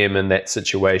Auntie M in that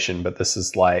situation, but this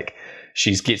is like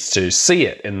she gets to see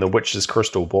it in the witch's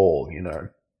crystal ball, you know.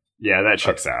 Yeah, that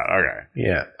checks out. Okay.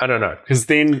 Yeah, I don't know. Because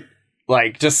then,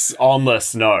 like, just on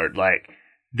this note, like,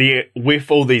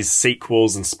 with all these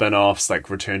sequels and spin-offs like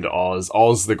Return to Oz,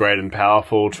 Oz the Great and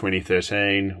Powerful,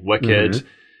 2013, Wicked,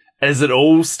 is it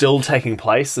all still taking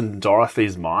place in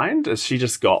Dorothy's mind? Has she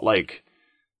just got like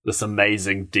this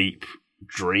amazing deep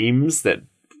dreams that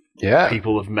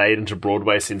people have made into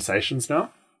Broadway sensations now?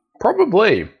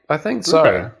 Probably. I think so.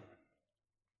 Okay.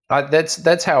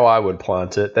 That's how I would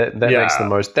plant it. That makes the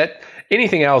most...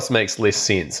 anything else makes less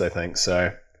sense, I think,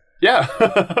 so... Yeah,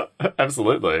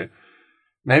 absolutely.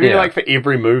 Maybe like for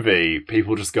every movie,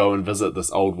 people just go and visit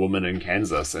this old woman in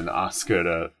Kansas and ask her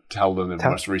to tell them their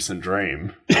most recent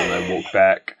dream. And they walk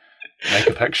back, make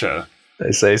a picture.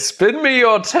 They say, "Spin me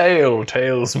your tale,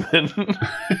 talesman."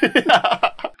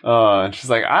 And she's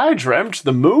like, "I dreamt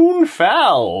the moon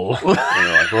fell." And you're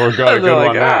like, "Oh, got a good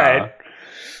one now."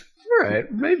 All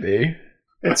right, maybe.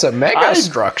 It's a mega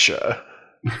structure.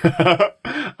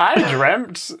 I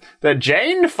dreamt that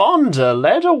Jane Fonda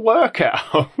led a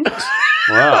workout.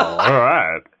 Wow, all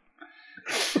right.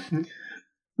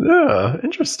 Yeah,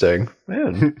 interesting,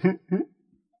 man.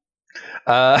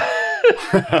 I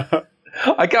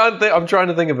can't think. I'm trying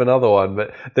to think of another one,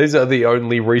 but these are the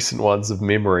only recent ones of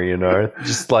memory. You know,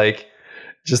 just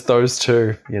those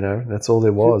two. You know, that's all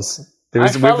there was.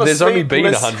 There's only been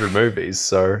 100 movies,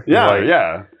 so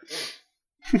yeah.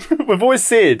 We've always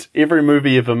said every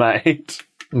movie ever made.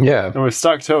 Yeah, and we've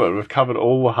stuck to it. We've covered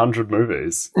all 100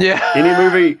 movies. Yeah,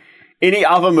 any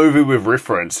other movie we've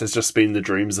referenced has just been the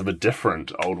dreams of a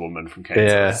different old woman from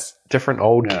Kansas. Yeah, different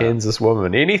old Kansas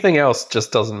woman. Anything else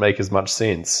just doesn't make as much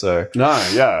sense. So no,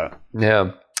 yeah.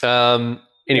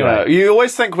 Anyway. You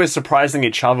always think we're surprising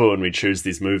each other when we choose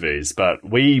these movies, but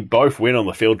we both went on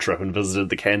the field trip and visited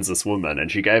the Kansas woman,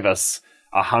 and she gave us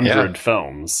 100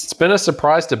 films. It's been a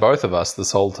surprise to both of us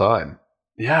this whole time.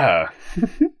 Yeah.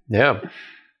 Yeah.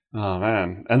 Oh,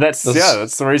 man. And that's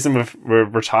the reason we're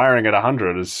retiring at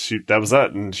 100, is that was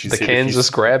it. And she the said Kansas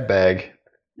grab bag.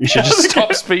 You should just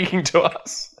stop speaking to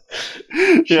us.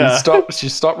 She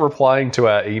stopped replying to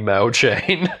our email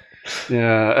chain.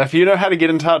 Yeah, if you know how to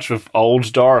get in touch with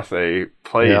old Dorothy,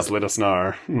 please let us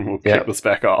know. We'll kick this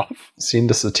back off. Send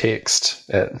us a text.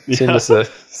 Send us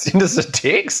a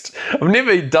text. I've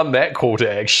never done that call to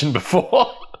action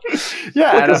before.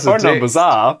 Yeah, and our phone numbers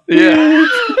are. Yeah.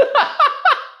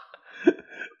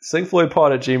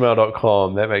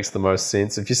 Syncfloydpod@gmail.com. That makes the most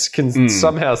sense. If you can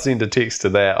somehow send a text to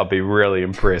that, I'll be really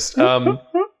impressed.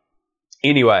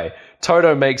 Anyway,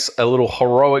 Toto makes a little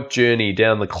heroic journey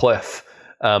down the cliff.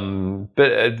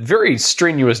 But a very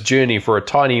strenuous journey for a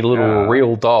tiny little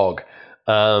real dog,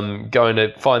 going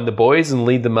to find the boys and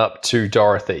lead them up to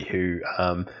Dorothy, who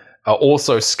are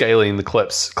also scaling the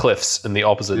cliffs in the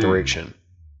opposite direction.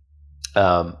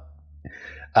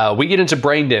 We get into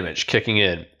brain damage kicking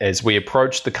in as we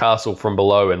approach the castle from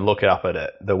below and look up at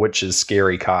it, the witch's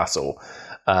scary castle.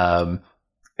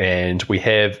 And we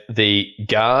have the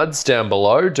guards down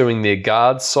below doing their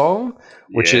guard song,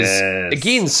 which is,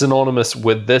 again, synonymous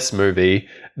with this movie,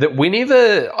 that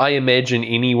whenever I imagine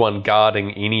anyone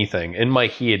guarding anything, in my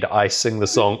head, I sing the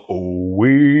song, oh,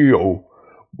 we, oh,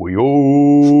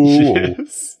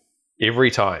 Yes. every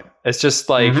time. It's just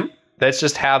like, that's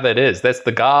just how that is. That's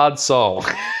the guard song,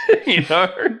 you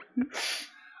know?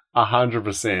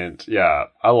 100%. Yeah,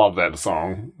 I love that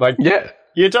song. Like, Yeah.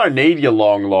 You don't need your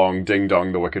long, long ding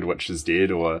dong, the wicked witch is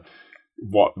dead, or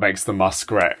what makes the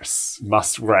muskrat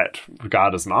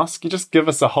regard as musk. You just give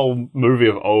us a whole movie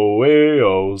of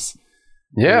oh-wee-ohs.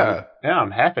 Yeah. Yeah,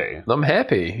 I'm happy. I'm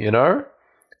happy, you know?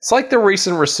 It's like the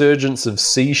recent resurgence of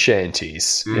sea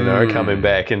shanties, you know, coming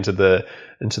back into the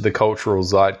cultural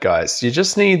zeitgeist. You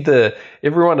just need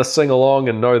everyone to sing along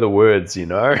and know the words, you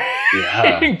know?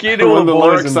 Yeah. Get all the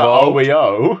boys involved.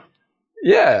 Oh-wee-oh.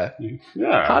 Yeah.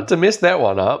 Yeah. Hard to mess that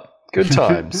one up. Good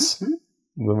times.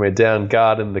 When we're down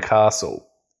guard in the castle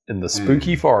in the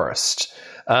spooky forest.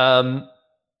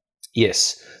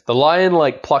 Yes. The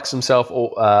lion plucks himself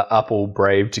up all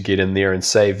brave to get in there and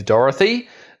save Dorothy.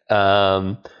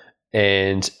 And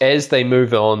as they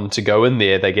move on to go in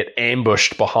there, they get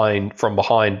ambushed from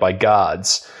behind by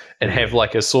guards and have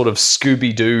a sort of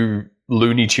Scooby-Doo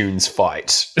Looney Tunes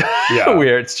fight,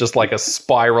 where it's just like a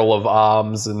spiral of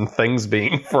arms and things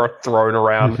being thrown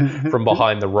around from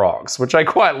behind the rocks, which I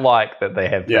quite like that they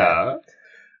have. That.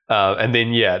 And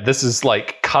then this is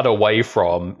cut away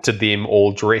to them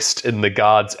all dressed in the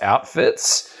guards'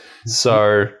 outfits,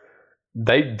 so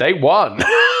they won.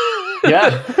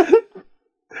 Yeah.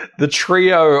 The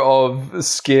trio of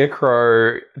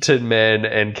Scarecrow, Tin Man,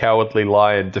 and Cowardly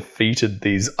Lion defeated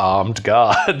these armed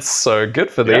guards, so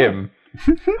good for them.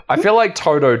 I feel like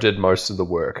Toto did most of the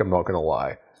work, I'm not going to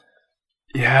lie.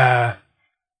 Yeah.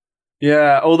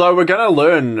 Yeah, although we're going to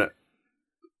learn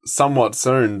somewhat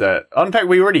soon that... In fact,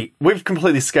 we've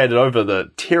completely skated over the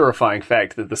terrifying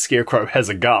fact that the Scarecrow has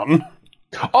a gun.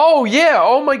 Oh, yeah.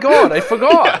 Oh, my God. I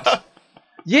forgot. Yeah.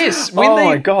 Yes.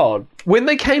 My God. When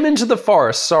they came into the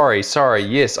forest, sorry,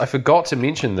 yes, I forgot to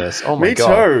mention this. Oh my God.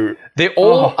 Me too. They're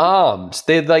all armed.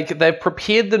 They've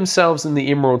prepared themselves in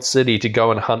the Emerald City to go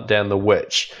and hunt down the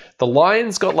witch. The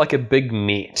lion's got a big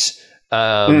net.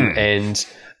 And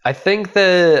I think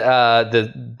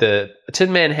the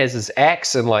Tin Man has his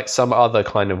axe and some other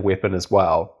kind of weapon as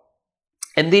well.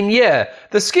 And then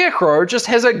the Scarecrow just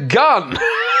has a gun.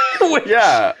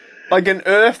 Yeah. Like an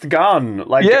earth gun.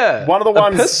 One of the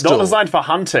ones not designed for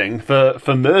hunting, for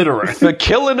murdering. For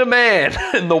killing a man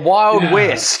in the Wild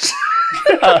West.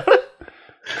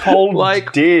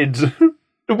 Cold dead.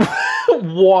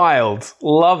 Wild.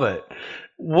 Love it.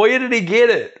 Where did he get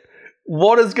it?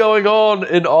 What is going on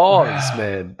in Oz,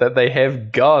 man? That they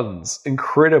have guns.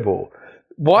 Incredible.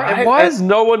 Why is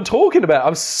no one talking about it?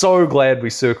 I'm so glad we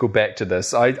circled back to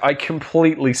this. I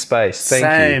completely spaced. Thank you.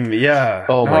 Same, yeah.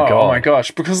 Oh my God. Oh my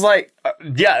gosh. Because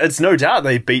it's no doubt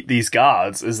they beat these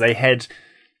guards as they had,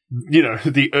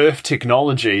 the Earth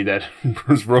technology that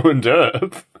was ruined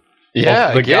Earth.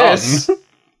 Yeah, I guess.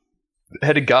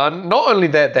 Had a gun. Not only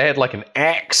that, they had an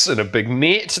axe and a big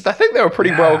net. I think they were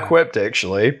pretty well equipped,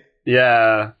 actually.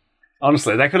 Yeah.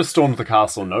 Honestly, they could have stormed the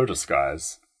castle no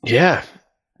disguise. Yeah.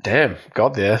 Damn,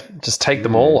 got there. Just take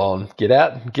them all on. Get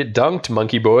out, get dunked,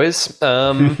 monkey boys.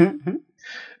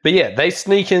 But yeah, they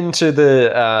sneak into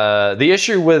the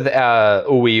issue with our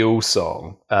Uiul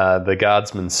song, the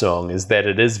Guardsman song, is that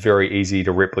it is very easy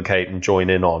to replicate and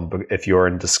join in on if you're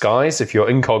in disguise, if you're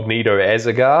incognito as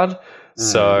a guard.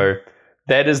 So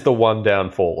that is the one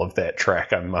downfall of that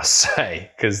track, I must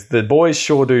say, because the boys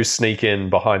sure do sneak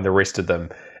in behind the rest of them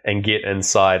and get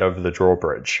inside over the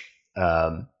drawbridge.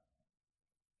 Yeah,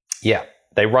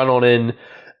 they run on in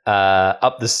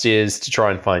up the stairs to try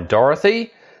and find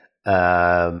Dorothy. They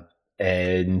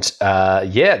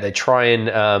try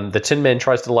and the Tin Man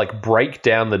tries to like break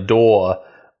down the door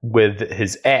with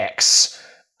his axe,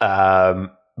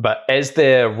 but as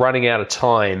they're running out of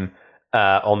time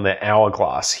on the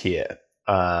hourglass here,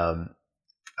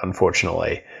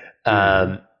 unfortunately,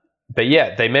 but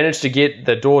yeah, they managed to get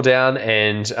the door down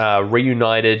and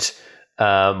reunited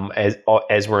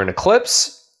as we're in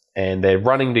Eclipse, and they're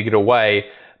running to get away.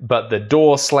 But the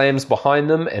door slams behind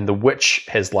them, and the witch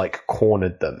has like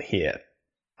cornered them here.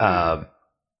 And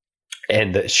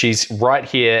she's right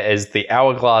here as the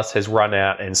hourglass has run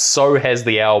out, and so has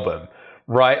the album.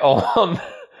 Right on,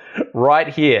 right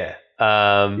here.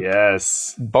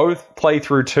 Yes. Both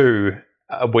playthrough 2,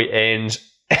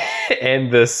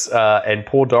 and this and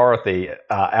poor Dorothy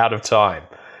are out of time.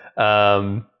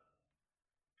 And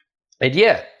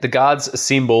yeah, the guards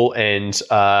assemble and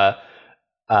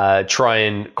try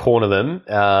and corner them,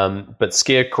 but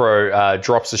Scarecrow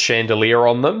drops a chandelier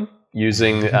on them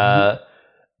using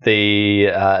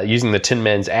using the Tin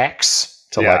Man's axe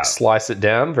to like slice it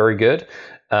down. Very good.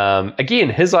 Again,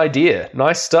 his idea.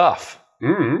 Nice stuff.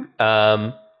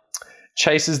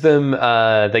 Chases them.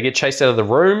 They get chased out of the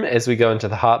room as we go into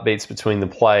the heartbeats between the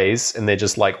plays, and they're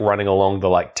just like running along the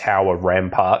like tower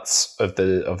ramparts of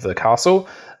the castle.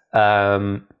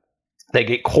 They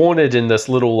get cornered in this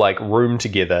little like room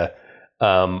together,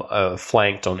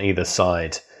 flanked on either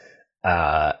side.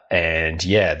 And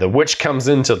yeah, the witch comes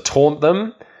in to taunt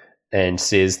them and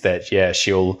says that,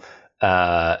 she'll,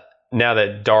 now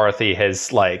that Dorothy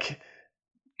has like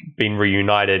been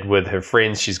reunited with her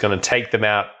friends, she's going to take them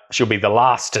out. She'll be the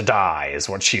last to die is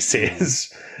what she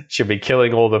says. She'll be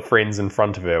killing all the friends in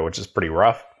front of her, which is pretty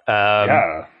rough.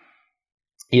 Yeah.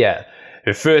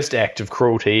 Her first act of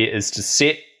cruelty is to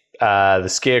set the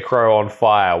Scarecrow on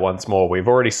fire once more. We've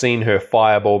already seen her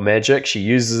fireball magic. She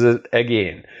uses it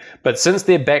again. But since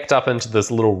they're backed up into this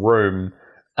little room,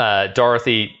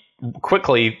 Dorothy,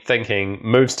 quickly thinking,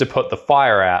 moves to put the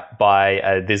fire out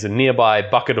by there's a nearby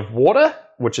bucket of water,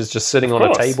 which is just sitting on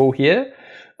a table here.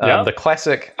 The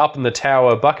classic up in the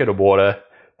tower bucket of water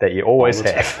that you always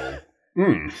have.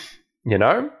 You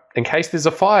know, in case there's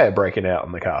a fire breaking out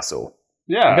in the castle.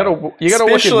 Yeah. You gotta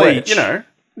wicked witch. You know,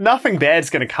 nothing bad's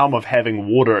going to come of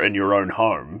having water in your own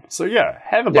home. So yeah,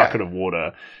 have a bucket of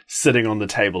water sitting on the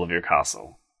table of your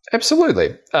castle.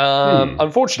 Absolutely.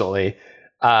 Unfortunately,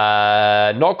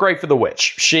 not great for the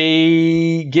witch.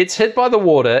 She gets hit by the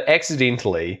water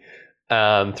accidentally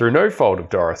through no fault of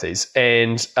Dorothy's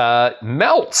and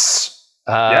melts.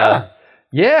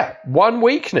 One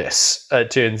weakness,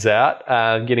 it turns out,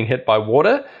 getting hit by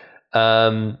water.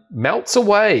 Melts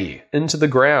away into the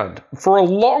ground for a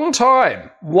long time.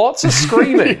 Lots of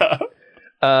screaming.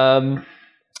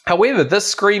 However, this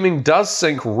screaming does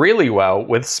sync really well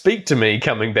with Speak to Me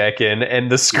coming back in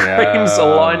and the screams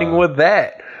aligning with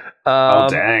that. Oh,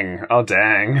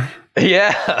 dang.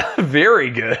 Yeah,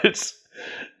 very good.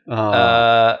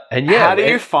 And how do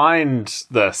you find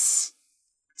this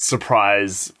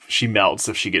surprise she melts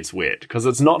if she gets wet? Because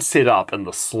it's not set up in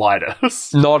the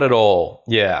slightest. Not at all,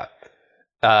 yeah.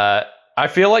 I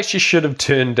feel like she should have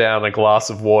turned down a glass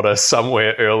of water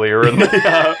somewhere earlier in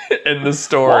the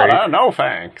story. Water? No,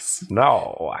 thanks.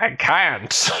 No, I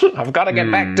can't. I've got to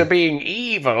get back to being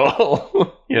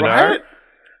evil. You know?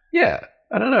 Yeah,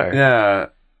 I don't know. Yeah.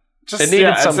 It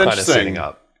needed some kind of setting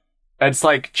up. It's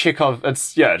like Chekhov.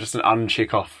 It's, just an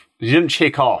uncheck-off. You didn't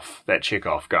check off that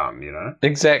Chekhov gun, you know?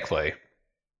 Exactly.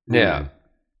 Yeah.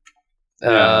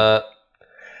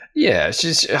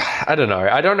 She's. I don't know.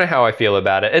 I don't know how I feel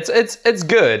about it. It's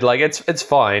good. Like it's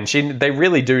fine. They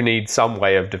really do need some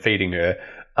way of defeating her.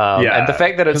 And the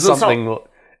fact that it's something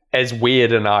as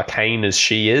weird and arcane as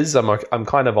she is, I'm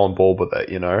kind of on board with it.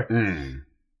 You know.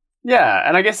 Yeah,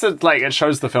 and I guess it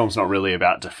shows the film's not really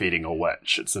about defeating a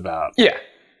witch. It's about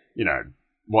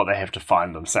what they have to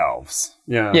find themselves.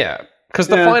 Yeah. Because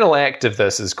the final act of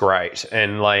this is great,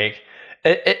 and like.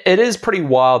 It is pretty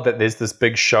wild that there's this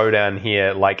big showdown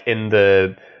here, like in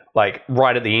the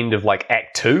right at the end of like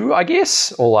Act 2, I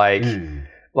guess, or like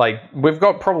we've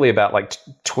got probably about like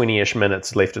 20-ish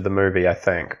minutes left of the movie, I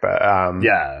think. But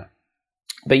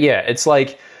it's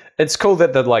like It's cool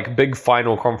that the like big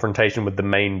final confrontation with the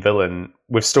main villain,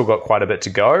 we've still got quite a bit to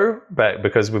go, but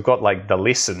because we've got like the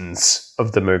lessons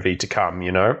of the movie to come,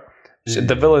 you know?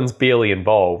 The villain's barely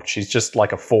involved. She's just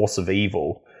like a force of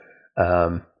evil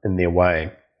in their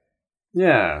way.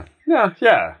 Yeah,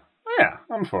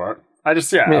 I'm for it.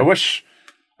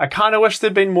 I kind of wish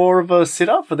there'd been more of a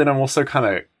setup, but then I'm also kind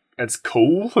of, it's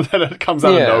cool that it comes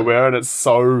out of nowhere and it's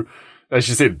so, as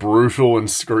you said, brutal and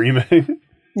screaming.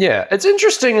 Yeah, it's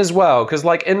interesting as well, because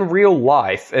like in real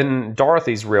life, in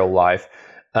Dorothy's real life,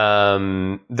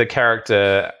 the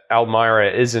character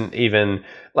Elmira isn't even,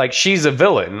 like, she's a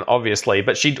villain, obviously,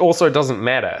 but she also doesn't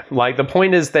matter. Like, the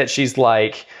point is that she's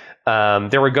like,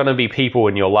 there are going to be people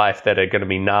in your life that are going to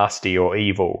be nasty or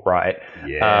evil, right?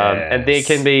 Yes. And they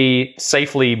can be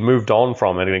safely moved on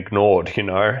from and ignored, you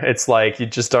know? It's like, you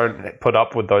just don't put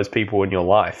up with those people in your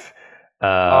life.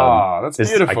 That's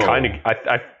beautiful.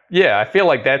 I feel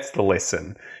like that's the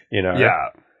lesson, you know? Yeah.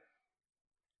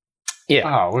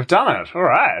 Oh, we've done it. All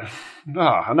right.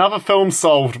 Oh, another film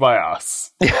solved by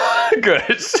us. Good.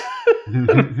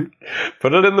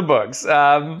 Put it in the books.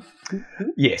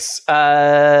 Yes.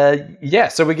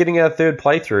 So we're getting our third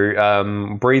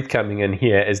playthrough. Breathe coming in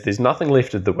here as there's nothing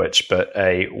left of the witch but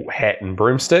a hat and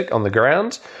broomstick on the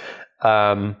ground.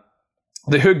 Her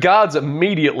guards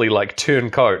immediately like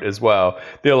turn coat as well.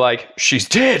 They're like, she's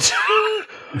dead.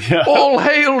 Yeah. All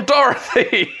hail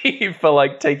Dorothy for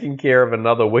like taking care of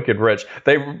another wicked witch.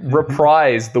 They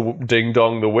reprise the ding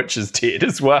dong, the witch is dead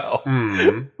as well,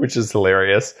 which is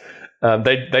hilarious.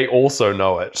 They also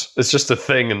know it. It's just a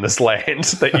thing in this land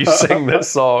that you sing this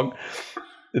song.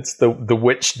 It's the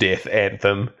witch death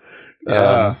anthem.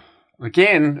 Yeah.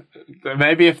 Again,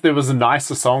 maybe if there was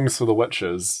nicer songs for the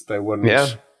witches, they wouldn't. Yeah.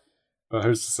 But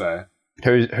who's to say?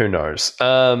 Who knows?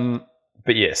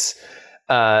 But yes.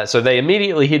 So they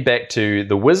immediately head back to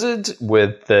the wizard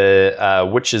with the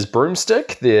witch's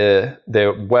broomstick, their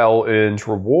well-earned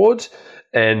reward.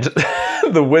 And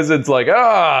the wizard's like,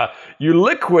 you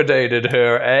liquidated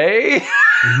her, eh?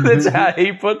 That's how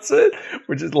he puts it,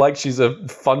 which is like she's a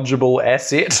fungible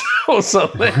asset or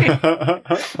something.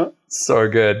 So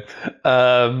good.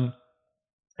 And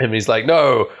he's like,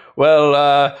 no,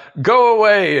 well, go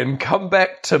away and come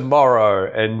back tomorrow.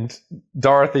 And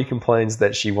Dorothy complains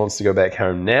that she wants to go back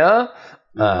home now.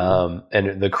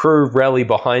 And the crew rally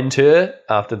behind her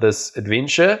after this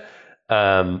adventure.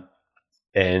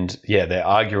 And yeah, they're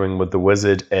arguing with the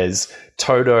wizard as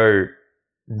Toto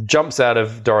jumps out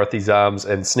of Dorothy's arms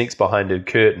and sneaks behind a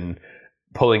curtain,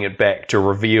 pulling it back to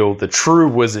reveal the true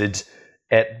wizard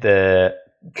at the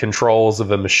controls of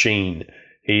a machine.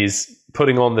 He's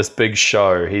putting on this big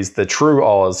show. He's the true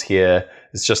Oz here.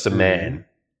 It's just a man.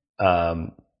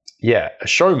 Yeah, a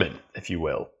showman, if you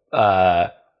will.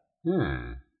 Yeah.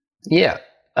 And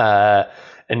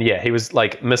yeah, he was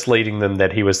like misleading them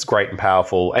that he was great and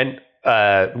powerful, and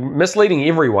misleading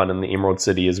everyone in the Emerald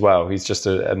City as well. He's just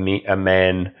a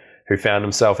man who found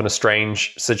himself in a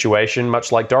strange situation,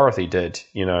 much like Dorothy did,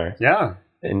 you know. Yeah.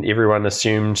 And everyone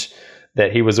assumed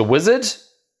that he was a wizard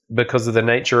because of the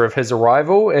nature of his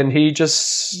arrival, and he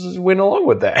just went along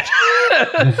with that.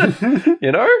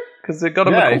 You know? Because they got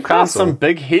him a cool he found some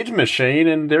big head machine,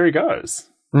 and there he goes.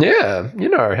 Yeah, you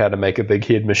know how to make a big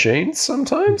head machine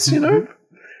sometimes, you know?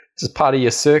 Just part of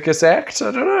your circus act,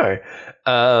 I don't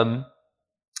know.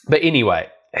 But anyway,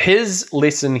 his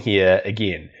lesson here,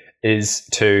 again, is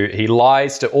he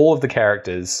lies to all of the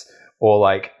characters, or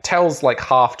like tells like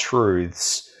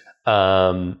half-truths,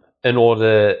 in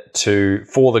order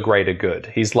for the greater good.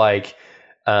 He's like,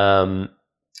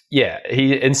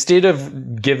 he instead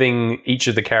of giving each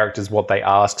of the characters what they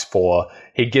asked for,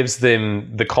 he gives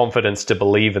them the confidence to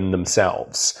believe in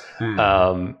themselves,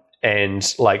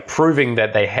 and like proving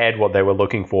that they had what they were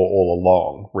looking for all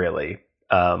along, really,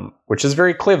 which is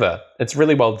very clever. It's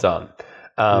really well done.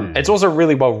 It's also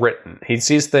really well written. He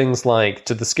says things like,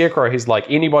 to the Scarecrow, he's like,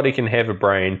 anybody can have a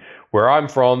brain. Where I'm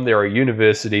from, there are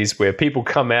universities where people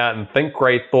come out and think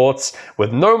great thoughts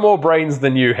with no more brains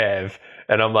than you have.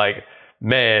 And I'm like,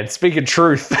 man, speaking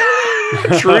truth,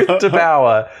 truth to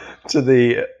power to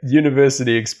the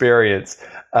university experience.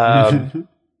 And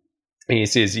he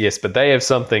says, yes, but they have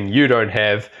something you don't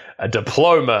have, a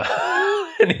diploma.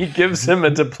 And he gives him a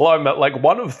diploma, like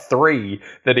one of 3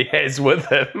 that he has with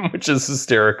him, which is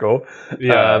hysterical.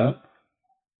 Yeah.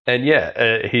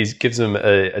 He gives him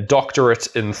a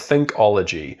doctorate in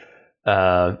thinkology.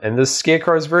 And the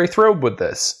Scarecrow is very thrilled with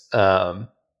this.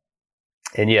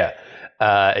 He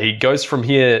goes from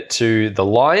here to the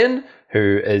Lion,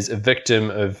 who is a victim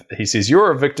of, he says,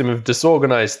 you're a victim of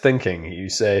disorganized thinking. You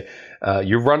say,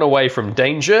 you run away from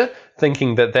danger,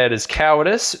 thinking that is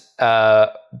cowardice,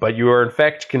 but you are in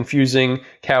fact confusing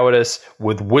cowardice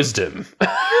with wisdom,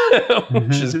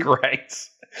 which is great.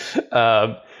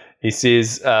 He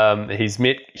says he's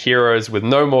met heroes with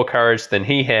no more courage than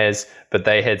he has, but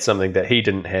they had something that he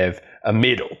didn't have, a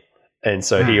medal. And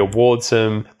so he awards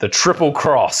him the Triple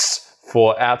Cross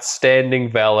for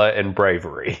outstanding valor and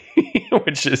bravery,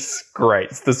 which is great.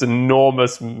 It's this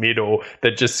enormous medal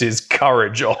that just says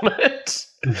courage on it,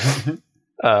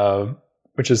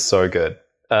 which is so good.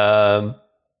 And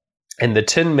the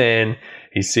Tin Man,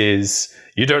 he says,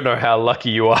 "You don't know how lucky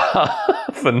you are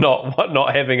for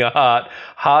not having a heart.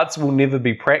 Hearts will never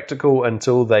be practical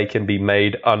until they can be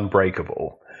made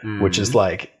unbreakable," which is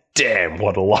like, damn,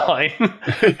 what a line.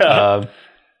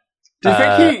 Do you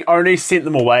think he only sent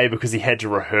them away because he had to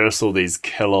rehearse all these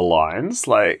killer lines?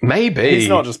 Like, maybe. He's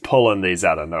not just pulling these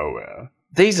out of nowhere.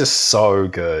 These are so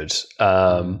good.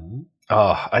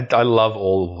 I love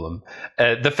all of them.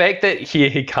 The fact that here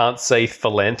he can't say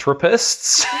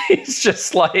philanthropists, he's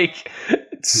just like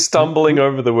stumbling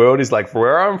over the world. He's like,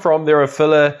 where I'm from, there are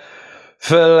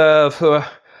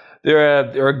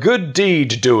there are good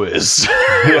deed doers.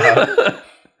 Yeah.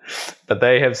 But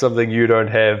they have something you don't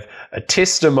have, a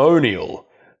testimonial,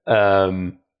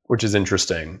 which is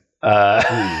interesting.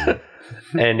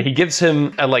 And he gives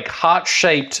him a like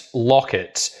heart-shaped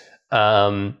locket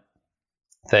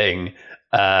thing,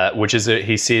 which is,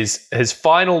 he says, his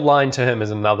final line to him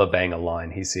is another banger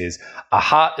line. He says, "A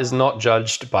heart is not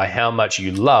judged by how much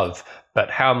you love, but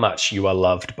how much you are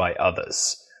loved by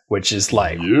others," which is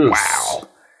like, wow.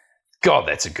 God,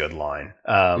 that's a good line.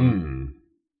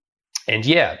 And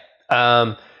yeah,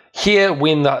 here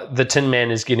when the Tin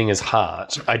Man is getting his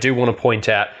heart, I do want to point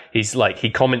out, he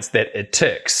comments that it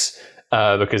ticks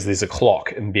because there's a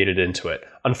clock embedded into it.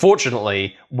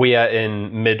 Unfortunately, we are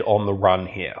in mid on the run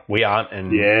here. We aren't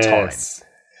in time.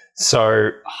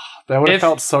 So that would have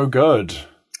felt so good.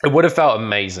 It would have felt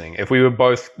amazing if we were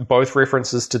both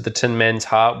references to the Tin Man's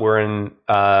heart were in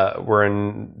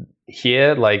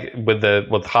here, like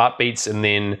with heartbeats and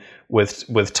then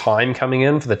with time coming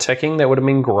in for the ticking. That would have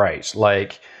been great.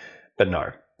 Like, but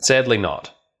no, sadly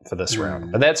not for this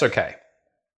round. But that's okay.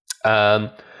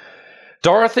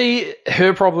 Dorothy,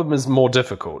 her problem is more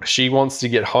difficult. She wants to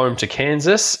get home to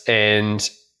Kansas, and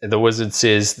the wizard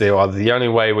says the only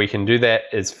way we can do that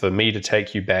is for me to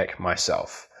take you back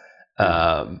myself.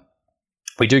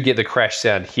 We do get the crash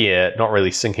sound here, not really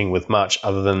syncing with much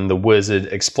other than the wizard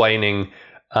explaining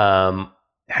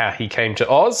how he came to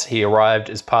Oz. He arrived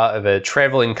as part of a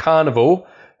traveling carnival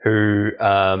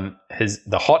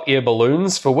the hot air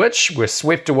balloons for which were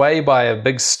swept away by a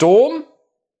big storm,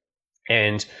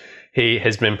 and he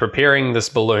has been preparing this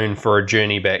balloon for a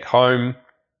journey back home,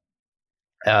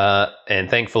 and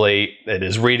thankfully it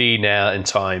is ready now in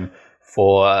time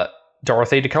for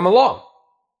Dorothy to come along.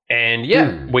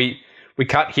 And we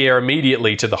cut here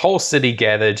immediately to the whole city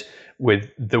gathered, with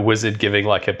the wizard giving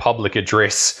like a public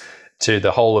address to the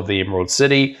whole of the Emerald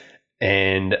City.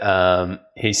 And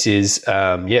he says,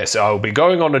 yes, I'll be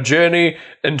going on a journey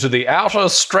into the outer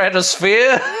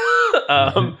stratosphere.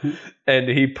 And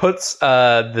he puts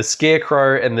the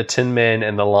Scarecrow and the Tin Man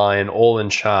and the Lion all in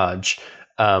charge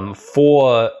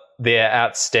for their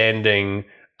outstanding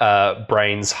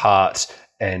brains, heart,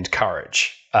 and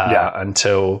courage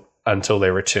until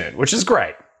they return, which is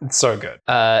great. It's so good.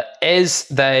 As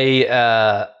they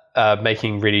are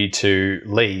making ready to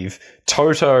leave,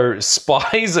 Toto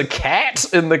spies a cat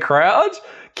in the crowd.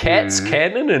 Cats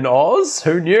canon in Oz?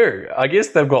 Who knew? I guess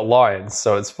they've got lions,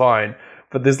 so it's fine.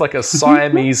 But there's like a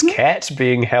Siamese cat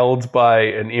being held by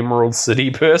an Emerald City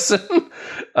person.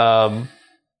 And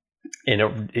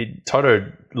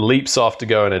Toto leaps off to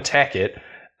go and attack it.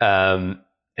 And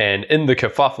in the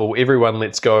kerfuffle, everyone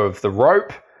lets go of the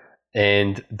rope,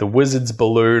 and the wizard's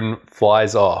balloon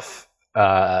flies off.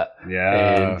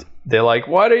 And they're like,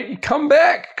 why don't you come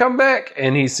back? Come back.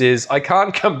 And he says, I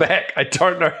can't come back. I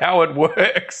don't know how it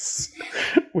works,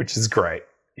 which is great.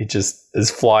 He just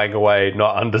is flying away,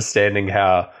 not understanding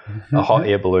how a hot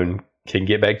air balloon can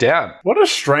get back down. What a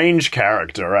strange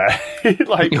character, right?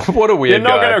 Like, what a weird guy.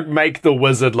 You're not going to make the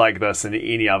wizard like this in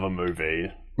any other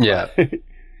movie. Yeah.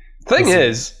 Thing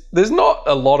is, there's not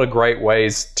a lot of great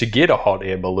ways to get a hot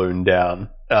air balloon down.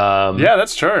 Yeah,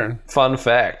 that's true. Fun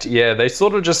fact. Yeah, they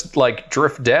sort of just like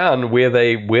drift down where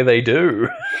they do,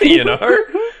 you know?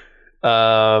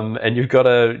 And you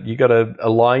gotta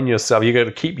align yourself. You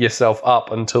gotta keep yourself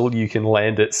up until you can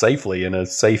land it safely in a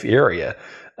safe area.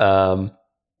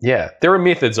 Yeah, there are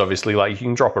methods, obviously, like you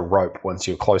can drop a rope once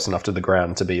you're close enough to the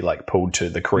ground to be like pulled to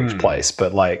the correct place.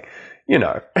 But like, you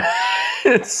know,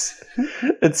 it's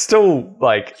still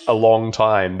like a long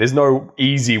time. There's no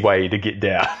easy way to get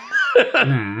down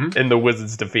in the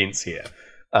wizard's defense here.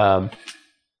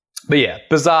 But yeah,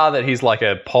 bizarre that he's like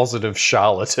a positive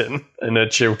charlatan in a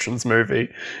children's movie,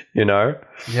 you know?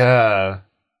 Yeah.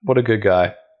 What a good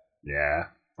guy. Yeah.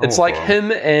 It's like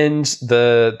him and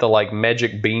the like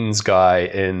magic beans guy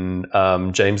in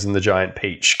James and the Giant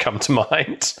Peach come to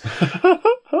mind.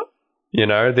 You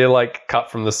know, they're like cut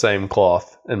from the same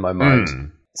cloth in my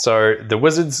mind. So the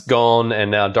wizard's gone, and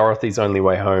now Dorothy's only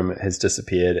way home has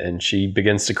disappeared, and she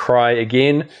begins to cry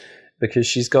again because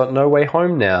she's got no way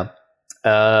home now.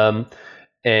 And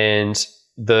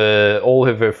all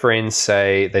of her friends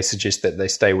suggest that they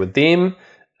stay with them.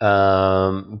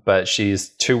 But she's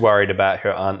too worried about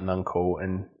her aunt and uncle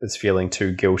and is feeling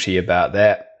too guilty about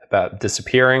that, about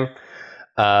disappearing.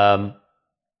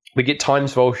 We get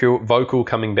Time's vocal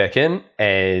coming back in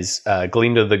as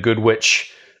Glinda the Good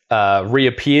Witch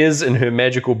reappears in her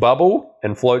magical bubble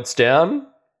and floats down.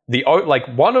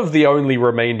 One of the only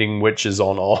remaining witches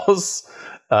on Oz.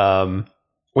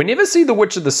 We never see the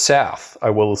Witch of the South, I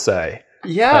will say.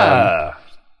 Yeah.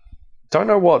 Don't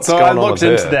know what's going on with her. So I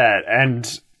looked into that,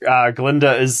 and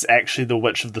Glinda is actually the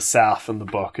Witch of the South in the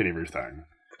book and everything.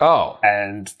 Oh.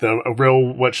 And the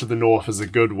real Witch of the North is a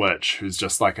good witch who's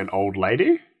just like an old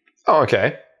lady. Oh,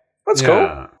 okay. That's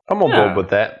cool. I'm on board with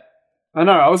that. I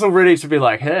know. I was all ready to be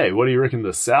like, hey, what do you reckon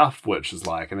the South Witch is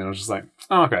like? And then I was just like,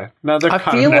 oh, okay. No, they've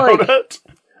kind of nailed it.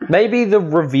 Maybe the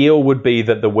reveal would be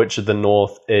that the Witch of the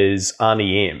North is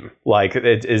Arnie M. Like,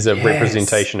 it is a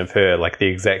representation of her, like the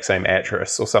exact same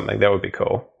actress or something. That would be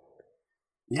cool.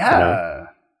 Yeah. You know?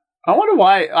 I wonder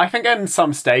why. I think in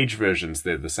some stage versions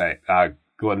they're the same.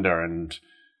 Glinda and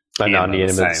Arnie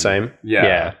M are the same.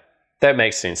 Yeah. That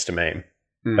makes sense to me.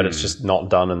 But it's just not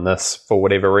done in this for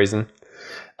whatever reason.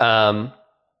 But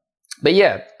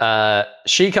yeah,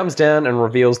 she comes down and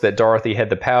reveals that Dorothy had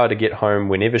the power to get home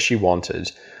whenever she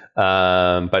wanted.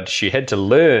 But she had to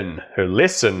learn her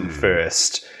lesson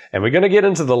first. And we're going to get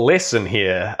into the lesson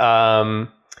here.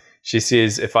 She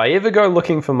says, if I ever go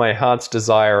looking for my heart's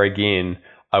desire again,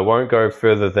 I won't go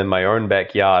further than my own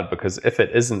backyard, because if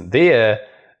it isn't there,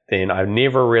 then I've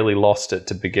never really lost it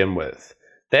to begin with.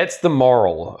 That's the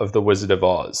moral of The Wizard of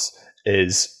Oz,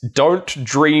 is don't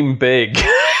dream big.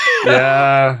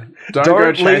 Yeah. Don't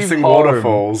go chasing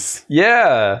waterfalls.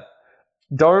 Yeah.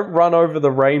 Don't run over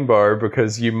the rainbow,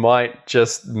 because you might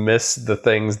just miss the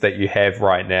things that you have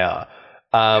right now.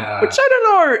 Which I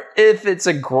don't know if it's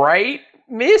a great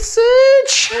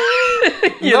message.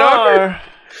 you know?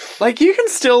 Like, you can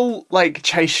still, like,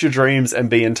 chase your dreams and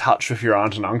be in touch with your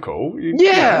aunt and uncle.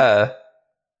 Yeah.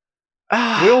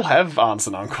 We all have aunts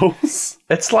and uncles.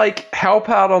 It's like help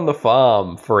out on the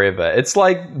farm forever. It's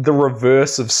like the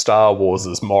reverse of Star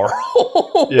Wars'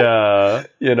 moral. Yeah.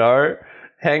 You know?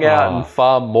 Hang out and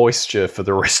farm moisture for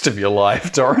the rest of your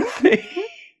life, Dorothy.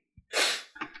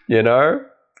 You know?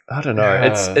 I don't know.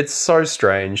 Yeah. It's so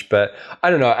strange, but I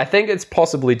don't know. I think it's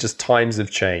possibly just times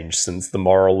have changed since the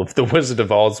moral of The Wizard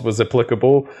of Oz was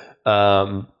applicable.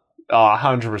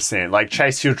 100%. Like,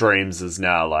 chase your dreams is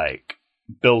now, like,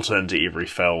 built into every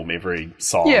film, every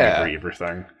song,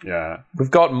 everything. Yeah.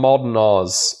 We've got modern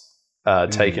Oz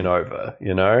taken over,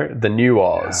 you know? The new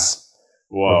Oz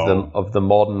of the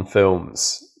modern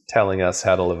films telling us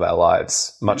how to live our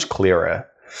lives much clearer.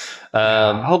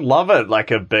 I would love it,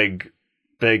 like a big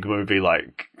movie,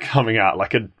 like, coming out,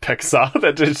 like a Pixar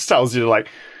that just tells you, like,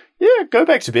 yeah, go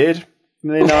back to bed.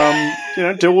 And then, you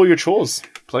know, do all your chores,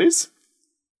 please.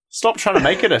 Stop trying to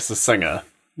make it as a singer.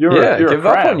 You're give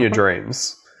up on your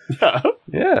dreams.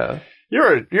 Yeah.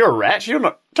 You're a rat. You're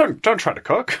not. Don't try to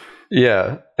cook.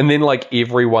 Yeah, and then like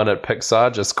everyone at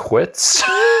Pixar just quits.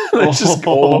 They just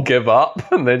all give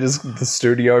up, and the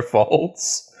studio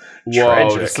folds. Whoa!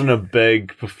 Tragic. Just in a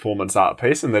big performance art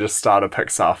piece, and they just start a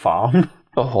Pixar farm.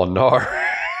 Oh no!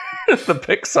 The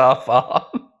Pixar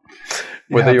farm.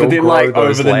 Where they all grow like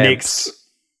over the next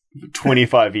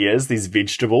 25 years, these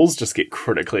vegetables just get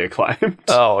critically acclaimed.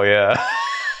 Oh yeah.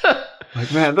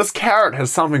 Like, man, this carrot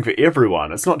has something for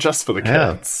everyone. It's not just for the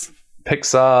kids.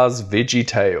 Pixar's Veggie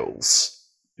Tales.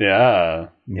 Yeah.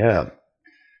 Yeah.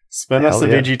 Spin us a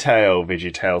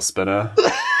Veggie Tale spinner.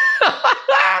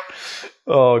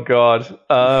 Oh, God.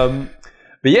 But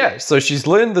yeah, so she's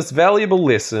learned this valuable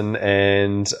lesson,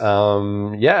 and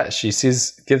she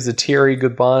gives a teary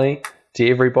goodbye to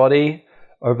everybody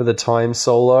over the time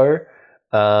solo.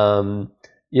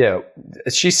 Yeah,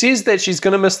 she says that she's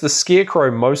going to miss the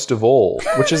Scarecrow most of all,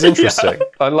 which is interesting.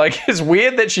 It's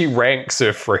weird that she ranks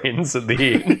her friends at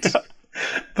the end.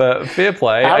 But fair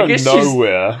play. Out of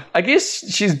nowhere. I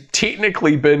guess she's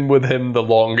technically been with him the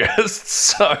longest.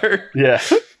 So yeah.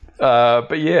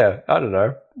 But yeah, I don't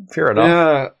know. Fair enough.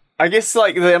 Yeah. I guess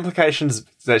like the implications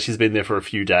that she's been there for a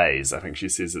few days, I think she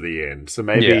says at the end. So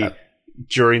maybe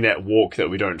during that walk that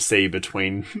we don't see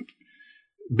between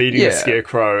meeting the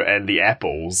Scarecrow and the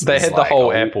apples. They had the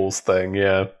whole apples thing,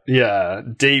 yeah. Yeah,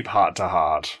 deep heart to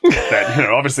heart. That,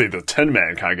 obviously the Tin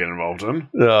Man can't get involved in.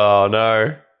 Oh,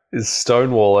 no. He's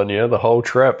stonewalling you the whole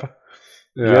trip.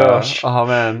 Yeah. Gosh. Oh,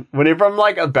 man. Whenever I'm,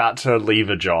 about to leave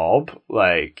a job,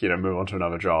 move on to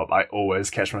another job, I always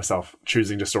catch myself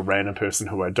choosing just a random person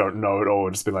who I don't know at all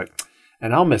and just be like,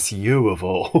 and I'll miss you of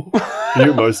all.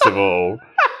 You most of all.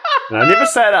 And I never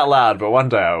say it out loud, but one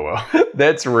day I will.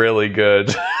 That's really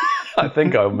good. I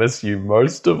think I'll miss you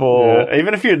most of all. Yeah,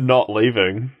 even if you're not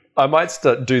leaving. I might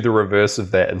do the reverse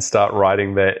of that and start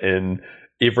writing that in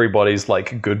everybody's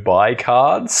goodbye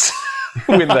cards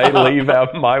when they leave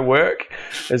out my work.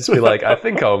 It's be like, I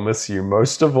think I'll miss you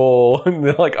most of all. And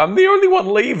they're like, I'm the only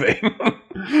one leaving.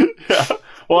 Yeah.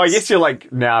 Well, I guess you're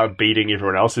now beating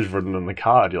everyone else who's written in the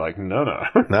card. You're like, no.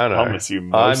 I'll miss you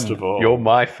most of all. You're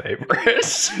my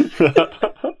favorite.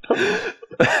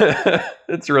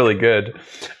 It's really good.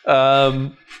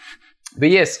 But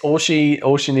yes, all she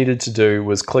needed to do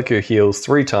was click her heels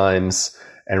 3 times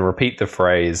and repeat the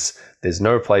phrase, "There's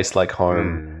no place like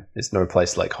home. There's no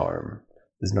place like home.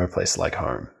 There's no place like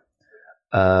home."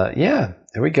 There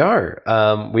we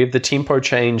go. We have the tempo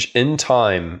change in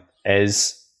time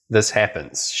as this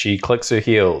happens. She clicks her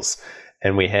heels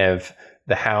and we have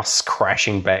the house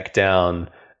crashing back down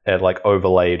at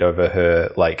overlaid over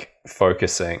her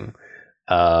focusing.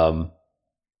 And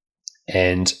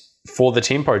for the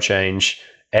tempo change,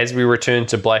 as we return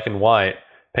to black and white,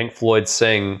 Pink Floyd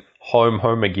sing Home,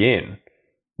 Home Again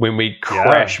when we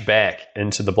crash back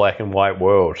into the black and white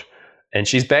world. And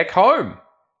she's back home.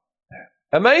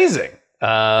 Amazing.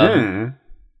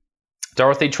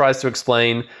 Dorothy tries to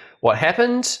explain what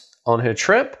happened on her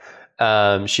trip.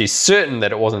 She's certain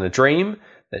that it wasn't a dream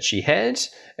that she had.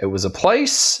 It was a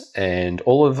place, and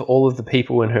all of the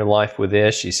people in her life were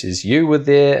there. She says, you were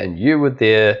there, and you were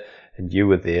there, and you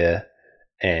were there.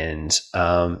 And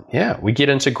we get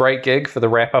into Great Gig for the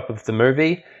wrap-up of the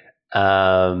movie.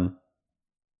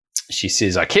 She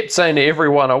says, I kept saying to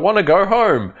everyone, I want to go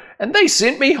home, and they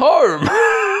sent me home.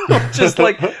 Just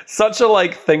such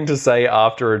a thing to say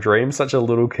after a dream, such a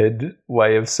little kid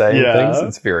way of saying things.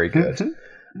 It's very good.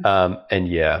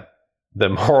 The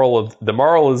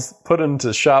moral is put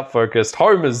into sharp focus.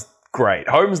 Home is great.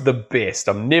 Home's the best.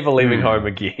 I'm never leaving home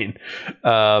again.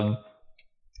 And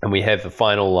we have the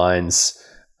final lines.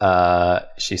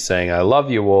 She's saying, I love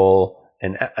you all,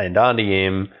 and Auntie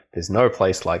M, there's no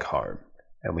place like home.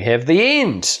 And we have the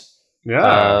end.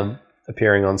 Yeah.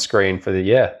 Appearing on screen for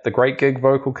the Great Gig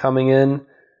vocal coming in.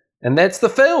 And that's the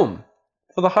film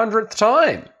for the 100th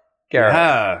time, Gareth.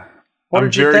 Yeah. What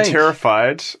did you think? I'm very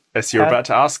terrified, as you're about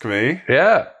to ask me.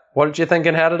 Yeah. What did you think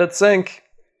and how did it sink?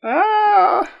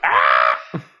 Oh,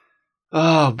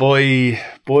 boy.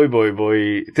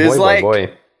 There's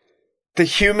the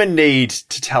human need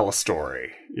to tell a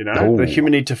story, Ooh. The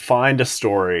human need to find a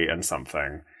story in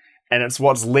something. And it's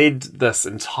what's led this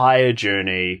entire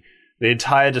journey, the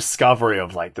entire discovery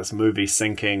of this movie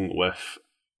sinking with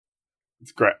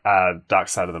Dark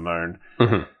Side of the Moon.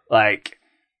 Mm-hmm.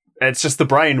 It's just the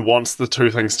brain wants the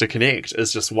two things to connect.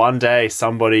 It's just one day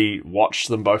somebody watched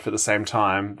them both at the same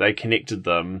time, they connected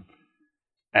them,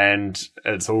 and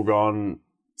it's all gone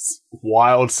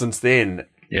wild since then.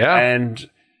 Yeah. And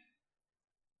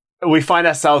we find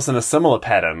ourselves in a similar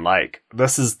pattern.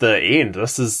 This is the end.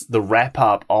 This is the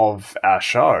wrap-up of our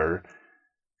show.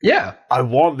 Yeah. I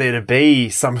want there to be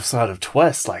some sort of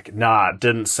twist. Nah, it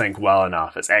didn't sink well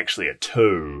enough. It's actually a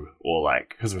 2. Or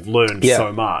because we've learned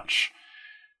so much.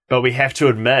 But we have to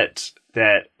admit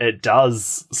that it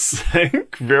does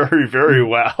sink very, very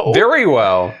well. Very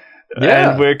well.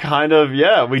 Yeah. And we're kind of,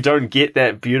 we don't get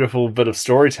that beautiful bit of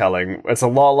storytelling. It's a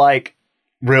lot like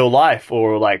real life,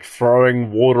 or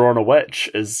throwing water on a witch.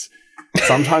 Is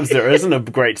sometimes there isn't a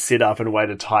great setup and way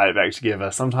to tie it back together.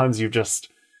 Sometimes you've just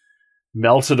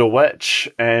melted a witch,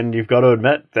 and you've got to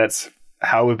admit that's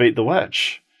how we beat the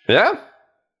witch. Yeah.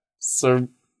 So,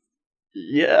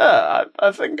 I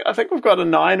think we've got a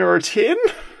 9 or a 10.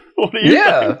 What do you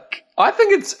think?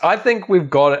 I think we've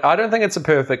got it. I don't think it's a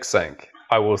perfect sync,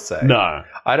 I will say. No.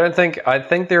 I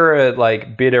think there are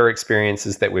better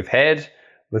experiences that we've had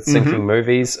with syncing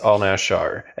movies on our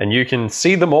show. And you can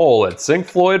see them all at Sync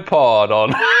Floyd Pod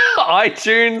on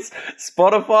iTunes,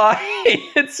 Spotify,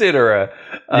 etc.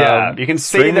 You can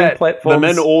see that them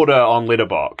in order on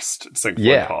Letterboxd, Sync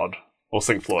Floyd Pod. Or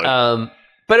Pink Floyd.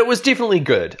 But it was definitely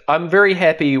good. I'm very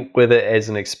happy with it as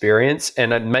an experience,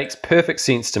 and it makes perfect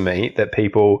sense to me that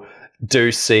people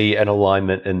do see an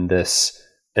alignment in this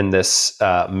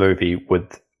movie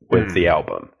with the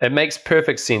album. It makes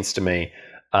perfect sense to me.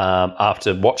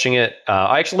 After watching it,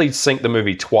 I actually synced the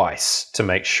movie twice to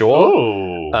make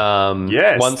sure. Oh,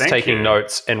 yes, once taking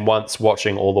notes and once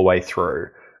watching all the way through.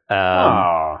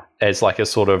 As like a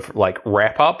sort of like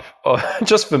wrap up,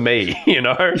 just for me,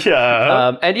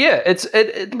 Yeah. And yeah,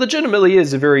 it legitimately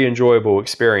is a very enjoyable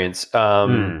experience.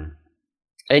 And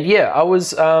yeah, I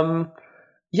was, I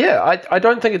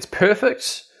don't think it's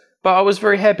perfect, but I was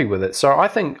very happy with it. So I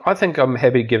think I'm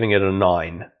happy giving it a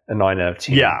 9 out of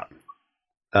 10. Yeah.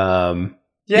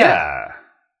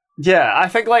 Yeah, I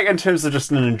think like in terms of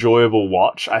just an enjoyable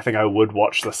watch, I think I would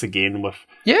watch this again with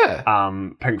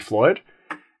Pink Floyd.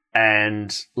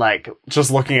 And like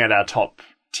just looking at our top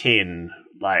 10,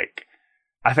 like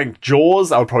I think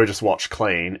Jaws I would probably just watch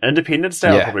clean. Independence Day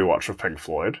I'll probably watch with Pink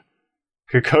Floyd.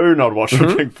 Cocoon I'd watch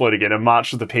with Pink Floyd again, and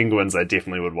March of the Penguins I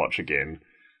definitely would watch again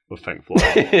with Pink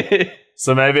Floyd.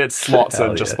 So maybe it slots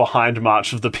in just behind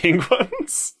March of the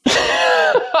Penguins.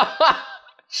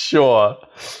 Sure.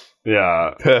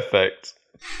 Yeah. Perfect.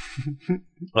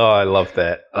 Oh, I love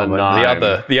that.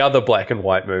 The other black and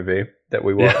white movie that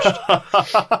we watched.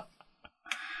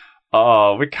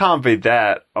 Oh, we can't beat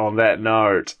that on that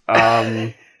note.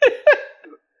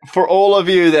 For all of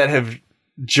you that have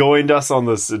joined us on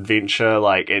this adventure,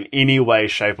 like in any way,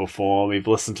 shape or form, you've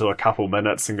listened to a couple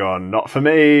minutes and gone, not for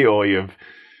me, or you've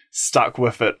stuck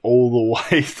with it all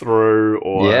the way through,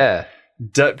 or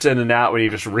dipped in and out when you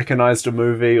just recognized a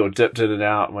movie, or dipped in and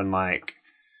out when like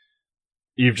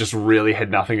you've just really had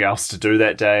nothing else to do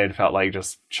that day and felt like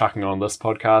just chucking on this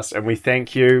podcast. And we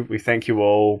thank you. We thank you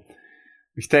all.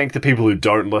 We thank the people who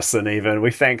don't listen even. We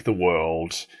thank the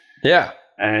world. Yeah.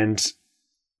 And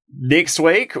next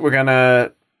week, we're going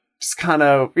to just kind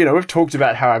of, we've talked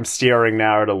about how I'm staring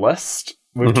now at a list.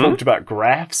 We've talked about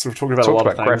graphs. We've talked about a lot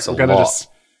of things. We're going to just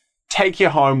take you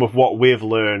home with what we've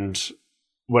learned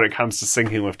when it comes to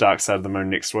syncing with Dark Side of the Moon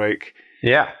next week.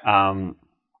 Yeah.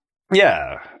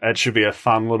 Yeah, it should be a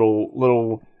fun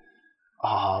little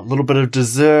bit of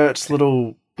dessert,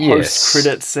 little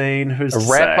post-credit scene. Who's to say? A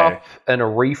wrap-up and a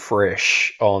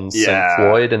refresh on Pink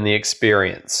Floyd and the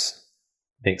experience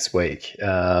next week.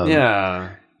 Yeah.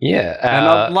 And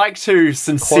I'd like to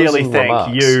sincerely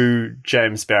thank you,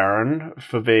 James Barron,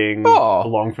 for being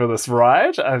along for this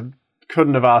ride. I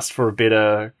couldn't have asked for a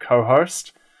better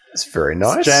co-host. It's very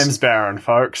nice. It's James Barron,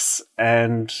 folks.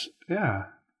 And, yeah.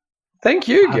 Thank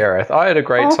you, Gareth. I had a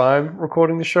great time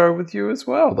recording the show with you as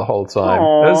well the whole time.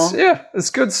 It's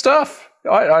good stuff.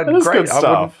 Good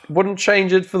stuff. I wouldn't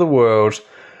change it for the world.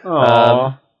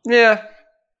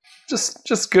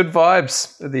 Just good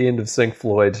vibes at the end of Pink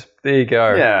Floyd. There you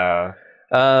go. Yeah.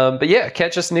 But yeah,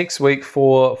 catch us next week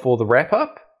for the wrap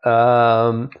up.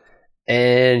 And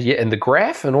the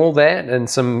graph and all that,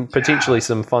 and potentially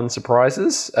some fun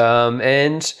surprises.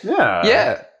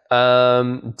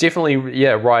 Definitely,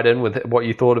 write in with what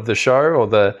you thought of the show,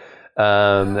 or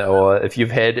or if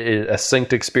you've had a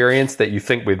synced experience that you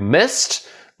think we've missed,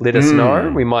 let us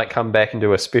know. We might come back and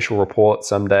do a special report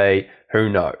someday. Who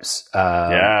knows?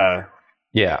 This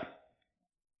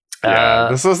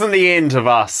isn't the end of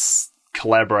us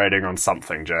collaborating on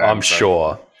something, James. I'm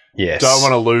sure. Yes. Don't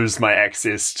want to lose my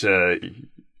access to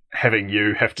having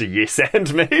you have to yes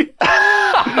and me.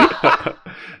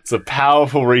 It's a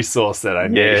powerful resource that I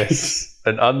need. Yes,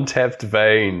 an untapped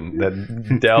vein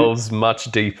that delves much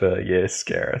deeper. Yes,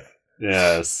 Gareth.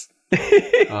 Yes.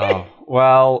 Gosh.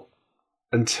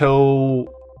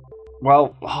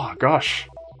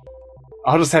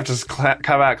 I'll just have to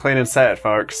come out clean and say it,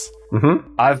 folks.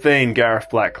 I've been Gareth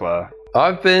Blackler.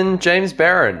 I've been James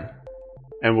Barron.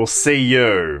 And we'll see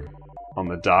you on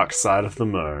the dark side of the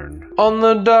moon. On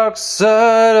the dark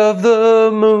side of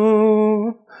the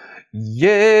moon.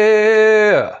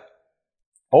 Yeah.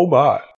 Oh my.